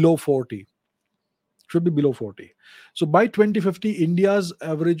be below 40. Should be below 40. So by 2050, India's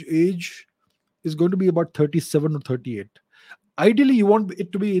average age is going to be about 37 or 38. Ideally, you want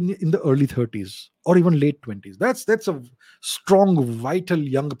it to be in the early 30s or even late 20s. That's a strong, vital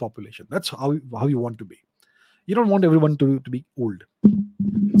young population. That's how you want to be. You don't want everyone to be old.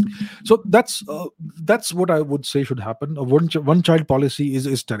 So that's what I would say should happen. A one child policy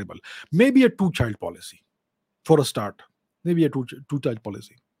is terrible. Maybe a two child policy for a start. Maybe a two child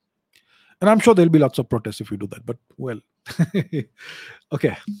policy. And I'm sure there'll be lots of protests if you do that. But well,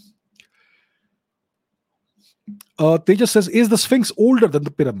 okay. Tejas says, "Is the Sphinx older than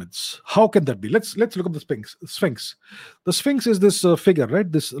the pyramids? How can that be?" Let's look at the Sphinx. Sphinx. The Sphinx is this figure,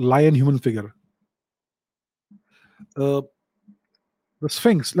 right? This lion human figure. Uh, the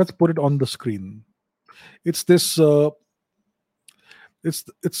Sphinx. Let's put it on the screen. It's this.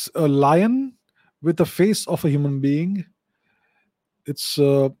 It's a lion with the face of a human being. It's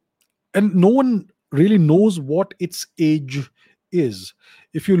and no one really knows what its age is.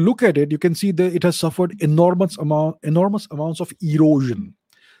 If you look at it, you can see that it has suffered enormous amounts of erosion.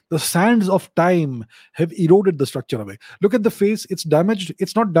 The sands of time have eroded the structure away. Look at the face; it's damaged.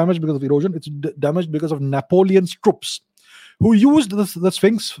 It's not damaged because of erosion. It's damaged because of Napoleon's troops, who used the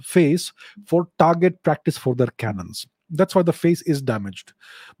Sphinx face for target practice for their cannons. That's why the face is damaged.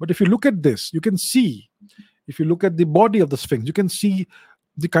 But if you look at this, you can see. If you look at the body of the Sphinx, you can see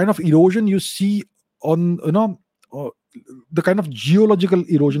the kind of erosion you see on the kind of geological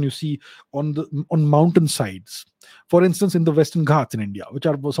erosion you see on mountain sides, for instance in the Western Ghats in India, which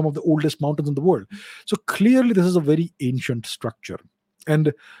are some of the oldest mountains in the world. So clearly this is a very ancient structure.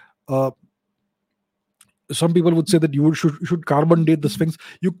 And uh, some people would say that you should carbon date the Sphinx.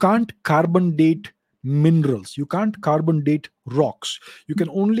 You can't carbon date minerals, you can't carbon date rocks. You can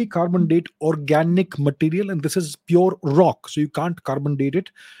only carbon date organic material, and this is pure rock, so you can't carbon date it.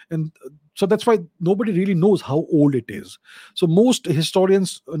 And so that's why nobody really knows how old it is. So most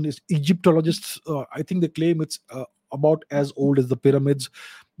historians and Egyptologists, I think they claim it's about as old as the pyramids.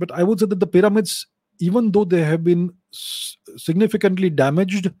 But I would say that the pyramids, even though they have been significantly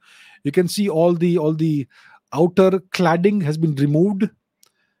damaged, you can see all the outer cladding has been removed.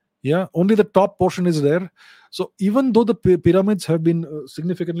 Yeah, only the top portion is there. So even though the pyramids have been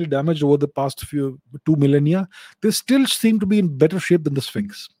significantly damaged over the past few 2 millennia, they still seem to be in better shape than the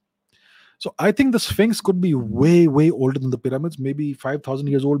Sphinx. So I think the Sphinx could be way older than the pyramids, maybe 5,000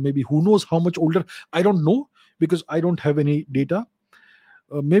 years old, maybe who knows how much older. I don't know because I don't have any data.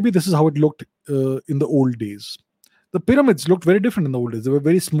 Maybe this is how it looked in the old days. The pyramids looked very different in the old days. They were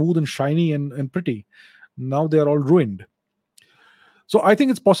very smooth and shiny and pretty. Now they are all ruined. So I think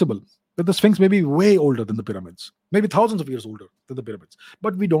it's possible that the Sphinx may be way older than the pyramids, maybe thousands of years older than the pyramids,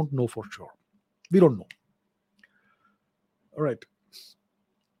 but we don't know for sure. We don't know. All right.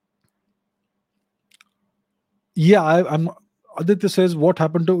 Yeah, I'm. Aditya says, what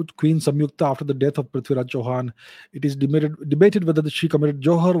happened to Queen Samyukta after the death of Prithviraj Chauhan? It is debated whether she committed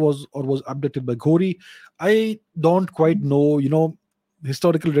Johar was abducted by Ghori. I don't quite know.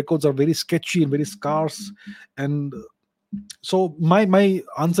 Historical records are very sketchy and very scarce, and so my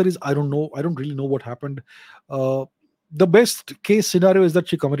answer is I don't know. I don't really know what happened. The best case scenario is that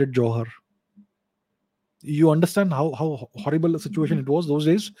she committed Johar. You understand how horrible a situation it was those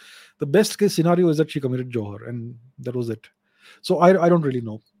days. The best case scenario is that she committed Johar, and that was it. So I don't really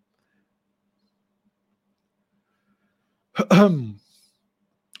know.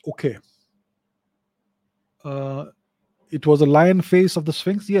 Okay. Uh, it was a lion face of the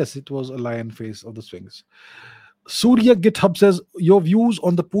Sphinx. Yes, it was a lion face of the Sphinx. Surya GitHub says your views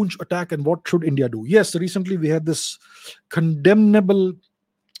on the Poonch attack and what should India do. Yes, recently we had this condemnable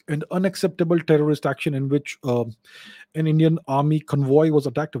and unacceptable terrorist action in which an Indian army convoy was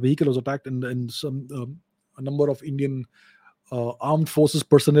attacked, a vehicle was attacked, and a number of Indian armed forces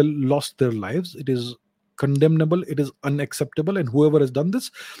personnel lost their lives. It is condemnable, it is unacceptable, and whoever has done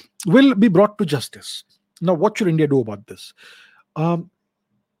this will be brought to justice. Now, what should India do about this? Um,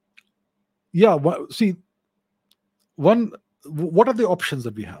 yeah, see, one, what are the options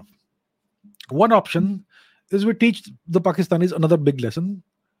that we have? One option is we teach the Pakistanis another big lesson: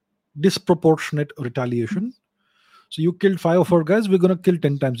 disproportionate retaliation. So you killed five of our guys, we're going to kill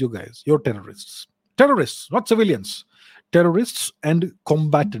 10 times you guys. You're terrorists. Terrorists, not civilians. Terrorists and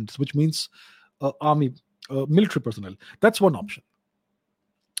combatants, which means army, military personnel. That's one option.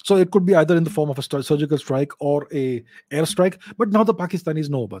 So it could be either in the form of a surgical strike or a airstrike. But now the Pakistanis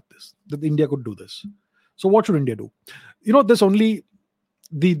know about this, that India could do this. So what should India do? There's only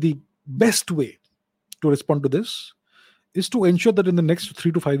the best way to respond to this is to ensure that in the next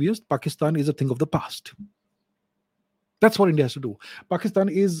 3 to 5 years, Pakistan is a thing of the past. That's what India has to do. Pakistan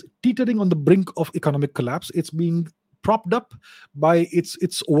is teetering on the brink of economic collapse. It's being propped up by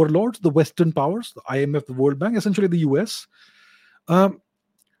its overlords, the Western powers, the IMF, the World Bank, essentially the US. Um,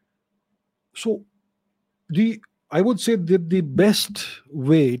 so I would say that the best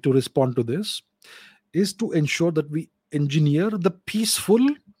way to respond to this is to ensure that we engineer the peaceful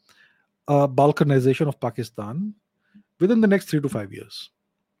balkanization of Pakistan within the next 3 to 5 years.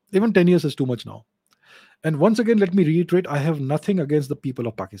 Even 10 years is too much now. And once again, let me reiterate, I have nothing against the people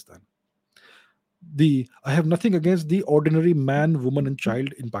of Pakistan. I have nothing against the ordinary man, woman, and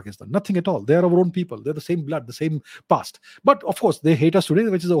child in Pakistan. Nothing at all. They are our own people. They're the same blood, the same past. But of course, they hate us today,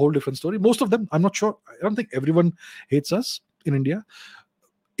 which is a whole different story. Most of them, I'm not sure. I don't think everyone hates us in India.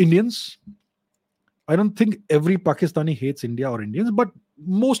 Indians, I don't think every Pakistani hates India or Indians, but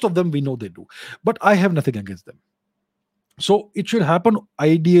most of them we know they do. But I have nothing against them. So it should happen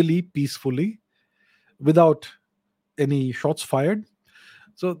ideally, peacefully, without any shots fired.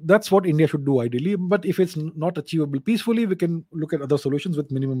 So that's what India should do ideally. But if it's not achievable peacefully, we can look at other solutions with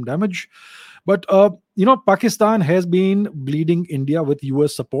minimum damage. But Pakistan has been bleeding India with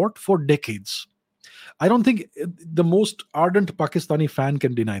US support for decades. I don't think the most ardent Pakistani fan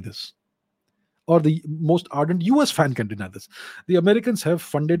can deny this, or the most ardent US fan can deny this. The Americans have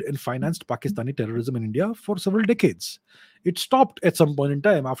funded and financed Pakistani terrorism in India for several decades. It stopped at some point in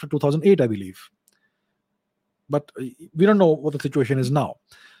time after 2008, I believe. But we don't know what the situation is now.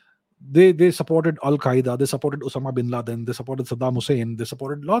 They supported Al Qaeda, they supported Osama bin Laden, they supported Saddam Hussein, they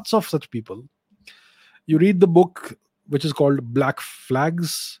supported lots of such people. You read the book, which is called Black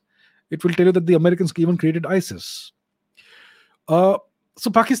Flags, it will tell you that the Americans even created ISIS. So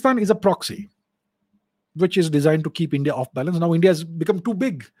Pakistan is a proxy, which is designed to keep India off balance. Now India has become too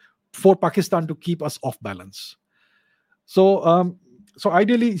big for Pakistan to keep us off balance. So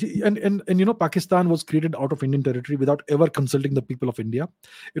ideally, and Pakistan was created out of Indian territory without ever consulting the people of India.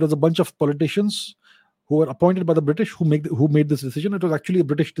 It was a bunch of politicians who were appointed by the British who made this decision. It was actually a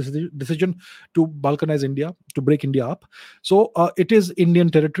British decision to balkanize India, to break India up. So it is Indian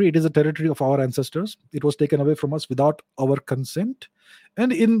territory. It is a territory of our ancestors. It was taken away from us without our consent,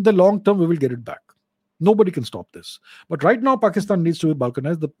 and in the long term, we will get it back. Nobody can stop this. But right now, Pakistan needs to be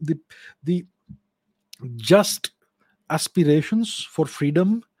balkanized. The just aspirations for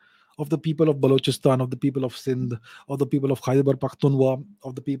freedom of the people of Balochistan, of the people of Sindh, of the people of Khyber Pakhtunkhwa,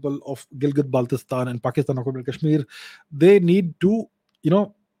 of the people of Gilgit-Baltistan and Pakistan occupied Kashmir, they need to,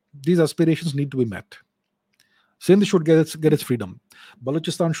 these aspirations need to be met. Sindh should get its freedom.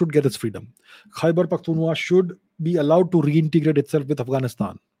 Balochistan should get its freedom. Khyber Pakhtunkhwa should be allowed to reintegrate itself with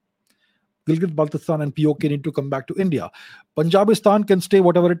Afghanistan. Gilgit-Baltistan and POK need to come back to India. Punjabistan can stay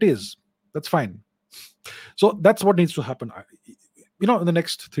whatever it is. That's fine. So that's what needs to happen, in the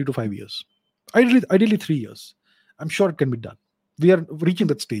next 3 to 5 years. Ideally 3 years. I'm sure it can be done. We are reaching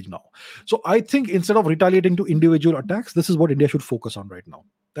that stage now. So I think instead of retaliating to individual attacks, this is what India should focus on right now.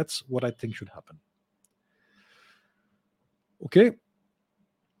 That's what I think should happen. Okay.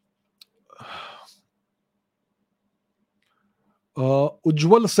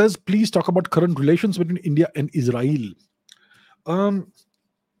 Ujjwal says, please talk about current relations between India and Israel.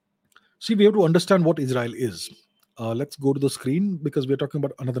 See, we have to understand what Israel is. Let's go to the screen because we're talking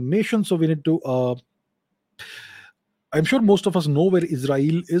about another nation. So we need to I'm sure most of us know where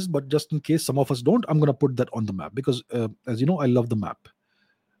Israel is, but just in case some of us don't, I'm going to put that on the map because, as you know, I love the map.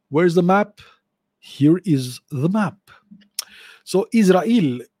 Where's the map? Here is the map. So,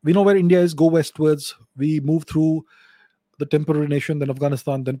 Israel, we know where India is, go westwards. We move through the temporary nation, then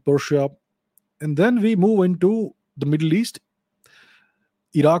Afghanistan, then Persia, and then we move into the Middle East,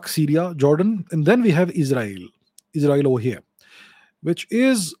 Iraq, Syria, Jordan, and then we have Israel. Israel over here, which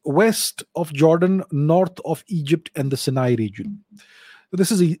is west of Jordan, north of Egypt and the Sinai region. So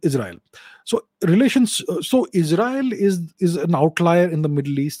this is Israel. So relations. So Israel is an outlier in the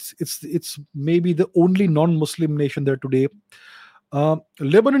Middle East. It's maybe the only non-Muslim nation there today.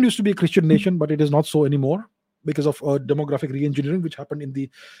 Lebanon used to be a Christian nation, but it is not so anymore because of demographic re-engineering, which happened in the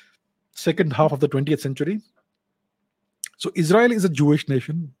second half of the 20th century. So Israel is a Jewish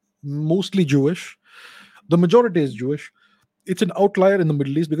nation, mostly Jewish. The majority is Jewish. It's an outlier in the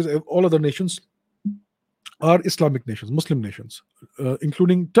Middle East because all other nations are Islamic nations, Muslim nations,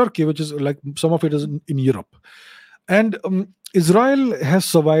 including Turkey, which is like some of it is in Europe. And Israel has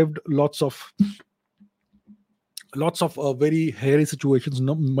survived lots of very hairy situations,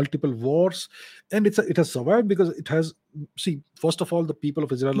 multiple wars, and it has survived because it has. See, first of all, the people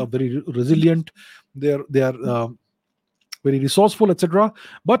of Israel are very resilient. They are very resourceful, etc.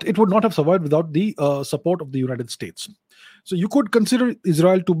 But it would not have survived without the support of the United States. So you could consider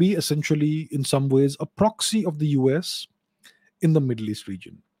Israel to be essentially, in some ways, a proxy of the US in the Middle East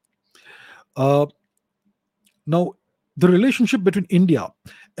region. Uh, Now, the relationship between India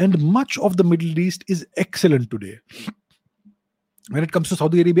and much of the Middle East is excellent today. When it comes to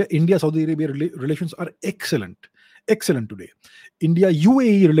Saudi Arabia, India-Saudi Arabia relations are excellent today.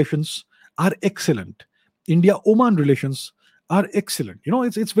 India-UAE relations are excellent. India-Oman relations are excellent.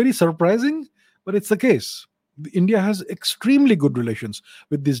 It's very surprising, but it's the case. India has extremely good relations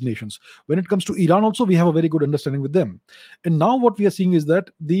with these nations. When it comes to Iran, also, we have a very good understanding with them. And now what we are seeing is that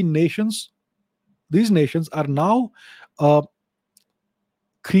these nations are now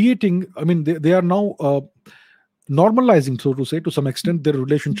creating, they are now normalizing, so to say, to some extent, their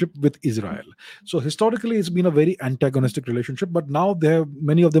relationship with Israel. So historically, it's been a very antagonistic relationship, but now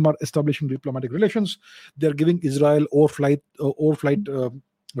many of them are establishing diplomatic relations. They're giving Israel overflight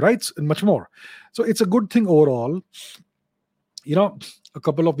rights and much more. So it's a good thing overall. A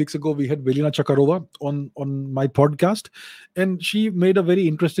couple of weeks ago, we had Velina Chakarova on my podcast, and she made a very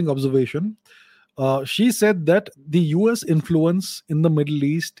interesting observation. She said that the US influence in the Middle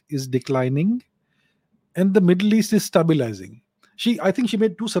East is declining and the Middle East is stabilizing. I think she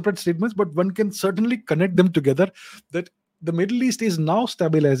made two separate statements, but one can certainly connect them together, that the Middle East is now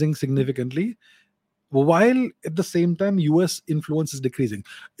stabilizing significantly, while at the same time US influence is decreasing.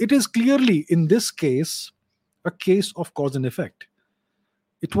 It is clearly, in this case, a case of cause and effect.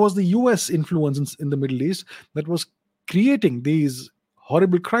 It was the US influence in the Middle East that was creating these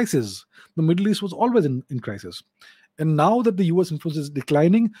horrible crises. The Middle East was always in crisis. And now that the US influence is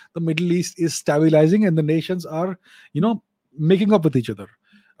declining, the Middle East is stabilizing and the nations are, making up with each other.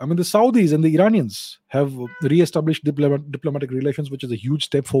 The Saudis and the Iranians have re-established diplomatic relations, which is a huge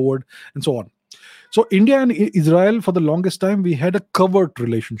step forward, and so on. So India and Israel, for the longest time, we had a covert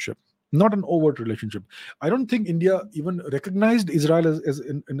relationship, not an overt relationship. I don't think India even recognized Israel as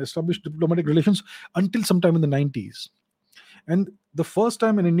an established diplomatic relations until sometime in the 90s. And the first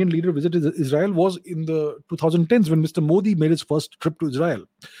time an Indian leader visited Israel was in the 2010s when Mr. Modi made his first trip to Israel.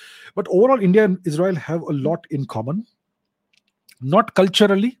 But overall, India and Israel have a lot in common, not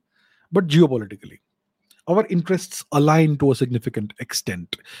culturally, but geopolitically. Our interests align to a significant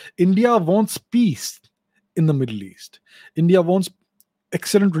extent. India wants peace in the Middle East. India wants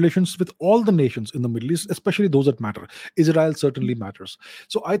excellent relations with all the nations in the Middle East, especially those that matter. Israel certainly matters.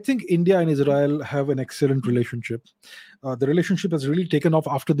 So I think India and Israel have an excellent relationship. The relationship has really taken off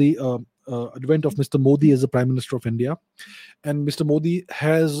after the advent of Mr. Modi as the Prime Minister of India. And Mr. Modi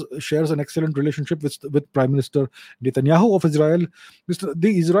shares an excellent relationship with Prime Minister Netanyahu of Israel.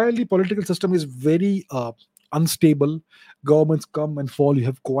 The Israeli political system is very unstable. Governments come and fall. You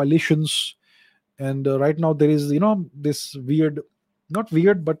have coalitions. And right now there is, this not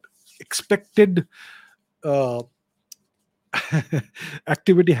weird, but expected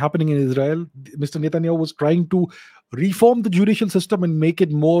activity happening in Israel. Mr. Netanyahu was trying to reform the judicial system and make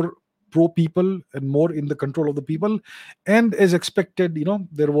it more pro-people and more in the control of the people. And as expected,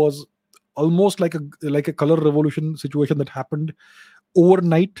 there was almost like a color revolution situation that happened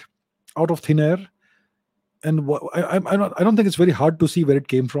overnight out of thin air. And I don't think it's very hard to see where it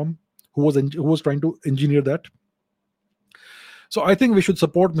came from, who was trying to engineer that. So I think we should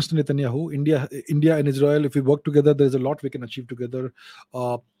support Mr. Netanyahu. India and Israel, if we work together, there's a lot we can achieve together.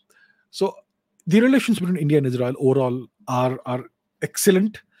 So The relations between India and Israel overall are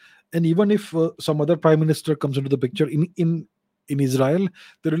excellent, and even if some other prime minister comes into the picture in Israel,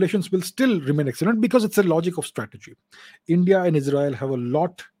 the relations will still remain excellent because it's a logic of strategy. India and Israel have a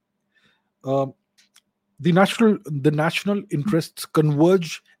lot. Uh, the national interests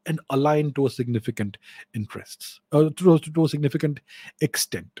converge and align to a significant to a significant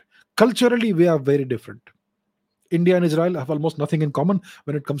extent. Culturally, we are very different. India and Israel have almost nothing in common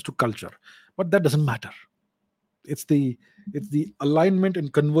when it comes to culture, but that doesn't matter. It's the it's the alignment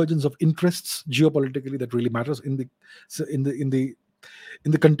and convergence of interests geopolitically that really matters in the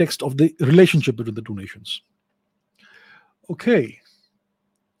context of the relationship between the two nations. Okay.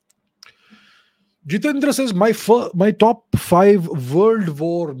 Jitendra says my top five World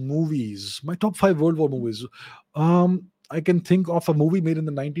War movies. My top five World War movies. I can think of a movie made in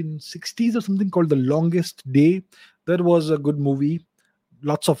the 1960s or something called The Longest Day. That was a good movie.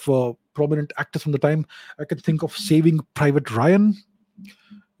 Lots of prominent actors from the time. I can think of Saving Private Ryan,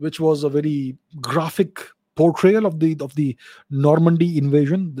 which was a very graphic portrayal of the Normandy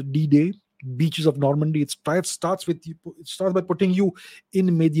invasion, the D-Day, beaches of Normandy. It starts by putting you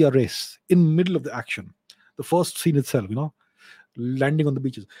in media res, in middle of the action. The first scene itself, landing on the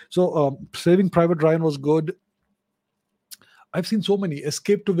beaches. So Saving Private Ryan was good. I've seen so many.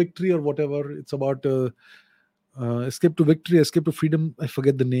 Escape to Victory or whatever. It's about Escape to Victory, Escape to Freedom. I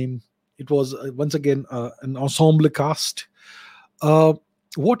forget the name. It was once again an ensemble cast. Uh,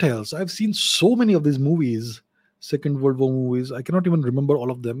 what else? I've seen so many of these movies, Second World War movies. I cannot even remember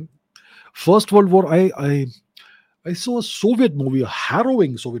all of them. First World War, I saw a Soviet movie, a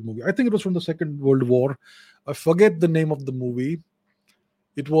harrowing Soviet movie. I think it was from the Second World War. I forget the name of the movie.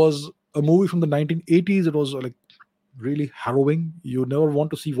 It was a movie from the 1980s. It was like really harrowing. You never want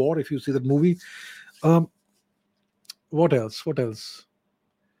to see war if you see that movie. Um, what else? What else?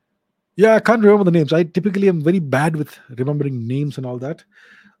 Yeah, I can't remember the names. I typically am very bad with remembering names and all that.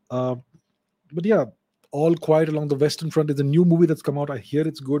 Uh, but yeah, All Quiet Along the Western Front is a new movie that's come out. I hear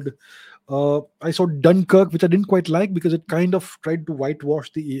it's good. I saw Dunkirk, which I didn't quite like because it kind of tried to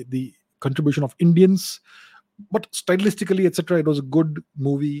whitewash the contribution of Indians, but stylistically, etc., it was a good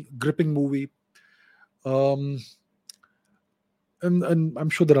movie, gripping movie. Um, and I'm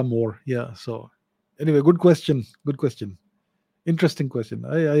sure there are more. Yeah. So anyway, good question. Good question. Interesting question.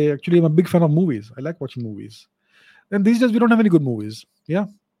 I actually am a big fan of movies. I like watching movies. And these days we don't have any good movies. Yeah,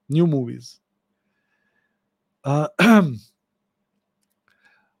 new movies. Uh,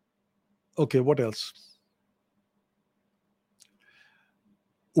 okay, what else?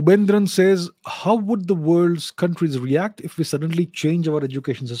 Ubendran says, how would the world's countries react if we suddenly change our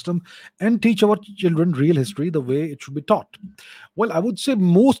education system and teach our children real history the way it should be taught? Well, I would say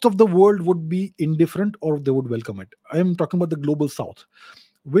most of the world would be indifferent or they would welcome it. I am talking about the global south.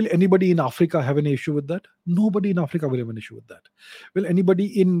 Will anybody in Africa have any issue with that? Nobody in Africa will have an issue with that. Will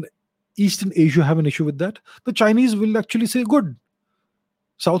anybody in Eastern Asia have an issue with that? The Chinese will actually say, good.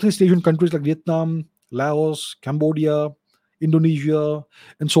 Southeast Asian countries like Vietnam, Laos, Cambodia, Indonesia,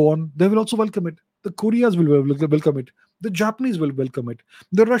 and so on, they will also welcome it. The Koreas will welcome it. The Japanese will welcome it.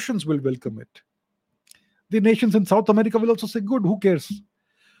 The Russians will welcome it. The nations in South America will also say, good, who cares?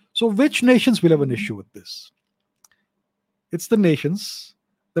 So, which nations will have an issue with this? It's the nations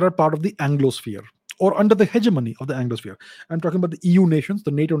that are part of the Anglosphere or under the hegemony of the Anglosphere. I'm talking about the EU nations,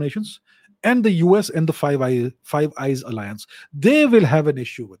 the NATO nations, and the US and the Five Eyes Alliance. They will have an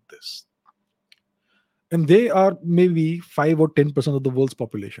issue with this. And they are maybe 5 or 10% of the world's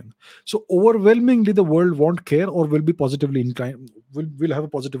population. So overwhelmingly, the world won't care or will be positively inclined, will have a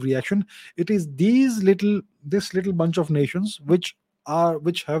positive reaction. It is this little bunch of nations which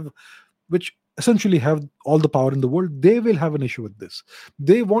essentially have all the power in the world. They will have an issue with this.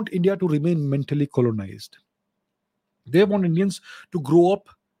 They want India to remain mentally colonized. They want Indians to grow up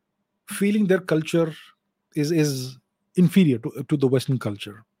feeling their culture is inferior to the Western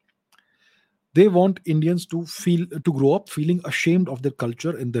culture. They want Indians to grow up feeling ashamed of their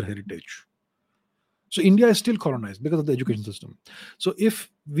culture and their heritage. So India is still colonized because of the education system. So if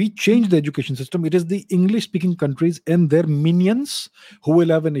we change the education system, it is the English speaking countries and their minions who will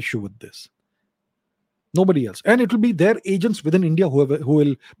have an issue with this. Nobody else. And it will be their agents within India who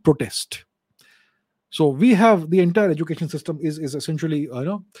will protest. So we have the entire education system is essentially,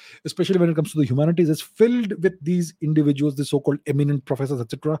 especially when it comes to the humanities, is filled with these individuals, the so-called eminent professors,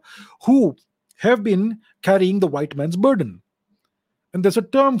 etc., who have been carrying the white man's burden. And there's a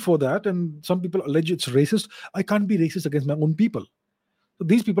term for that, and some people allege it's racist. I can't be racist against my own people. So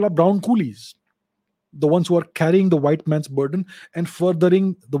these people are brown coolies, the ones who are carrying the white man's burden and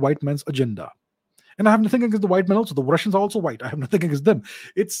furthering the white man's agenda. And I have nothing against the white man also. The Russians are also white. I have nothing against them.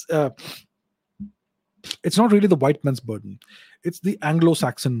 It's It's not really the white man's burden. It's the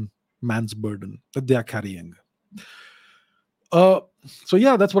Anglo-Saxon man's burden that they are carrying. Uh, so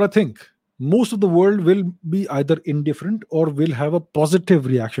yeah, that's what I think. Most of the world will be either indifferent or will have a positive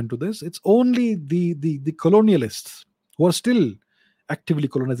reaction to this. It's only the colonialists who are still actively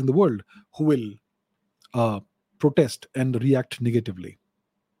colonizing the world who will uh, protest and react negatively.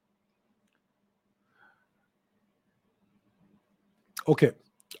 Okay.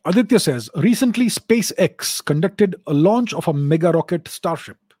 Aditya says recently SpaceX conducted a launch of a mega rocket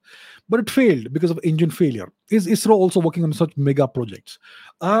Starship, but it failed because of engine failure. Is ISRO also working on such mega projects?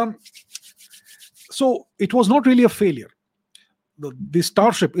 Um, so it was not really a failure. The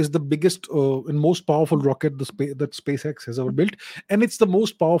Starship is the biggest and most powerful rocket that SpaceX has ever built, and it's the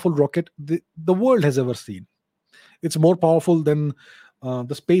most powerful rocket the world has ever seen. It's more powerful than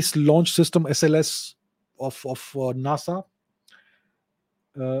the Space Launch System (SLS) of NASA,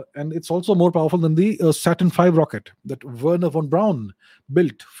 and it's also more powerful than the Saturn V rocket that Werner von Braun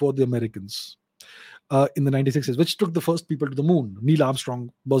built for the Americans in the 1960s, which took the first people to the moon: Neil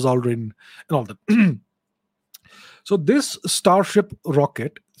Armstrong, Buzz Aldrin, and all that. So this Starship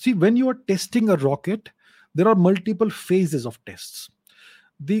rocket, see, when you are testing a rocket, there are multiple phases of tests.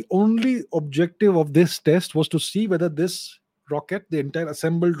 The only objective of this test was to see whether this rocket, the entire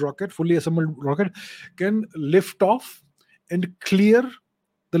assembled rocket, fully assembled rocket, can lift off and clear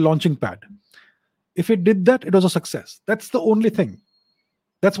the launching pad. If it did that, it was a success. That's the only thing.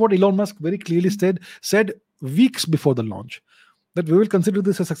 That's what Elon Musk very clearly said weeks before the launch, that we will consider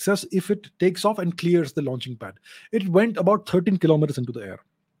this a success if it takes off and clears the launching pad. It went about 13 kilometers into the air.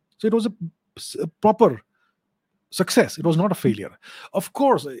 So it was a proper success. It was not a failure. Of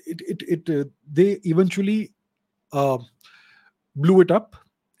course, they eventually uh, blew it up.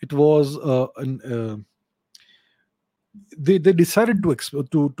 It was they decided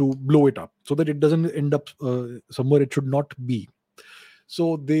to blow it up so that it doesn't end up somewhere it should not be.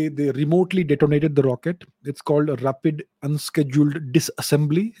 So they remotely detonated the rocket. It's called a rapid unscheduled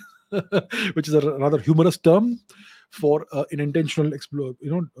disassembly, which is a rather humorous term for an intentional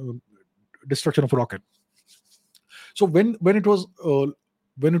destruction of a rocket. So when it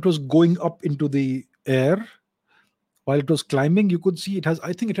was going up into the air, while it was climbing, you could see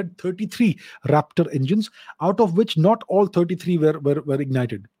I think it had 33 Raptor engines, out of which not all 33 were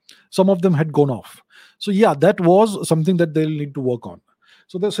ignited. Some of them had gone off. So yeah, that was something that they'll need to work on.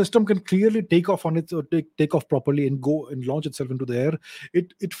 So the system can clearly take off on its take off properly and go and launch itself into the air.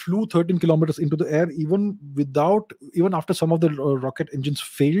 It flew 13 kilometers into the air even after some of the rocket engines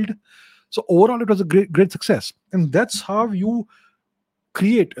failed. So overall, it was a great success, and that's how you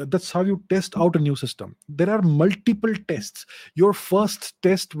test out a new system. There are multiple tests. Your first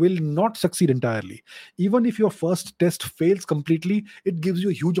test will not succeed entirely. Even if your first test fails completely, it gives you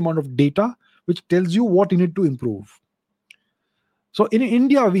a huge amount of data which tells you what you need to improve. So in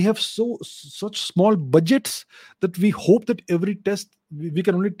India, we have such small budgets that we hope that every test we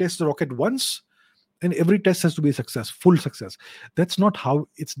can only test the rocket once, and every test has to be a success, full success. That's not how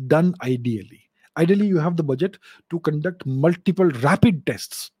it's done ideally. Ideally, you have the budget to conduct multiple rapid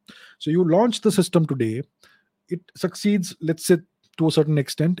tests. So you launch the system today, it succeeds, let's say, to a certain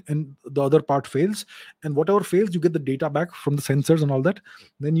extent, and the other part fails. And whatever fails, you get the data back from the sensors and all that.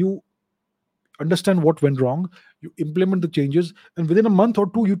 Then you understand what went wrong, you implement the changes, and within a month or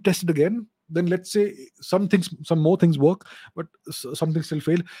two, you test it again. Then let's say some more things work, but some things still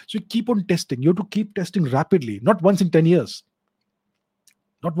fail. So you keep on testing. You have to keep testing rapidly, not once in 10 years,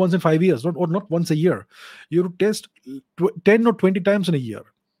 not once in 5 years, or not once a year. You have to test 10 or 20 times in a year.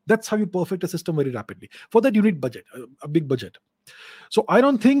 That's how you perfect a system very rapidly. For that, you need budget, a big budget. So I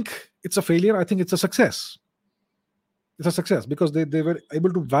don't think it's a failure. I think it's a success. It's a success because they were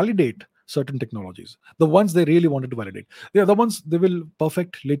able to validate certain technologies, the ones they really wanted to validate. The other ones they will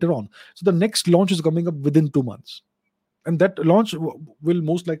perfect later on. So the next launch is coming up within 2 months, and that launch will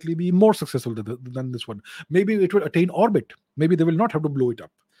most likely be more successful than this one. Maybe it will attain orbit. Maybe they will not have to blow it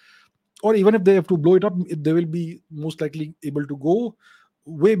up, or even if they have to blow it up, they will be most likely able to go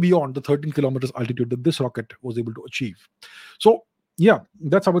way beyond the 13 kilometers altitude that this rocket was able to achieve. So yeah,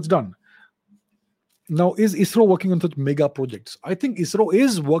 that's how it's done. Now, is ISRO working on such mega projects? I think ISRO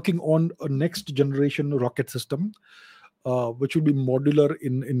is working on a next generation rocket system, which will be modular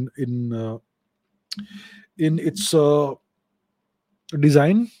in its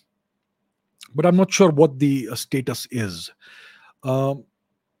design, but I'm not sure what the status is. Um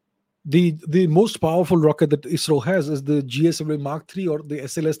the most powerful rocket that ISRO has is the GSLV Mark III or the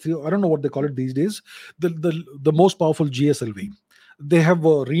SLS 3. I don't know what they call it these days. The most powerful GSLV. They have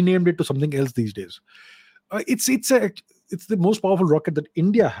renamed it to something else these days. It's the most powerful rocket that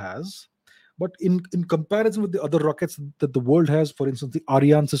India has, But in comparison with the other rockets that the world has, for instance, the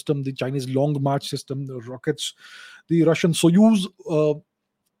Ariane system, the Chinese Long March system, the rockets, the Russian Soyuz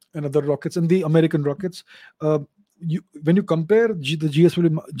and other rockets, and the American rockets, uh, when you compare the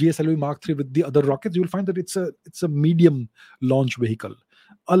GSLV Mark III with the other rockets, you will find that it's a medium launch vehicle,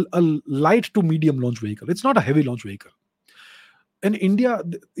 a light to medium launch vehicle. It's not a heavy launch vehicle. And India,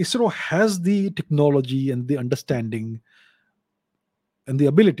 ISRO has the technology and the understanding and the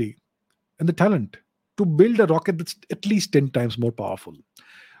ability and the talent to build a rocket that's at least 10 times more powerful.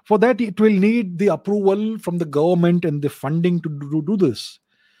 For that, it will need the approval from the government and the funding to do this.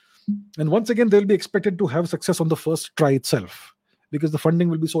 And once again, they'll be expected to have success on the first try itself because the funding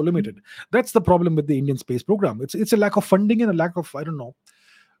will be so limited. That's the problem with the Indian space program. It's a lack of funding and a lack of,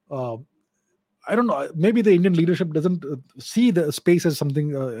 uh, I don't know. Maybe the Indian leadership doesn't see the space as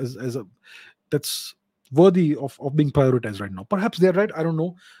something as a that's worthy of being prioritized right now. Perhaps they're right. I don't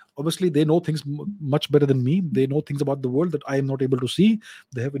know. Obviously, they know things much better than me. They know things about the world that I am not able to see.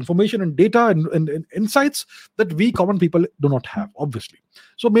 They have information and data and insights that we common people do not have. Obviously,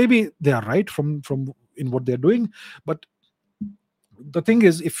 so maybe they are right from in what they're doing. But the thing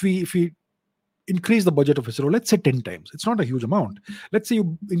is, if we increase the budget of ISRO, let's say 10 times. It's not a huge amount. Let's say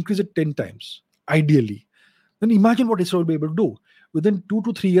you increase it 10 times, ideally. Then imagine what ISRO will be able to do. Within 2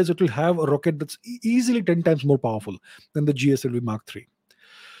 to 3 years, it will have a rocket that's easily 10 times more powerful than the GSLV Mark III.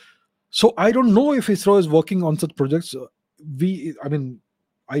 So I don't know if ISRO is working on such projects.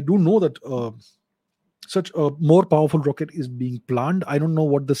 I do know that such a more powerful rocket is being planned. I don't know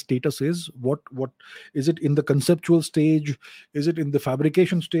what the status is. What is it in the conceptual stage? Is it in the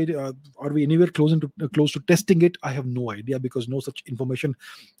fabrication stage? Are we anywhere close to testing it? I have no idea because no such information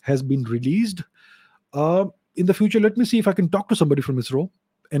has been released. In the future, let me see if I can talk to somebody from ISRO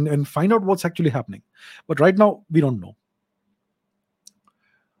and find out what's actually happening. But right now, we don't know.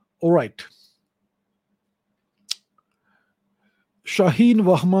 All right. Shaheen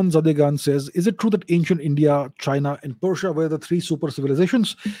Wahman Zadegan says, is it true that ancient India, China, and Persia were the three super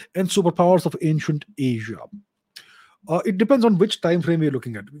civilizations and superpowers of ancient Asia? It depends on which time frame we're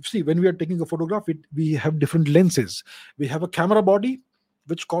looking at. See, when we are taking a photograph, we have different lenses. We have a camera body,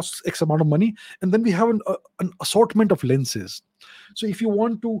 which costs X amount of money, and then we have an assortment of lenses. So if you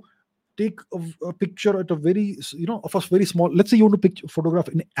want to take a picture at a very, of a very small, let's say you want to photograph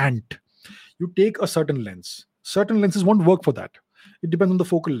an ant, you take a certain lens. Certain lenses won't work for that. It depends on the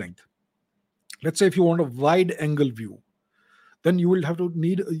focal length. Let's say if you want a wide angle view, then you will have to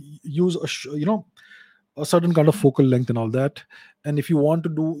use a certain kind of focal length and all that. And if you want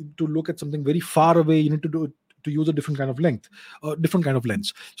to look at something very far away, you need to use a different kind of length, different kind of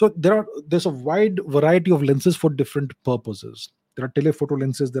lens. So there's a wide variety of lenses for different purposes. There are telephoto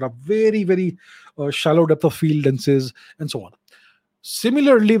lenses. There are very, very shallow depth of field lenses, and so on.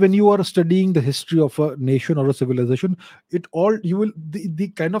 Similarly, when you are studying the history of a nation or a civilization,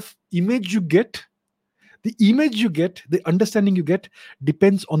 the kind of image you get, the understanding you get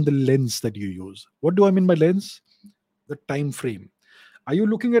depends on the lens that you use. What do I mean by lens? The time frame. Are you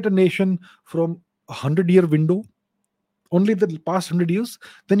looking at a nation from 100-year window, only the past 100 years?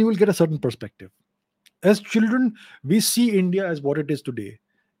 Then you will get a certain perspective. As children, we see India as what it is today.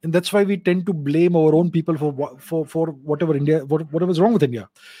 And that's why we tend to blame our own people for whatever is wrong with India.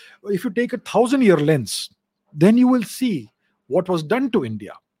 If you take 1,000-year lens, then you will see what was done to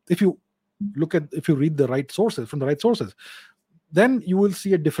India. If you read the right sources from the right sources, then you will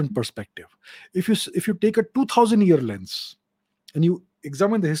see a different perspective. If you take a 2,000-year lens and you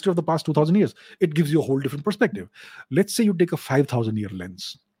examine the history of the past 2,000 years, it gives you a whole different perspective. Let's say you take a 5,000-year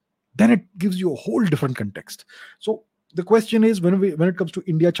lens, then it gives you a whole different context. So the question is, when it comes to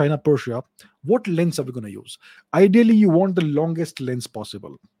India, China, Persia, what lens are we going to use? Ideally, you want the longest lens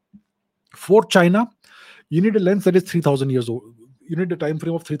possible. For China, you need a lens that is 3,000 years old. You need a time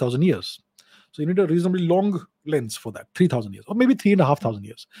frame of 3,000 years. So you need a reasonably long lens for that, 3,000 years, or maybe 3,500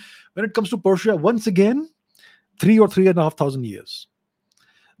 years. When it comes to Persia, once again, 3,500 years.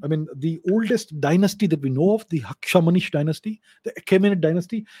 I mean, the oldest dynasty that we know of, the Hakshamanish dynasty, the Achaemenid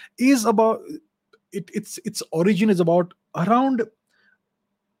dynasty, is about its origin is about around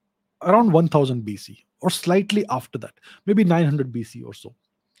 1000 BC or slightly after that, maybe 900 BC or so,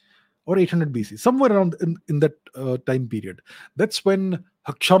 or 800 BC, somewhere around in that time period. That's when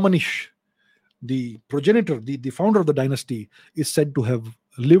Hakshamanish, the progenitor, the founder of the dynasty, is said to have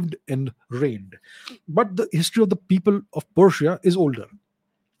lived and reigned. But the history of the people of Persia is older.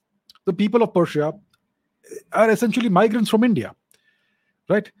 The people of Persia are essentially migrants from India,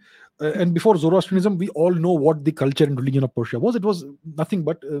 right? And before Zoroastrianism, we all know what the culture and religion of Persia was. It was nothing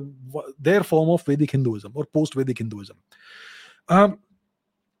but their form of Vedic Hinduism or post-Vedic Hinduism.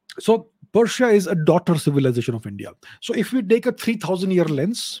 So Persia is a daughter civilization of India. So if we take a 3,000-year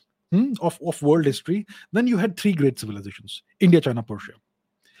lens of world history, then you had three great civilizations: India, China, Persia.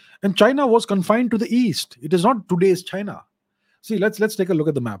 And China was confined to the east. It is not today's China. See, let's take a look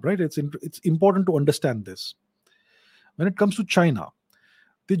at the map, right? It's important to understand this. When it comes to China,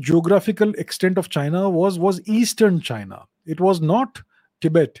 the geographical extent of China was eastern China. It was not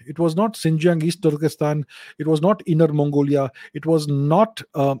Tibet. It was not Xinjiang, East Turkestan. It was not Inner Mongolia. It was not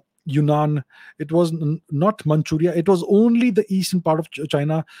Yunnan. It was not Manchuria. It was only the eastern part of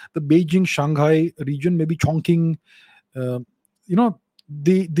China, the Beijing, Shanghai region, maybe Chongqing. Uh, you know,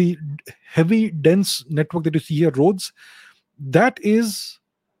 the heavy, dense network that you see here, roads. That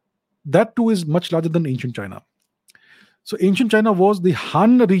too is much larger than ancient China. So ancient China was the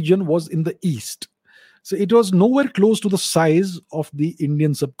Han region was in the east. So it was nowhere close to the size of the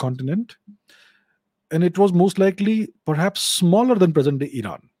Indian subcontinent, and it was most likely perhaps smaller than present day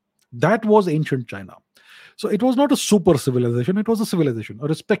Iran. That was ancient China. So it was not a super civilization, it was a civilization, a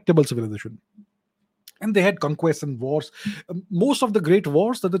respectable civilization. And they had conquests and wars. Most of the great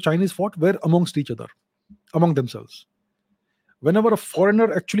wars that the Chinese fought were amongst each other, among themselves. Whenever a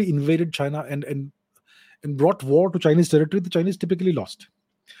foreigner actually invaded China and brought war to Chinese territory, the Chinese typically lost.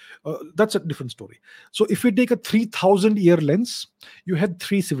 That's a different story. So, if we take a 3,000-year lens, you had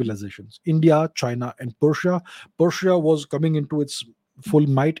three civilizations: India, China, and Persia. Persia was coming into its full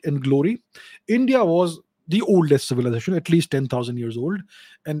might and glory. India was the oldest civilization, at least 10,000 years old.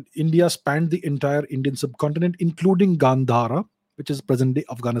 And India spanned the entire Indian subcontinent, including Gandhara, which is present day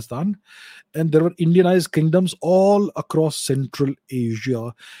Afghanistan. And there were Indianized kingdoms all across Central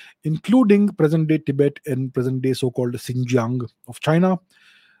Asia, including present day Tibet and present day so called Xinjiang of China.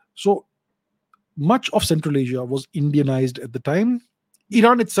 So much of Central Asia was Indianized at the time.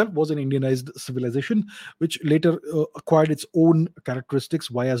 Iran itself was an Indianized civilization, which later acquired its own characteristics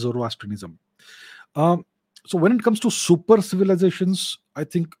via Zoroastrianism. Um, so when it comes to super civilizations, I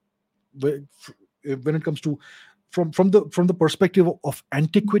think when it comes to from the perspective of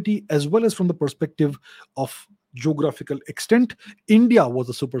antiquity as well as from the perspective of geographical extent, India was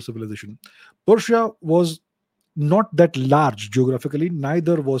a super civilization. Persia was not that large geographically,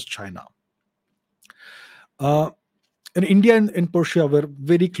 neither was China. Uh, and India and Persia were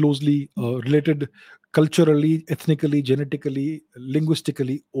very closely related culturally, ethnically, genetically,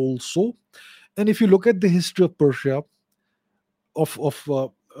 linguistically also. And if you look at the history of Persia,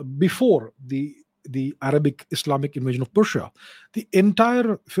 of before the Arabic Islamic invasion of Persia, the entire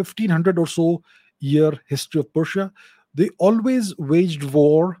 1500 or so year history of Persia, they always waged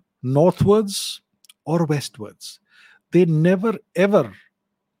war northwards or westwards. They never ever,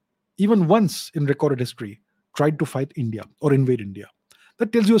 even once in recorded history, tried to fight India or invade India.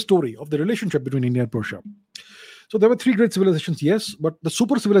 That tells you a story of the relationship between India and Persia. So there were three great civilizations, yes, but the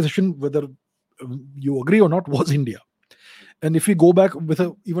super civilization, whether you agree or not, was India. And if we go back with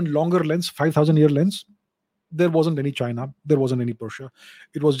a even longer lens, 5,000-year lens, there wasn't any China, there wasn't any Persia.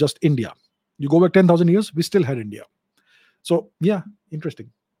 It was just India. You go back 10,000 years, we still had India. So yeah,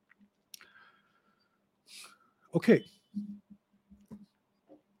 interesting. Okay.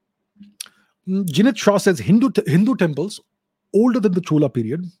 Jinet Shah says Hindu temples older than the Chola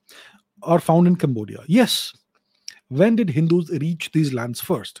period are found in Cambodia. Yes. When did Hindus reach these lands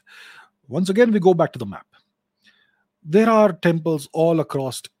first? Once again, we go back to the map. There are temples all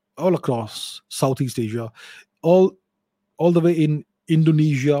across Southeast Asia, all all the way in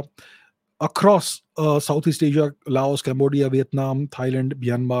Indonesia, across Southeast Asia, Laos, Cambodia, Vietnam, Thailand,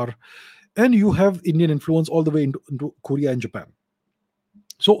 Myanmar, and you have Indian influence all the way into Korea and Japan.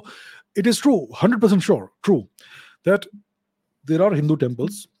 So it is true, 100% sure, true, that there are Hindu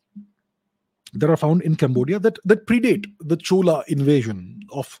temples that are found in Cambodia that predate the Chola invasion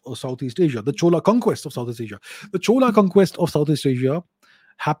of Southeast Asia, the Chola conquest of Southeast Asia. The Chola conquest of Southeast Asia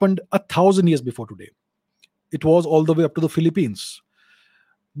happened 1,000 years before today. It was all the way up to the Philippines.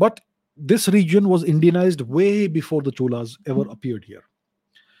 But this region was Indianized way before the Cholas ever appeared here.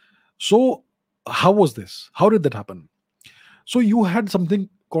 So, how was this? How did that happen? So, you had something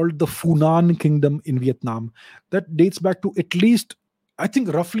called the Funan Kingdom in Vietnam that dates back to at least, I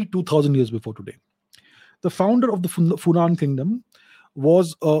think, roughly 2,000 years before today. The founder of the Funan Kingdom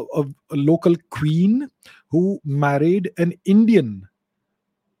was a local queen who married an Indian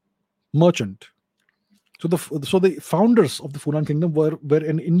merchant. So the founders of the Funan Kingdom were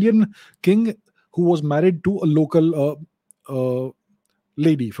an Indian king who was married to a local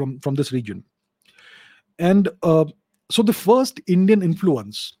lady from this region. And so the first Indian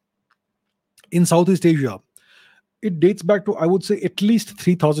influence in Southeast Asia, it dates back to, I would say, at least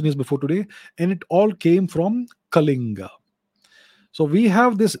 3,000 years before today, and it all came from Kalinga. So we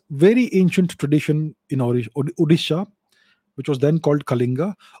have this very ancient tradition in Odisha, which was then called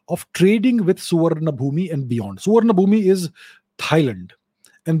Kalinga, of trading with Suvarna Bhumi and beyond. Suvarna Bhumi is Thailand,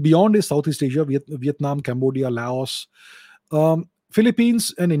 and beyond is Southeast Asia, Vietnam, Cambodia, Laos,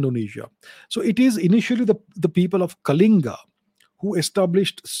 Philippines, and Indonesia. So it is initially the people of Kalinga who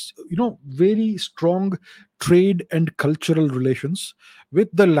established, very strong trade and cultural relations with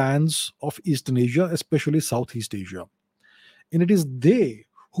the lands of Eastern Asia, especially Southeast Asia. And it is they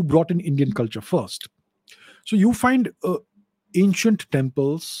who brought in Indian culture first. So you find ancient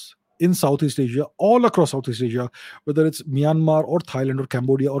temples in Southeast Asia, all across Southeast Asia, whether it's Myanmar or Thailand or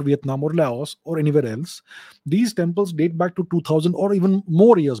Cambodia or Vietnam or Laos or anywhere else. These temples date back to 2000 or even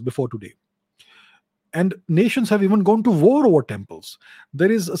more years before today. And nations have even gone to war over temples. There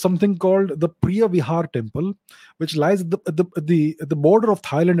is something called the Priya Vihar temple, which lies at the border of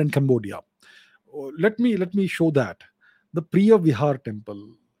Thailand and Cambodia. Let me show that. The Priya Vihar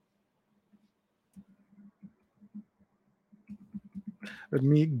temple. Let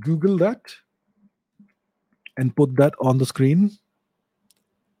me Google that and put that on the screen.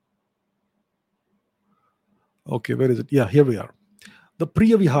 Okay, where is it? Yeah, here we are. The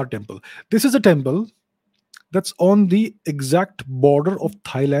Priya Vihar temple. This is a temple that's on the exact border of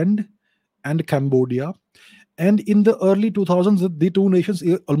Thailand and Cambodia. And in the early 2000s, the two nations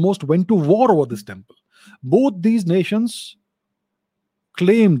almost went to war over this temple. Both these nations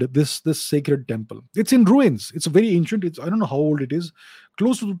claimed this sacred temple. It's in ruins. It's very ancient. I don't know how old it is.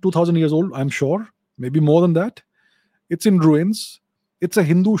 Close to 2000 years old, I'm sure. Maybe more than that. It's in ruins. It's a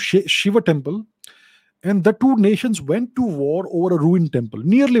Hindu Shiva temple. And the two nations went to war over a ruined temple.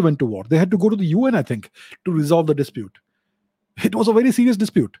 Nearly went to war. They had to go to the UN, I think, to resolve the dispute. It was a very serious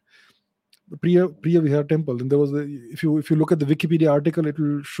dispute. The Priya Vihar temple, and there was if you look at the Wikipedia article, it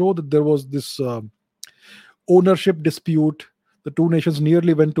will show that there was this ownership dispute. The two nations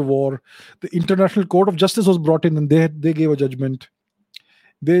nearly went to war. The International Court of Justice was brought in, and they gave a judgment.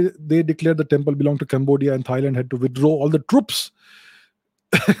 They declared the temple belonged to Cambodia, and Thailand had to withdraw all the troops.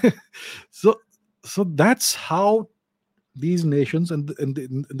 so so that's how these nations and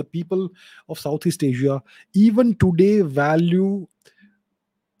the people of Southeast Asia even today value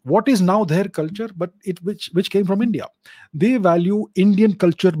what is now their culture, but which came from India. They value Indian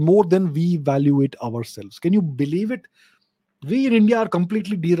culture more than we value it ourselves. Can you believe it? We in India are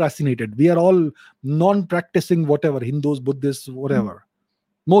completely deracinated. We are all non-practicing whatever, Hindus, Buddhists, whatever.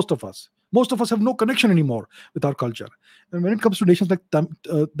 Most of us have no connection anymore with our culture. And when it comes to nations like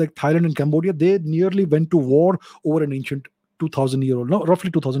Thailand and Cambodia, they nearly went to war over an ancient 2000-year old, no,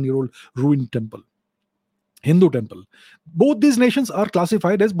 roughly 2000-year old ruined temple, Hindu temple. Both these nations are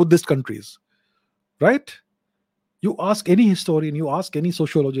classified as Buddhist countries, right? You ask any historian, you ask any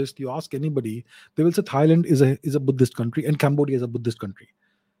sociologist, you ask anybody, they will say Thailand is a Buddhist country and Cambodia is a Buddhist country.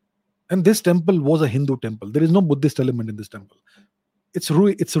 And this temple was a Hindu temple. There is no Buddhist element in this temple. It's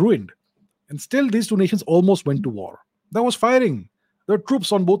ruined. And still these two nations almost went to war. There was firing. There were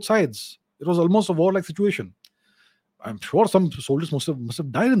troops on both sides. It was almost a warlike situation. I'm sure some soldiers must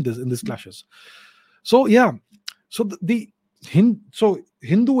have died in these clashes. So yeah, so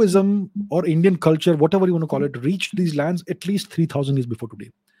Hinduism or Indian culture, whatever you want to call it, reached these lands at least 3,000 years before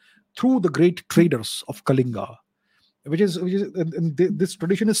today through the great traders of Kalinga, this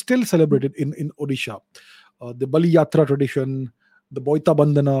tradition is still celebrated in Odisha. The Bali Yatra tradition, the Boita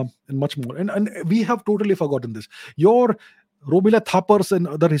Bandhana, and much more. And we have totally forgotten this. Your Robila Thapars and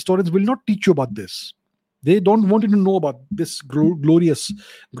other historians will not teach you about this. They don't want you to know about this glorious,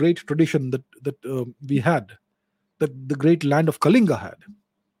 great tradition that we had, that the great land of Kalinga had.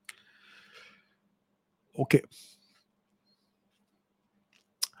 Okay.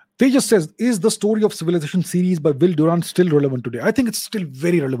 Tejas says, is the Story of Civilization series by Will Durant still relevant today? I think it's still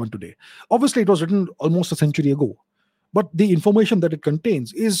very relevant today. Obviously, it was written almost a century ago, but the information that it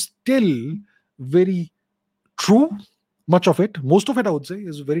contains is still very true. Much of it, most of it, I would say,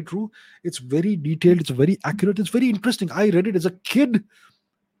 is very true. It's very detailed. It's very accurate. It's very interesting. I read it as a kid.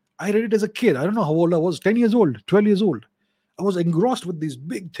 I don't know how old I was, 10 years old, 12 years old. I was engrossed with these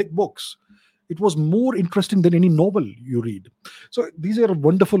big, thick books. It was more interesting than any novel you read. So these are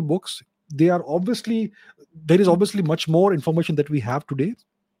wonderful books. There is obviously much more information that we have today.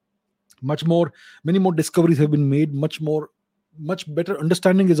 Many more discoveries have been made. Much better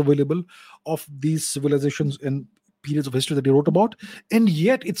understanding is available of these civilizations and periods of history that he wrote about, and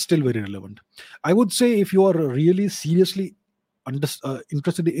yet it's still very relevant. I would say if you are really seriously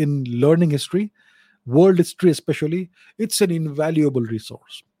interested in learning history, world history especially, it's an invaluable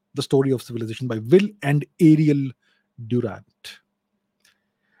resource. The Story of Civilization by Will and Ariel Durant.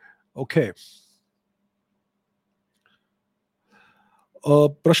 Okay.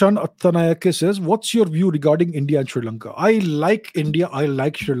 Prashant Attanayake says, "What's your view regarding India and Sri Lanka?" I like India. I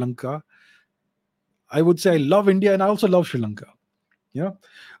like Sri Lanka. I would say I love India and I also love Sri Lanka. Yeah.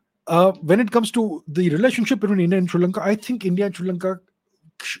 When it comes to the relationship between India and Sri Lanka, I think India and Sri Lanka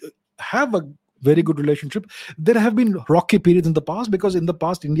sh- have a very good relationship. There have been rocky periods in the past because in the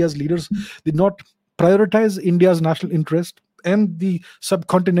past India's leaders did not prioritize India's national interest and the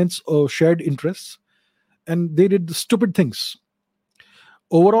subcontinent's shared interests, and they did stupid things.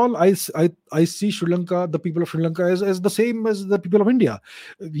 Overall, I see Sri Lanka, the people of Sri Lanka, as the same as the people of India.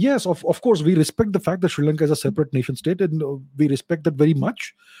 Yes, of course, we respect the fact that Sri Lanka is a separate nation state, and we respect that very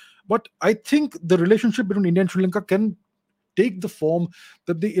much. But I think the relationship between India and Sri Lanka can take the form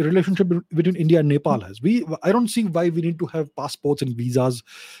that the relationship between India and Nepal has. I don't see why we need to have passports and visas,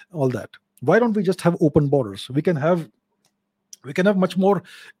 all that. Why don't we just have open borders? We can have much more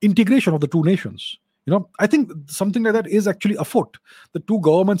integration of the two nations. I think something like that is actually afoot. The two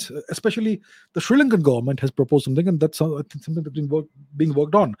governments, especially the Sri Lankan government, has proposed something, and that's I think something that's being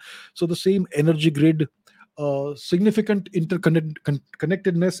worked on. So the same energy grid, significant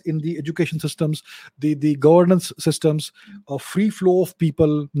interconnectedness in the education systems, the governance systems, a free flow of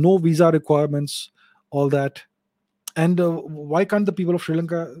people, no visa requirements, all that. And why can't the people of Sri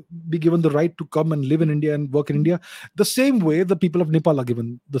Lanka be given the right to come and live in India and work in India the same way the people of Nepal are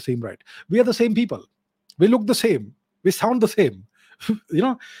given the same right? We are the same people. We look the same. We sound the same. you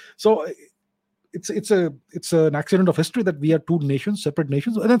know. So it's an accident of history that we are two nations, separate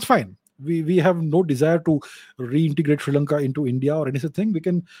nations, and that's fine. We have no desire to reintegrate Sri Lanka into India or anything. We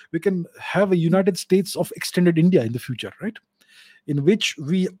can have a United States of extended India in the future, right? In which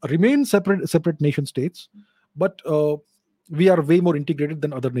we remain separate nation states, but we are way more integrated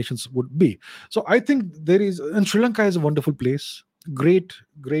than other nations would be. So I think and Sri Lanka is a wonderful place. Great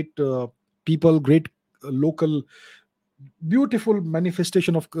people, great local, beautiful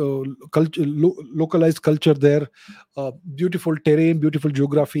manifestation of culture, localized culture there. Beautiful terrain, beautiful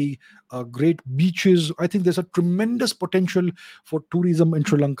geography, great beaches. I think there's a tremendous potential for tourism in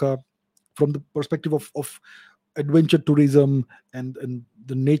Sri Lanka from the perspective of adventure tourism, and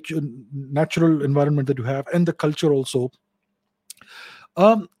the natural environment that you have, and the culture also.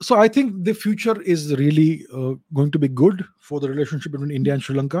 So I think the future is really going to be good for the relationship between India and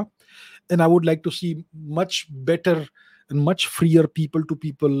Sri Lanka, and I would like to see much better and much freer people to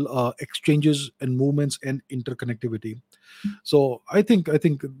people exchanges and movements and interconnectivity. So I think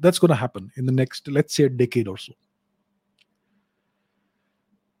that's going to happen in the next, let's say, a decade or so.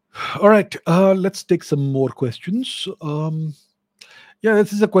 All right, let's take some more questions. Yeah,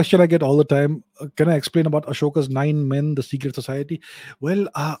 this is a question I get all the time. Can I explain about Ashoka's Nine Men, the Secret Society? Well,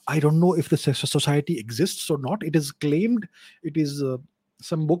 I don't know if the society exists or not. It is claimed. It is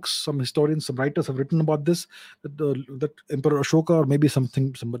some books, some historians, some writers have written about this. That Emperor Ashoka, or maybe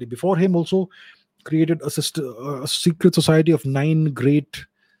somebody before him, also created a secret society of nine great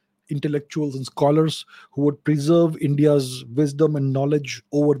intellectuals and scholars who would preserve India's wisdom and knowledge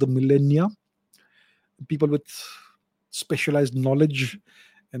over the millennia. People with specialized knowledge,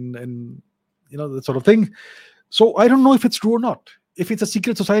 and that sort of thing. So I don't know if it's true or not. If it's a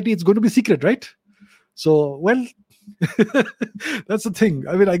secret society, it's going to be secret, right? So, well, that's the thing.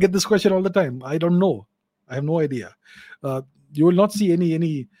 I mean, I get this question all the time. I don't know. I have no idea. uh, you will not see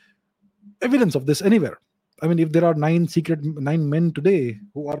any evidence of this anywhere. I mean, if there are nine men today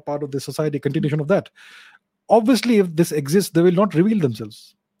who are part of the society, continuation of that, obviously if this exists, they will not reveal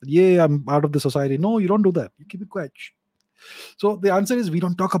themselves. Yeah, I'm part of the society. No, you don't do that. You keep it quiet. So the answer is we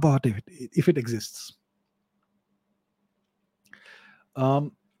don't talk about it if it exists.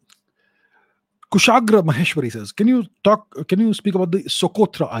 Um, Kushagra Maheshwari says, Can you speak about the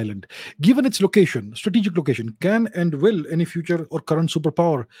Socotra Island? Given its location, strategic location, can and will any future or current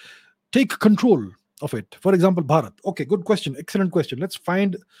superpower take control of it? For example, Bharat. Okay, good question. Excellent question. Let's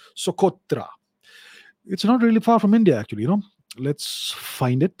find Socotra. It's not really far from India, actually. Let's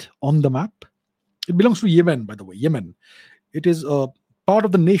find it on the map. It belongs to Yemen, by the way. Yemen. It is a part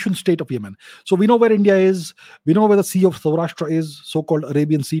of the nation state of Yemen. So we know where India is. We know where the Sea of Saurashtra is, so-called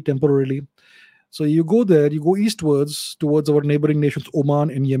Arabian Sea temporarily. So you go there, you go eastwards towards our neighboring nations, Oman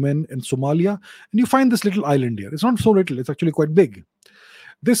and Yemen and Somalia, and you find this little island here. It's not so little, it's actually quite big.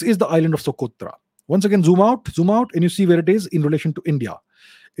 This is the island of Socotra. Once again, zoom out, and you see where it is in relation to India.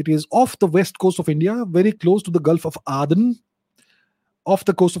 It is off the west coast of India, very close to the Gulf of Aden, off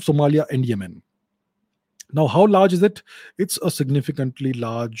the coast of Somalia and Yemen. Now, how large is it? It's a significantly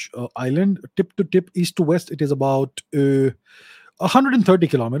large island. Tip to tip, east to west, it is about 130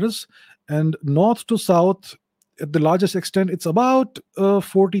 kilometers. And north to south, at the largest extent, it's about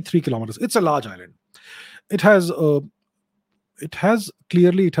 43 kilometers. It's a large island. It has It has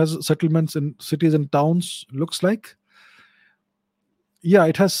clearly, it has settlements in cities and towns. Looks like, yeah,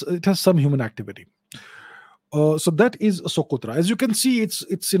 it has some human activity. So that is Socotra. As you can see,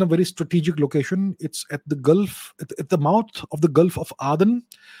 it's in a very strategic location. It's at the Gulf, at the mouth of the Gulf of Aden.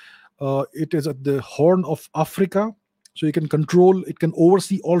 It is at the Horn of Africa. So you can control, it can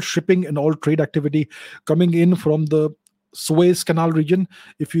oversee all shipping and all trade activity coming in from the Suez Canal region.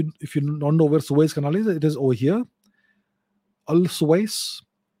 If you don't know where Suez Canal is, it is over here. Al Suez,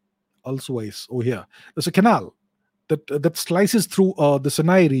 Al Suez, over here. There's a canal that slices through the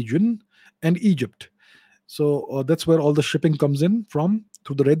Sinai region and Egypt. So that's where all the shipping comes in from,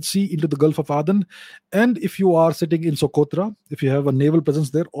 through the Red Sea into the Gulf of Aden. And if you are sitting in Socotra, if you have a naval presence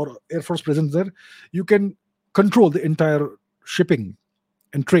there or air force presence there, you can control the entire shipping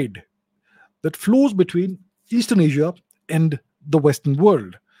and trade that flows between Eastern Asia and the Western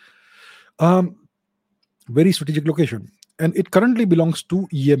world. Um, Very strategic location. And it currently belongs to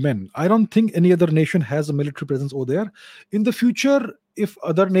Yemen. I don't think any other nation has a military presence over there. In the future, if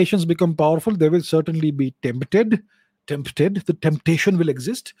other nations become powerful, they will certainly be tempted. Tempted. The temptation will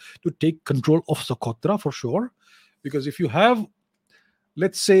exist to take control of Socotra for sure. Because if you have,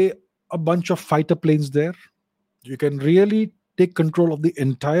 let's say, a bunch of fighter planes there, you can really take control of the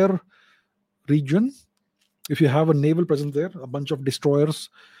entire region. If you have a naval presence there, a bunch of destroyers,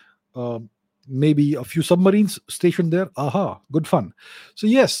 uh, maybe a few submarines stationed there. Aha, good fun. So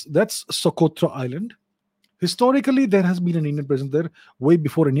yes, that's Socotra Island. Historically, there has been an Indian presence there way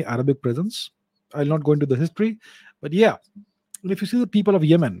before any Arabic presence. I'll not go into the history, but yeah, and if you see the people of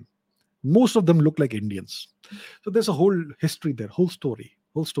Yemen, most of them look like Indians. So there's a whole history there, whole story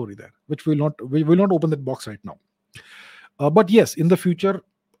there, which we will not open that box right now. But yes, in the future,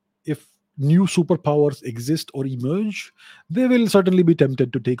 if new superpowers exist or emerge, they will certainly be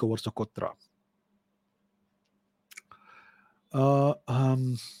tempted to take over Socotra. Uh,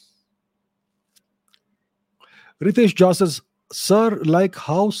 um, Ritesh Jha says, Sir, like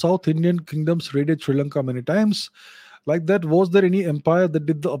how South Indian kingdoms raided Sri Lanka many times, like that, was there any empire that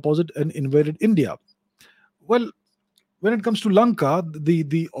did the opposite and invaded India? Well, when it comes to Lanka,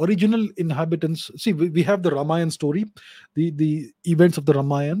 the original inhabitants, see, we have the Ramayan story, the events of the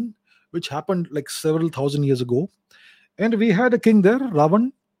Ramayan, which happened like several thousand years ago. And we had a king there,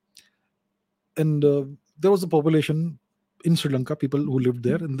 Ravan, and there was a population in Sri Lanka, people who lived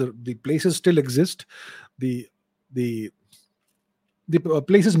there, and the places still exist. The the the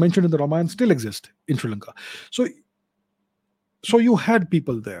places mentioned in the Ramayana still exist in Sri Lanka. So you had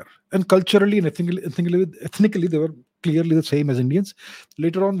people there, and culturally and ethnically they were clearly the same as Indians.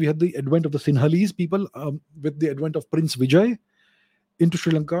 Later on, we had the advent of the Sinhalese people, with the advent of Prince Vijay into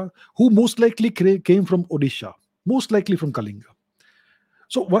Sri Lanka, who most likely came from Odisha, most likely from Kalinga.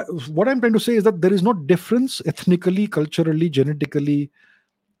 So what I'm trying to say is that there is no difference ethnically, culturally, genetically,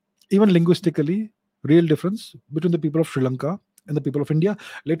 even linguistically, real difference between the people of Sri Lanka and the people of India.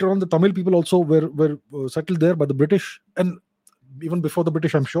 Later on, the Tamil people also were settled there by the British, and even before the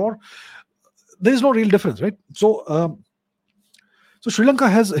British, I'm sure. There is no real difference, right? So Sri Lanka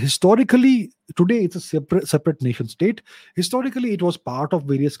has historically, today it's a separate nation state. Historically, it was part of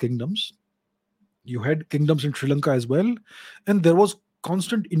various kingdoms. You had kingdoms in Sri Lanka as well, and there was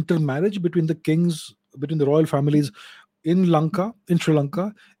constant intermarriage between the kings, between the royal families in Sri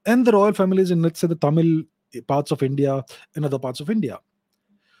Lanka, and the royal families in, let's say, the Tamil parts of India and other parts of India.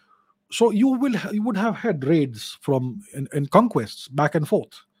 So you would have had raids from and conquests back and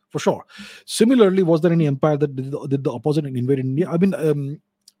forth for sure. Similarly, was there any empire that did the opposite and invaded India? I mean,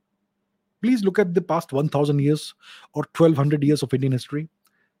 please look at the past 1,000 years or 1,200 years of Indian history.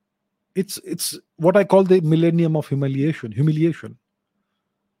 It's what I call the millennium of humiliation. Humiliation.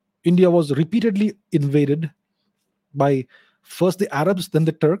 India was repeatedly invaded by first the Arabs, then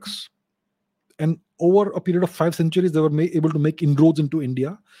the Turks, and over a period of 5 centuries, they were able to make inroads into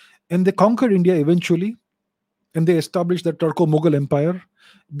India, and they conquered India eventually, and they established the Turco-Mughal Empire.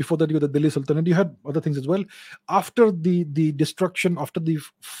 Before that, you had the Delhi Sultanate. You had other things as well. After the destruction, after the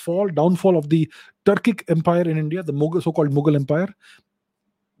downfall of the Turkic Empire in India, the so-called Mughal Empire,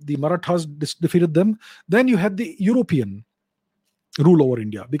 the Marathas defeated them. Then you had the European rule over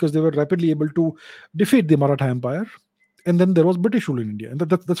India because they were rapidly able to defeat the Maratha Empire. And then there was British rule in India, and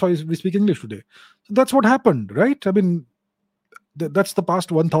that's why we speak English today. So that's what happened, right? I mean, that's the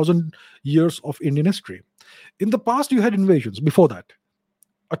past 1,000 years of Indian history. In the past, you had invasions. Before that,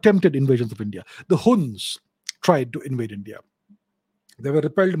 attempted invasions of India. The Huns tried to invade India. They were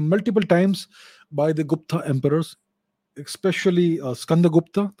repelled multiple times by the Gupta emperors especially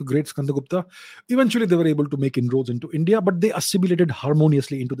Skandagupta, the great Skandagupta. Eventually, they were able to make inroads into India, but they assimilated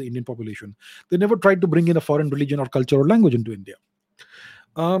harmoniously into the Indian population. They never tried to bring in a foreign religion or culture or language into India.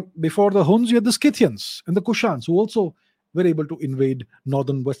 Before the Huns, you had the Scythians and the Kushans, who also were able to invade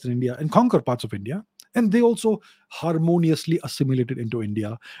northern Western India and conquer parts of India. And they also harmoniously assimilated into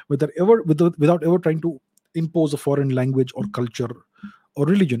India without ever trying to impose a foreign language or culture or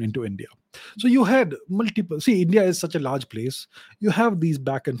religion into India. So you had multiple. See, India is such a large place. You have these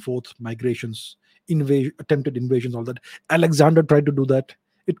back and forth migrations, attempted invasions, all that. Alexander tried to do that.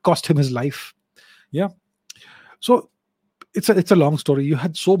 It cost him his life. Yeah. So it's a long story. You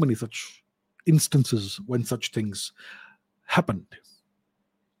had so many such instances when such things happened.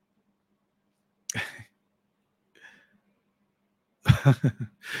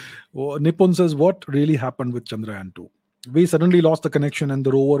 Nippon says, what really happened with Chandrayaan 2? We suddenly lost the connection and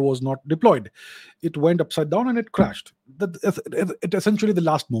the rover was not deployed. It went upside down and it crashed. It essentially the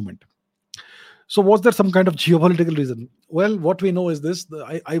last moment. So was there some kind of geopolitical reason? Well, what we know is this: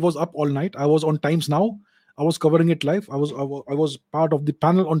 I was up all night. I was on Times Now. I was covering it live. I was part of the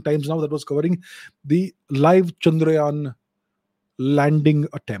panel on Times Now that was covering the live Chandrayaan landing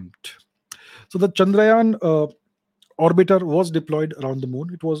attempt. So the Chandrayaan orbiter was deployed around the moon.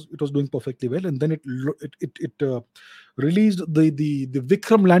 It was doing perfectly well, and then it released the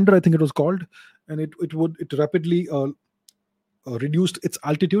Vikram lander, I think it was called, and it rapidly reduced its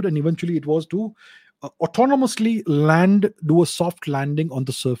altitude, and eventually it was to autonomously do a soft landing on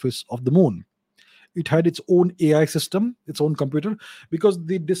the surface of the moon. It had its own AI system, its own computer, because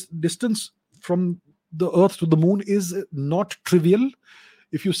the distance from the Earth to the moon is not trivial.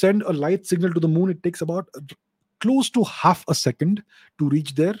 If you send a light signal to the moon, it takes about close to half a second to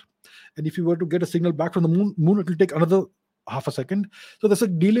reach there. And if you were to get a signal back from the moon, it will take another half a second. So there's a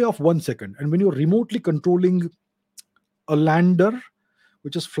delay of 1 second. And when you're remotely controlling a lander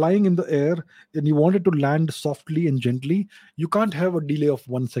which is flying in the air and you want it to land softly and gently, you can't have a delay of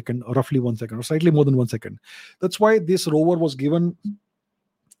 1 second, or roughly 1 second, or slightly more than 1 second. That's why this rover was given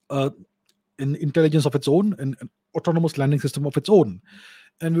an intelligence of its own, an autonomous landing system of its own.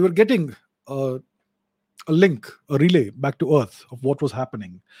 And we were getting a link, a relay back to Earth of what was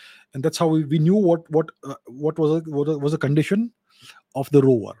happening, and that's how we knew what was the condition of the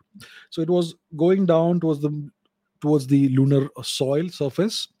rover. So it was going down towards the lunar soil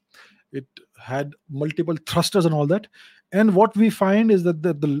surface. It had multiple thrusters and all that. And what we find is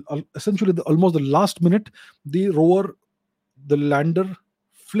that essentially almost the last minute, the rover, the lander,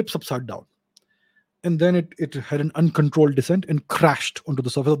 flips upside down, and then it had an uncontrolled descent and crashed onto the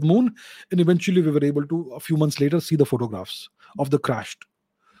surface of the moon. And eventually we were able to, a few months later, see the photographs of the crashed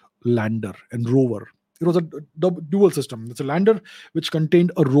lander and rover. It was a dual system. It's a lander which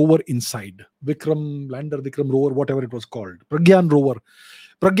contained a rover inside. Vikram lander, Vikram rover, whatever it was called. Pragyan rover.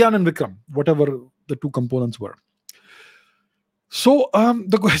 Pragyan and Vikram, whatever the two components were. So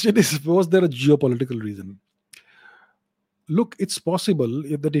the question is, was there a geopolitical reason? Look, it's possible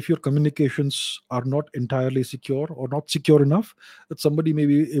that if your communications are not entirely secure or not secure enough, that somebody may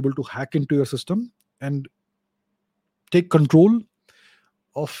be able to hack into your system and take control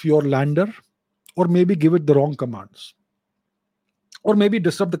of your lander, or maybe give it the wrong commands, or maybe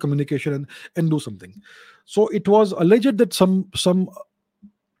disrupt the communication and do something. So it was alleged that some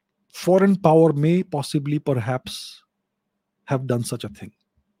foreign power may possibly, perhaps, have done such a thing.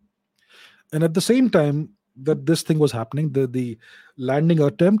 And at the same time that this thing was happening, the landing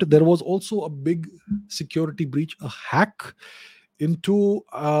attempt, there was also a big security breach, a hack into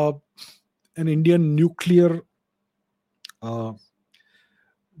an Indian nuclear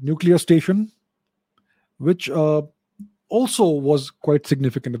station, which also was quite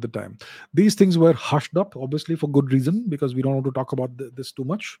significant at the time. These things were hushed up, obviously for good reason, because we don't want to talk about this too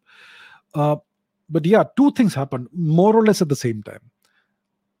much. But yeah, two things happened more or less at the same time: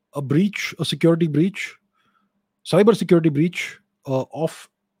 a security breach, cyber security breach of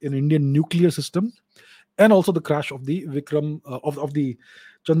an Indian nuclear system, and also the crash of the Vikram of the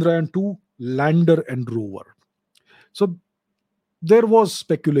Chandrayaan 2 lander and rover. So there was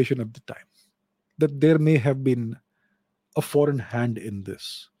speculation at the time that there may have been a foreign hand in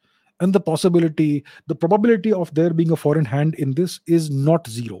this. And the probability of there being a foreign hand in this is not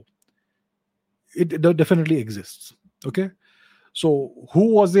zero. It definitely exists. Okay. So who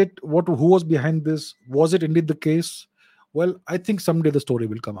was it? Who was behind this? Was it indeed the case? Well, I think someday the story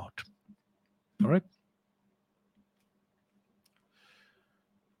will come out. All right.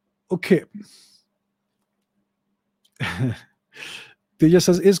 Okay. Tejas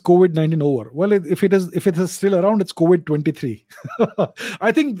says, is COVID-19 over? Well, if it is still around, it's COVID-23.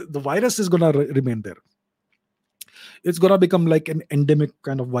 I think the virus is going to remain there. It's gonna become like an endemic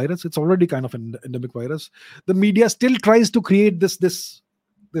kind of virus. It's already kind of an endemic virus. The media still tries to create this this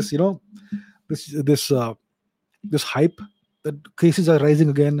hype that cases are rising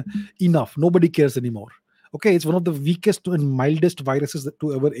again. Enough, nobody cares anymore. Okay, it's one of the weakest and mildest viruses that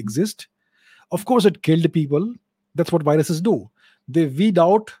to ever exist. Of course it killed people. That's what viruses do. They weed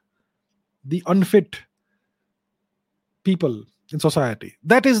out the unfit people in society.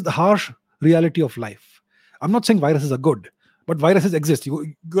 That is the harsh reality of life. I'm not saying viruses are good, but viruses exist.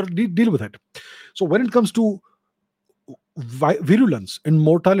 You got to deal with it. So when it comes to virulence and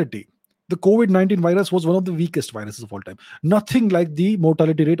mortality, the COVID-19 virus was one of the weakest viruses of all time. Nothing like the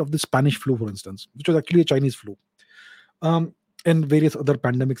mortality rate of the Spanish flu, for instance, which was actually a Chinese flu, um, and various other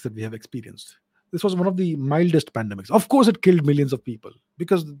pandemics that we have experienced. This was one of the mildest pandemics. Of course, it killed millions of people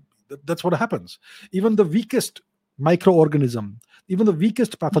because that's what happens. Even the weakest microorganism, even the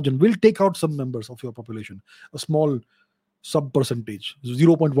weakest pathogen will take out some members of your population, a small sub percentage,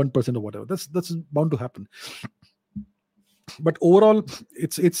 0.1% or whatever. That's bound to happen. But overall,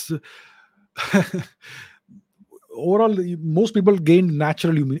 it's overall most people gained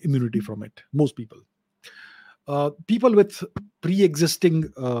natural immunity from it. Most people, people with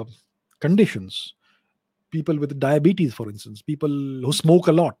pre-existing conditions, people with diabetes, for instance, people who smoke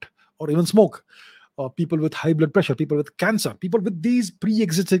a lot or even smoke, people with high blood pressure, people with cancer, people with these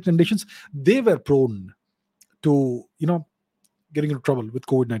pre-existing conditions, they were prone to getting into trouble with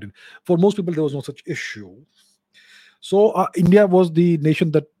COVID-19. For most people, there was no such issue. So India was the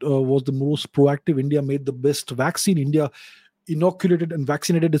nation that was the most proactive. India made the best vaccine. India inoculated and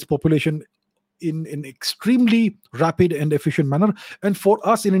vaccinated its population in an extremely rapid and efficient manner. And for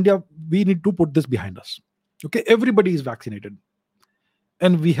us in India, we need to put this behind us. Okay, everybody is vaccinated,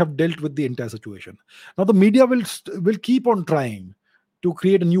 and we have dealt with the entire situation. Now the media will keep on trying to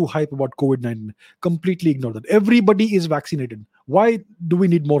create a new hype about COVID-19. Completely ignore that. Everybody is vaccinated. Why do we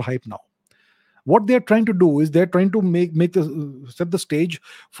need more hype now? What they're trying to do is they're trying to make the set the stage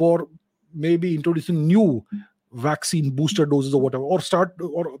for maybe introducing new vaccine booster doses or whatever, or start,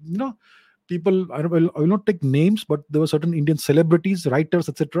 or people. I will not take names, but there were certain Indian celebrities, writers,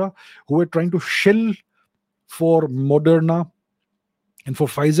 etc., who were trying to shill for Moderna and for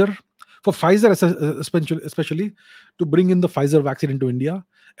Pfizer. For Pfizer, especially to bring in the Pfizer vaccine into India.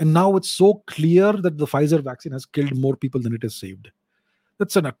 And now it's so clear that the Pfizer vaccine has killed more people than it has saved.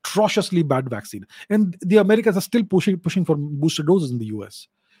 That's an atrociously bad vaccine. And the Americans are still pushing for booster doses in the US.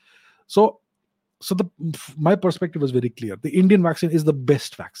 So my perspective is very clear. The Indian vaccine is the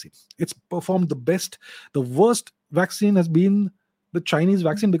best vaccine. It's performed the best. The worst vaccine has been the Chinese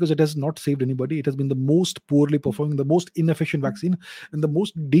vaccine because it has not saved anybody. It has been the most poorly performing, the most inefficient vaccine, and the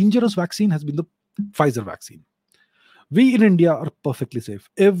most dangerous vaccine has been the Pfizer vaccine. We in India are perfectly safe.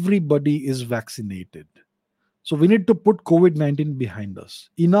 Everybody is vaccinated. So we need to put COVID-19 behind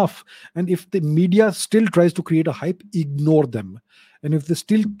us. Enough. And if the media still tries to create a hype, ignore them. And if they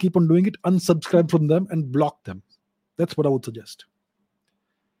still keep on doing it, unsubscribe from them and block them. That's what I would suggest.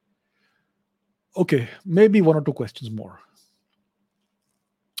 Okay, maybe one or two questions more.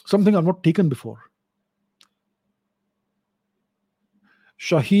 Something I've not taken before.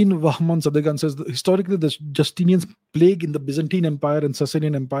 Shaheen Wahman Sadegan says, historically, the Justinian's plague in the Byzantine Empire and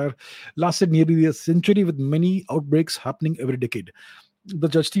Sasanian Empire lasted nearly a century with many outbreaks happening every decade. The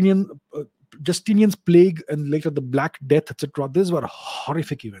Justinian's plague and later the Black Death, etc., these were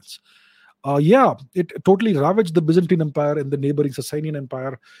horrific events. It totally ravaged the Byzantine Empire and the neighboring Sasanian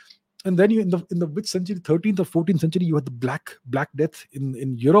Empire. And then in the which century, 13th or 14th century, you had the Black Death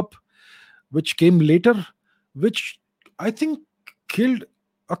in Europe, which came later, which I think killed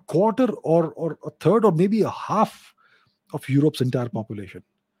a quarter or a third or maybe a half of Europe's entire population.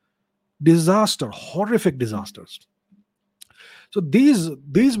 Disaster, horrific disasters. So these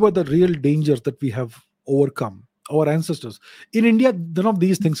were the real dangers that we have overcome, our ancestors. In India, none of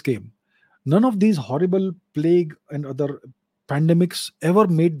these things came. None of these horrible plague and other pandemics ever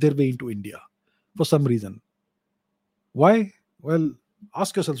made their way into India for some reason. Why? Well,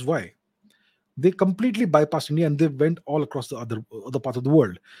 ask yourselves why. They completely bypassed India and they went all across the other parts of the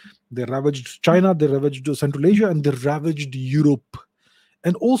world. They ravaged China, they ravaged Central Asia, and they ravaged Europe,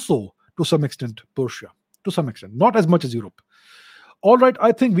 and also to some extent Persia. To some extent, not as much as Europe. All right,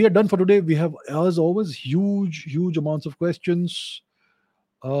 I think we are done for today. We have, as always, huge amounts of questions.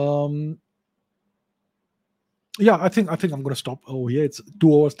 I think I'm going to stop over here. It's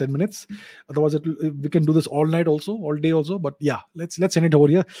 2 hours 10 minutes. Otherwise we can do this all night also, all day also, but yeah, let's end it over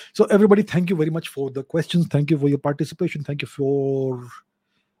here. So everybody, thank you very much for the questions. Thank you for your participation. Thank you for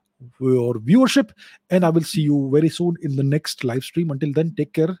your viewership, and I will see you very soon in the next live stream. Until then,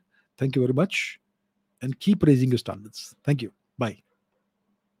 take care. Thank you very much. and keep raising your standards. Thank you. Bye.